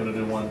here and be able to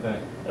do one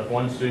thing. If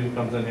one student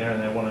comes in here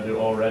and they want to do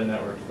all red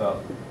network stuff,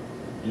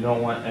 you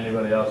don't want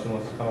anybody else who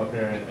wants to come up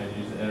here and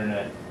use the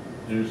internet,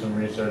 do some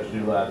research,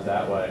 do labs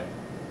that way,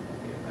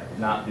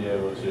 not be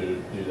able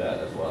to do that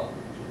as well.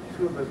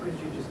 Sure, but could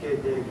you just get a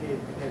dedicated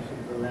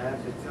connection to the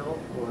labs itself,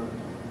 or?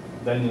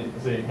 Then you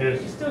see,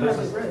 this is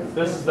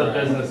the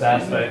business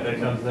aspect that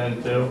comes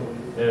in too,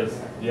 is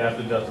you have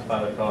to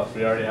justify the cost.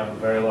 We already have a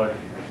very large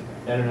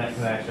internet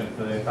connection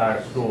for the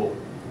entire school.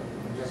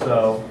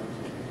 So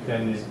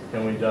can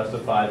we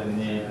justify the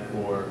need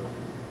for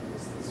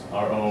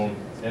our own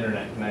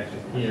internet connection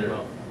here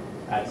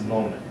at the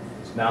moment?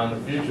 Now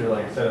in the future,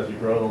 like I said, as we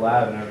grow the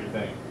lab and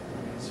everything,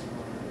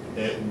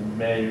 it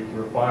may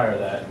require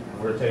that.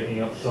 We're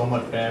taking up so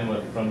much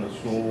bandwidth from the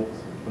school,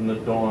 from the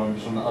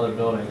dorms, from the other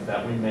buildings,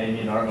 that we may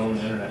need our own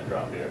internet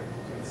drop here.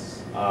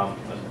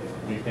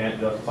 We can't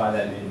justify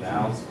that need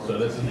now, so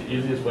this is the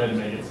easiest way to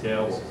make it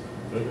scalable.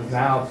 Because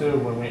now too,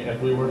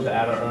 if we were to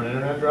add our own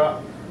internet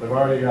drop, we've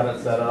already got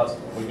it set up.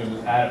 We can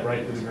just add it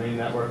right to the green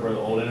network where the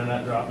old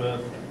internet drop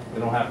is. We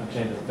don't have to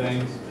change a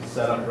thing. It's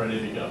set up, ready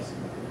to go.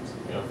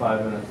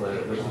 5 minutes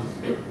later. This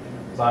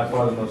is by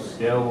far the most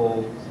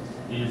scalable,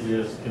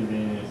 easiest,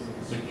 convenient,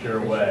 secure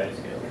way.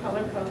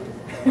 Color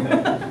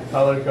coded.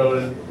 Color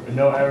coded. We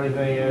know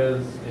everything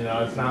is.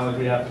 It's not like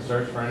we have to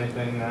search for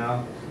anything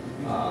now.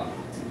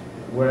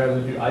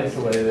 Whereas if you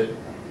isolate it,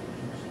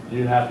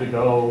 you'd have to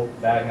go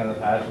back in the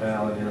patch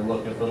panel and you're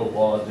looking for the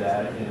wall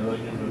jack, and you're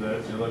looking for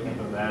this, you're looking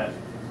for that.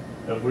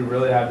 If we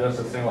really have just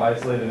a single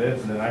isolated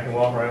incident, I can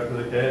walk right up to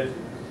the cage.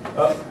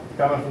 Oh,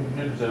 coming from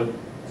computer 2.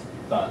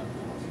 Done.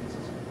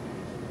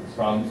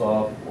 Problem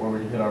solved, or we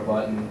can hit our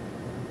button,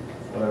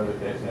 whatever the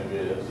case may be.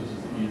 This is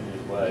just the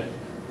easiest way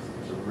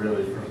to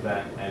really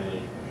prevent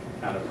any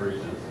kind of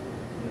breaches.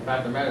 The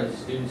fact of the matter is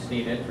students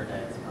need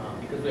internet.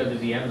 Because we have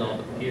the VMs on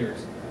the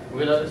computers,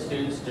 we let the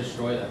students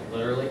destroy them,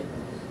 literally.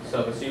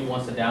 So if a student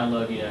wants to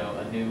download,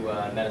 a new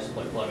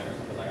Metasploit plugin or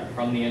something like that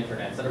from the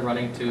internet, instead of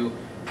running to,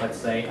 let's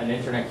say, an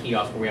internet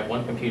kiosk where we have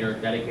one computer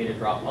dedicated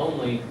drop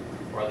only,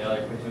 or the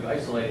other computers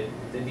isolated,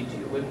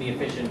 it wouldn't be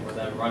efficient for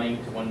them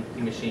running to one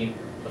machine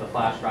with a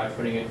flash drive,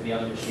 putting it to the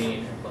other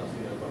machine, plus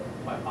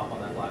might pop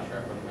on that flash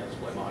drive from the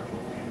Metasploit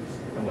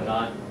module and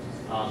whatnot.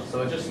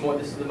 So it's just more.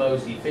 This is the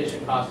most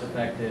efficient,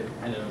 cost-effective,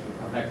 and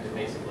effective,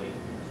 basically,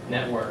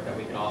 network that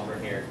we can offer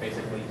here.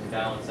 Basically, to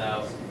balance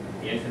out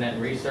the internet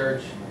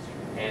research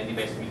and the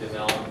basically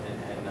development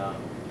and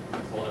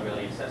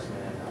vulnerability assessment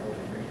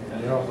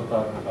and you're also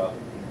talking about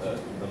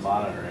the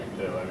monitoring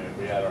too. I mean, if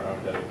we had our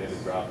own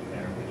dedicated drop in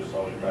here, we just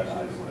always try to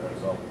isolate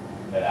ourselves.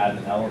 It adds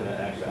an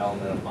extra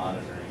element of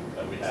monitoring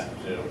that we have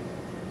to do.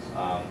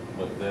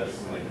 With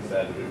this, like I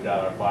said, we've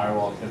got our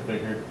firewalls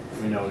configured.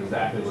 We know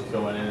exactly what's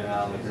going in and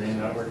out on the green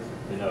network.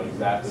 We know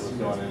exactly what's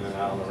going in and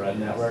out on the red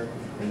network.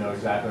 We know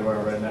exactly where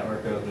our red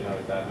network is. We know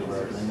exactly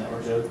where our green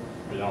network is.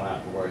 We don't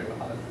have to worry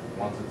about it.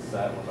 Once it's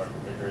set, once our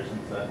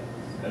configuration's set,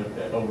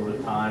 over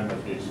the time,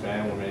 as we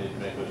expand, we may need to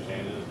make those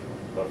changes.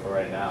 But for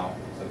right now,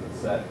 since it's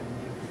set,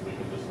 we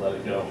can just let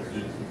it go.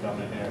 Students can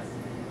come in here,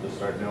 just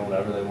start doing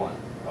whatever they want.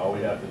 All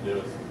we have to do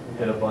is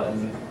hit a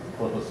button,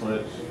 flip a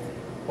switch,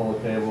 pull a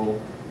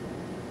cable,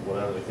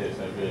 whatever the case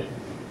may be.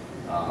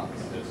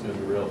 It's going to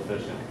be real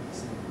efficient.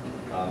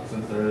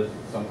 Since there is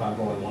sometimes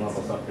only one of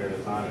us up here at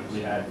a time, if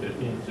we had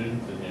 15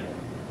 students in here,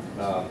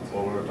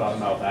 what we were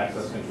talking about with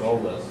access control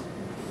lists,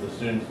 the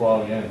students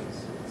log in,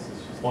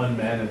 one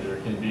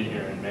manager can be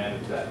here and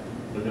manage that,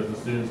 because the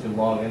students can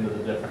log into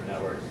the different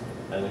networks,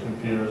 and the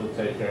computers will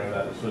take care of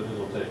that, the switches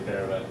will take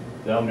care of it,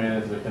 they'll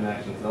manage the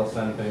connections, they'll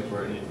send things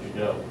where it needs to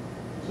go.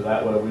 So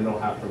that way we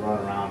don't have to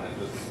run around and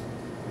just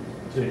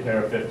take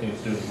care of 15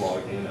 students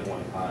logging in at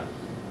one time.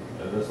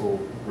 And this will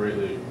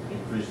greatly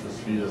increase the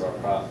speed of our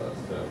process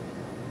too.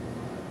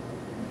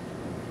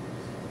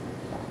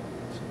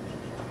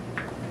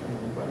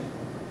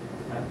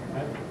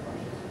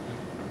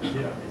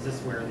 Yeah. Is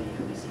this where the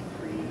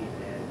MDC3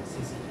 and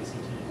CCDC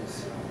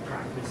teams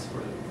practice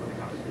for the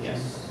competition?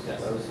 Yes.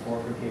 Those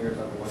 4 computers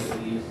are the ones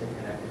we use to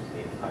connect to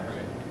the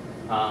environment.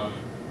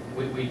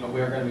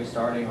 We are going to be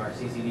starting our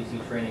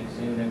CCDC training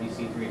soon.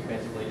 MDC3 is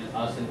basically just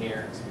us in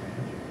here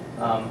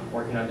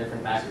working on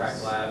different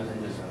backtrack labs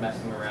and just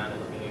messing around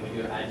and looking. We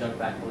do have adjunct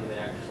faculty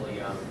that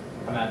actually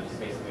come out and just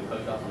basically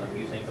coach us on a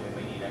few things that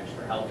we may need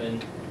extra help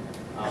in.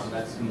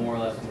 That's more or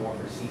less more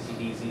for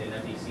CCDC than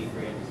MDC3.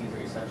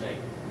 MDC3 is such a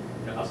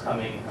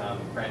upcoming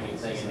brand new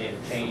thing, and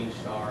they've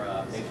changed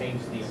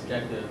the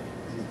objective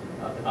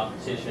of the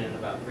competition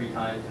about 3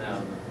 times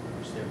now,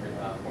 just different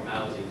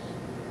formalities.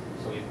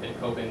 So we've been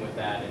coping with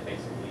that and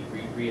basically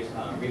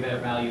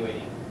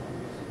reevaluating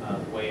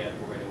the way that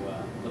we're going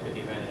to look at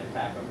the event and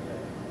attack over there.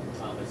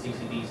 But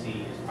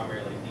CCDC is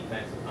primarily a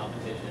defensive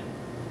competition,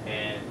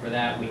 and for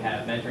that we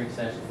have mentoring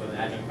sessions with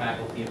adjunct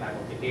faculty and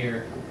faculty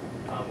here.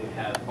 We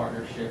have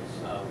partnerships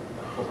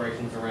with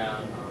corporations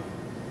around.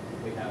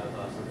 We have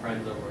some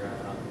friends over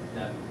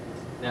at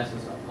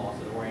Nessus,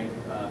 Austin Orient,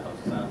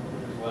 helps us out a little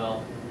bit as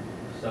well.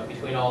 So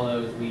between all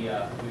those, we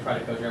try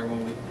to coach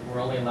everyone. We're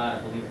only allowed,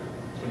 I believe,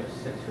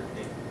 6 or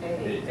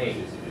 8.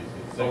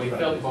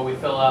 But we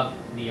fill up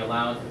the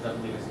allowance, which I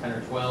believe is 10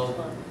 or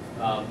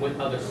 12, with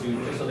other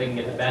students, just so they can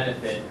get the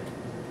benefit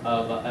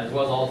of, as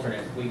well as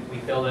alternates. We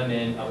fill them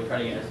in. We try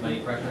to get as many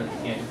freshmen as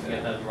we can to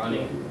get them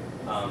running,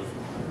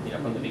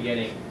 from the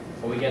beginning.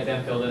 But we get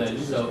them filled in,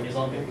 so as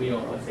long as we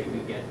don't, let's say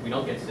we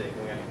don't get sick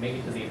and we make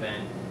it to the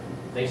event,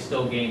 they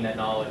still gain that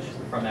knowledge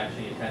from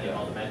actually attending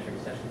all the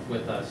mentoring sessions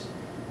with us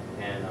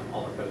and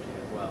all the coaching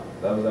as well.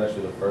 That was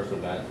actually the first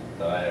event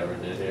that I ever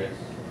did here.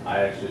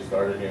 I actually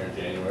started here in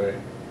January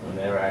when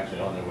they were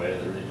actually on their way to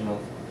the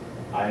regionals.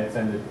 I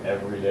attended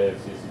every day of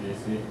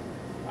CCDC.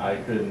 I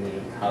couldn't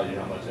even tell you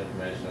how much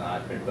information I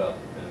picked up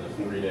in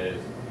those 3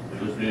 days.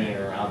 Just being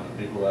around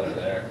the people that are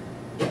there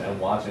and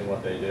watching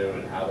what they do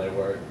and how they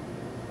work.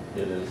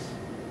 It is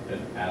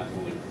an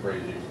absolutely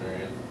crazy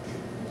experience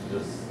to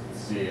just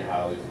see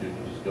how these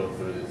people just go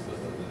through these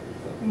systems and do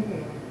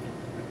something.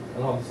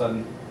 And all of a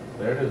sudden,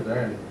 there it is,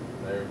 they're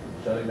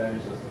shutting down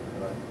your system.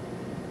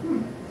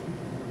 Like,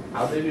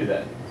 how'd they do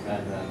that?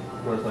 And then,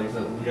 of course, like I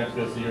said, we got to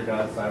go see your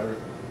guys' cyber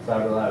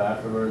lab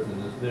afterwards,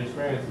 and just the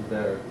experiences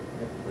there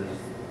were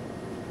just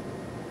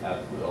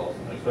absolutely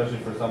awesome. Especially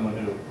for someone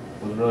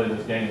who was really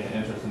just gaining an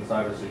interest in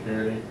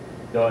cybersecurity,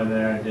 going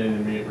there and getting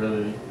to meet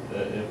really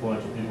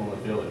influential people in the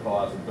field at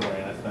Paul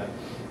Dorian. I spent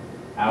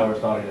hours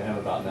talking to him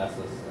about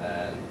Nessus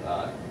and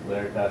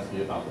Larry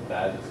Pesky about the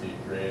badges he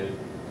created,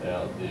 the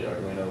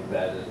Arduino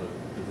badges with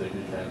the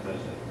Zigbee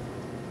transmission.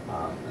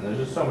 And there's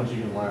just so much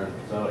you can learn.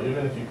 So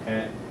even if you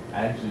can't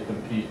actually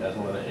compete as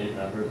one of the 8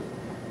 members,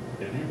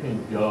 if you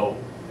can go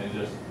and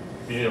just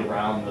be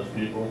around those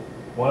people.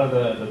 One of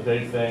the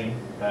big things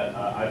that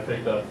I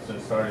picked up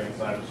since starting in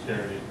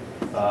cybersecurity,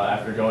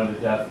 after going to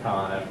DEF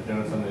CON, after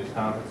doing some of these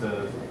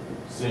conferences,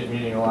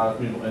 meeting a lot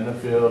of people in the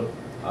field,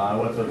 I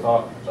went to a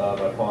talk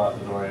by Paul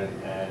Dorian,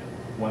 and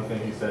one thing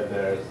he said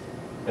there is,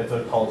 it's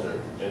a culture.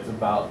 It's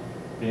about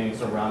being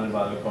surrounded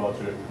by the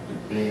culture,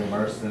 being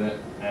immersed in it,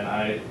 and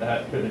I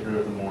couldn't agree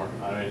with him more.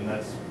 I mean,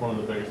 that's one of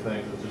the biggest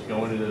things, is just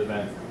going to the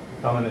event,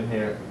 coming in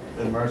here,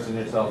 immersing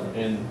yourself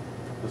in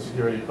the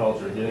security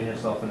culture, getting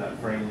yourself in that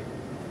frame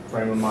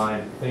of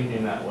mind,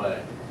 thinking that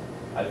way.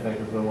 I think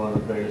has been one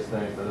of the biggest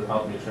things that has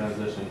helped me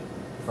transition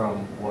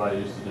from what I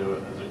used to do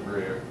as a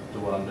career to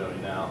what I'm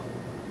doing now.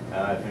 And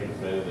I think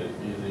it's made it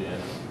easy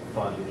and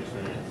fun to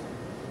experience.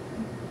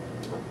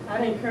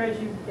 I'd encourage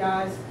you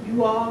guys,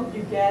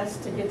 you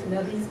guests, to get to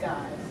know these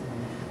guys.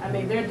 I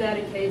mean, their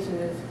dedication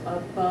is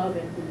above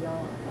and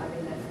beyond. I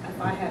mean,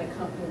 if I had a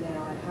company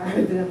now, I'd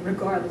hire them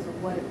regardless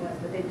of what it was,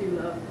 but they do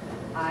love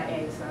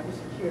IA,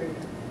 cybersecurity.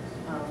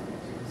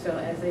 So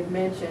as they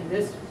mentioned,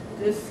 this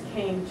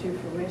came to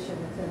fruition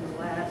within the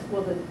last,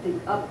 well, the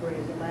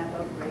upgrade, the lab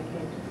upgrade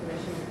came to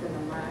fruition within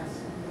the last.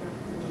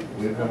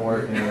 We've been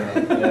working,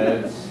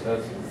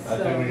 I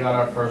think we got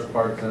our first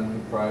parts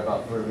in probably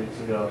about 3 weeks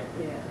ago.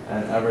 Yeah.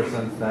 And ever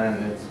since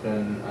then, it's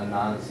been a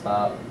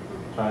non-stop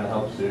trying to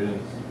help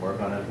students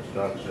work on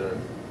infrastructure,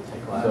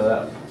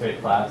 take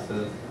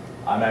classes.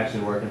 I'm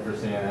actually working for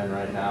CNN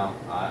right now.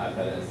 I've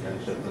had an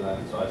internship for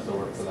them, so I still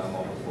work for them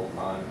almost full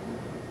time.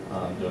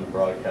 Doing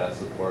broadcast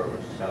support,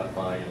 which is kind of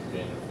fun. I get to be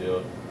in the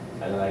field,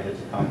 and then I get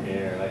to come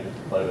here and I get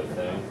to play with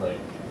things like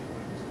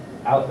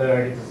out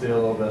there, I get to see a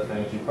little bit of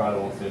things you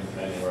probably won't see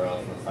anywhere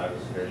else in the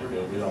cybersecurity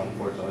field. We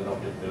unfortunately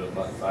don't get to do as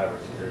much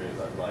cybersecurity as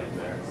I'd like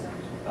there.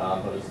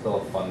 But it's still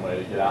a fun way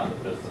to get out in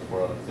the business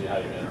world and see how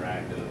you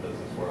interact in the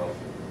business world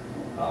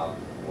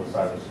with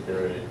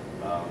cybersecurity.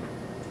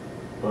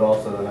 But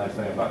also the nice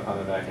thing about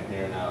coming back in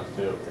here now is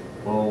too,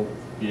 we'll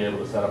be able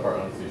to set up our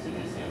own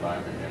CCDC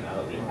environment here now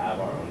that we have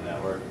our own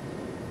network.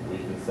 We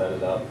can set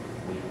it up.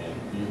 We can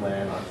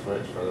VLAN our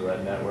switch for the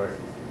red network,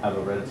 have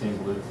a red team,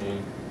 blue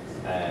team,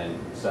 and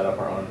set up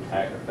our own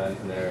attack defense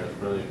in there. It's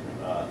really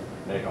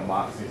make a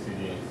mock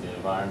CCDC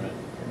environment.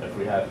 If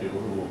we have people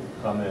who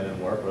come in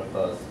and work with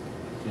us,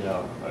 you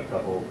know, a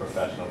couple of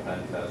professional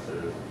pen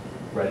testers,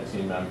 red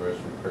team members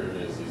from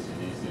previous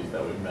CCDCs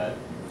that we've met,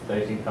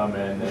 they can come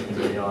in, they can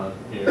be on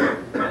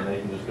here, and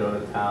they can just go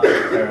to town,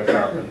 pair us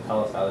up, and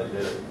tell us how they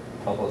did it,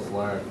 help us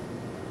learn.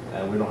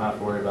 And we don't have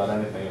to worry about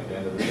anything at the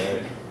end of the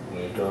day.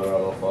 We go to our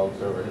little fog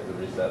server, hit the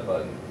reset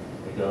button,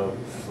 we go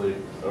sleep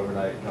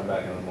overnight, come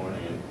back in the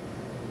morning, and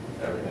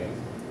everything's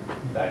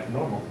back to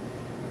normal.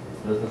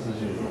 Business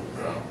as usual.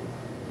 So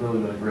it's really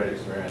been a great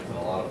experience and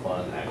a lot of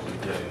fun actually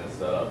getting this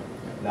set up.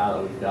 Now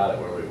that we've got it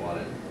where we want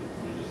it,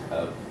 we just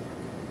have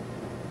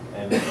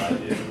endless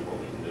ideas of what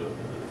we can do with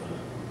it.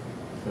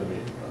 It's going to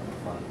be a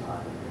fun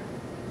time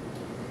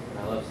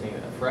here. I love seeing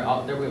it.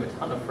 There we have a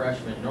ton of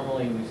freshmen.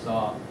 Normally we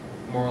saw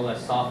more or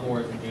less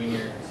sophomores and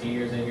juniors and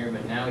seniors in here,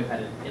 but now we've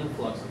had an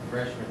influx of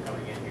freshmen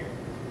coming in here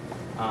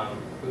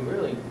who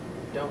really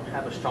don't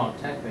have a strong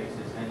tech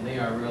basis, and they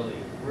are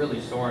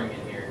really soaring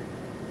in here.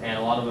 And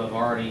a lot of them have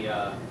already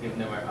given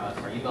them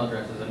our email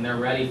addresses, and they're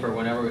ready for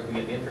whenever we can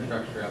get the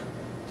infrastructure up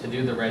to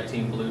do the red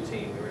team, blue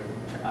team. We were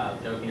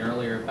joking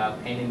earlier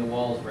about painting the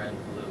walls red and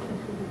blue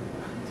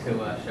to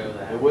show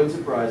that. It wouldn't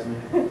surprise me.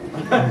 Well,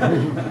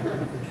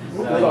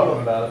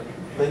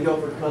 thank you all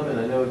for coming.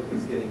 I know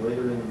it's getting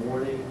later in the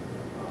morning.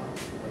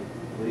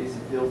 Please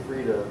feel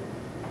free to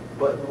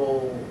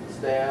buttonhole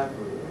staff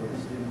or the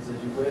students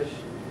as you wish.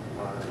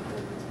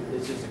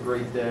 It's just a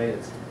great day.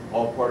 It's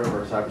all part of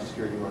our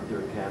cybersecurity month here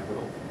at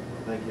Capitol.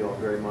 Thank you all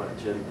very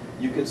much. And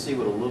you can see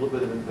what a little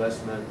bit of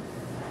investment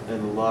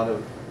and a lot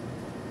of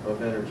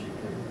energy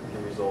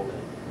can result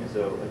in.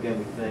 So again,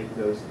 we thank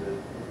those that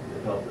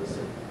helped us,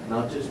 and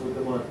not just with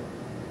the money,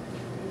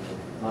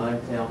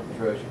 time, talent, and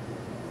treasure.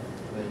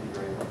 Thank you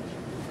very much.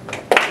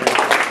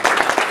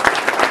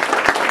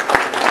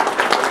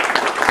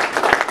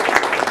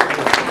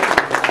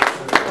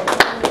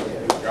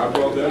 Job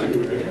well done.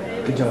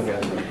 Good job,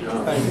 guys.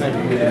 Thank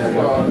you.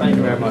 Thank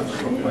you very much.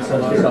 Thanks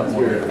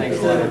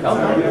a lot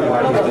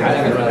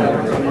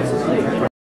for coming.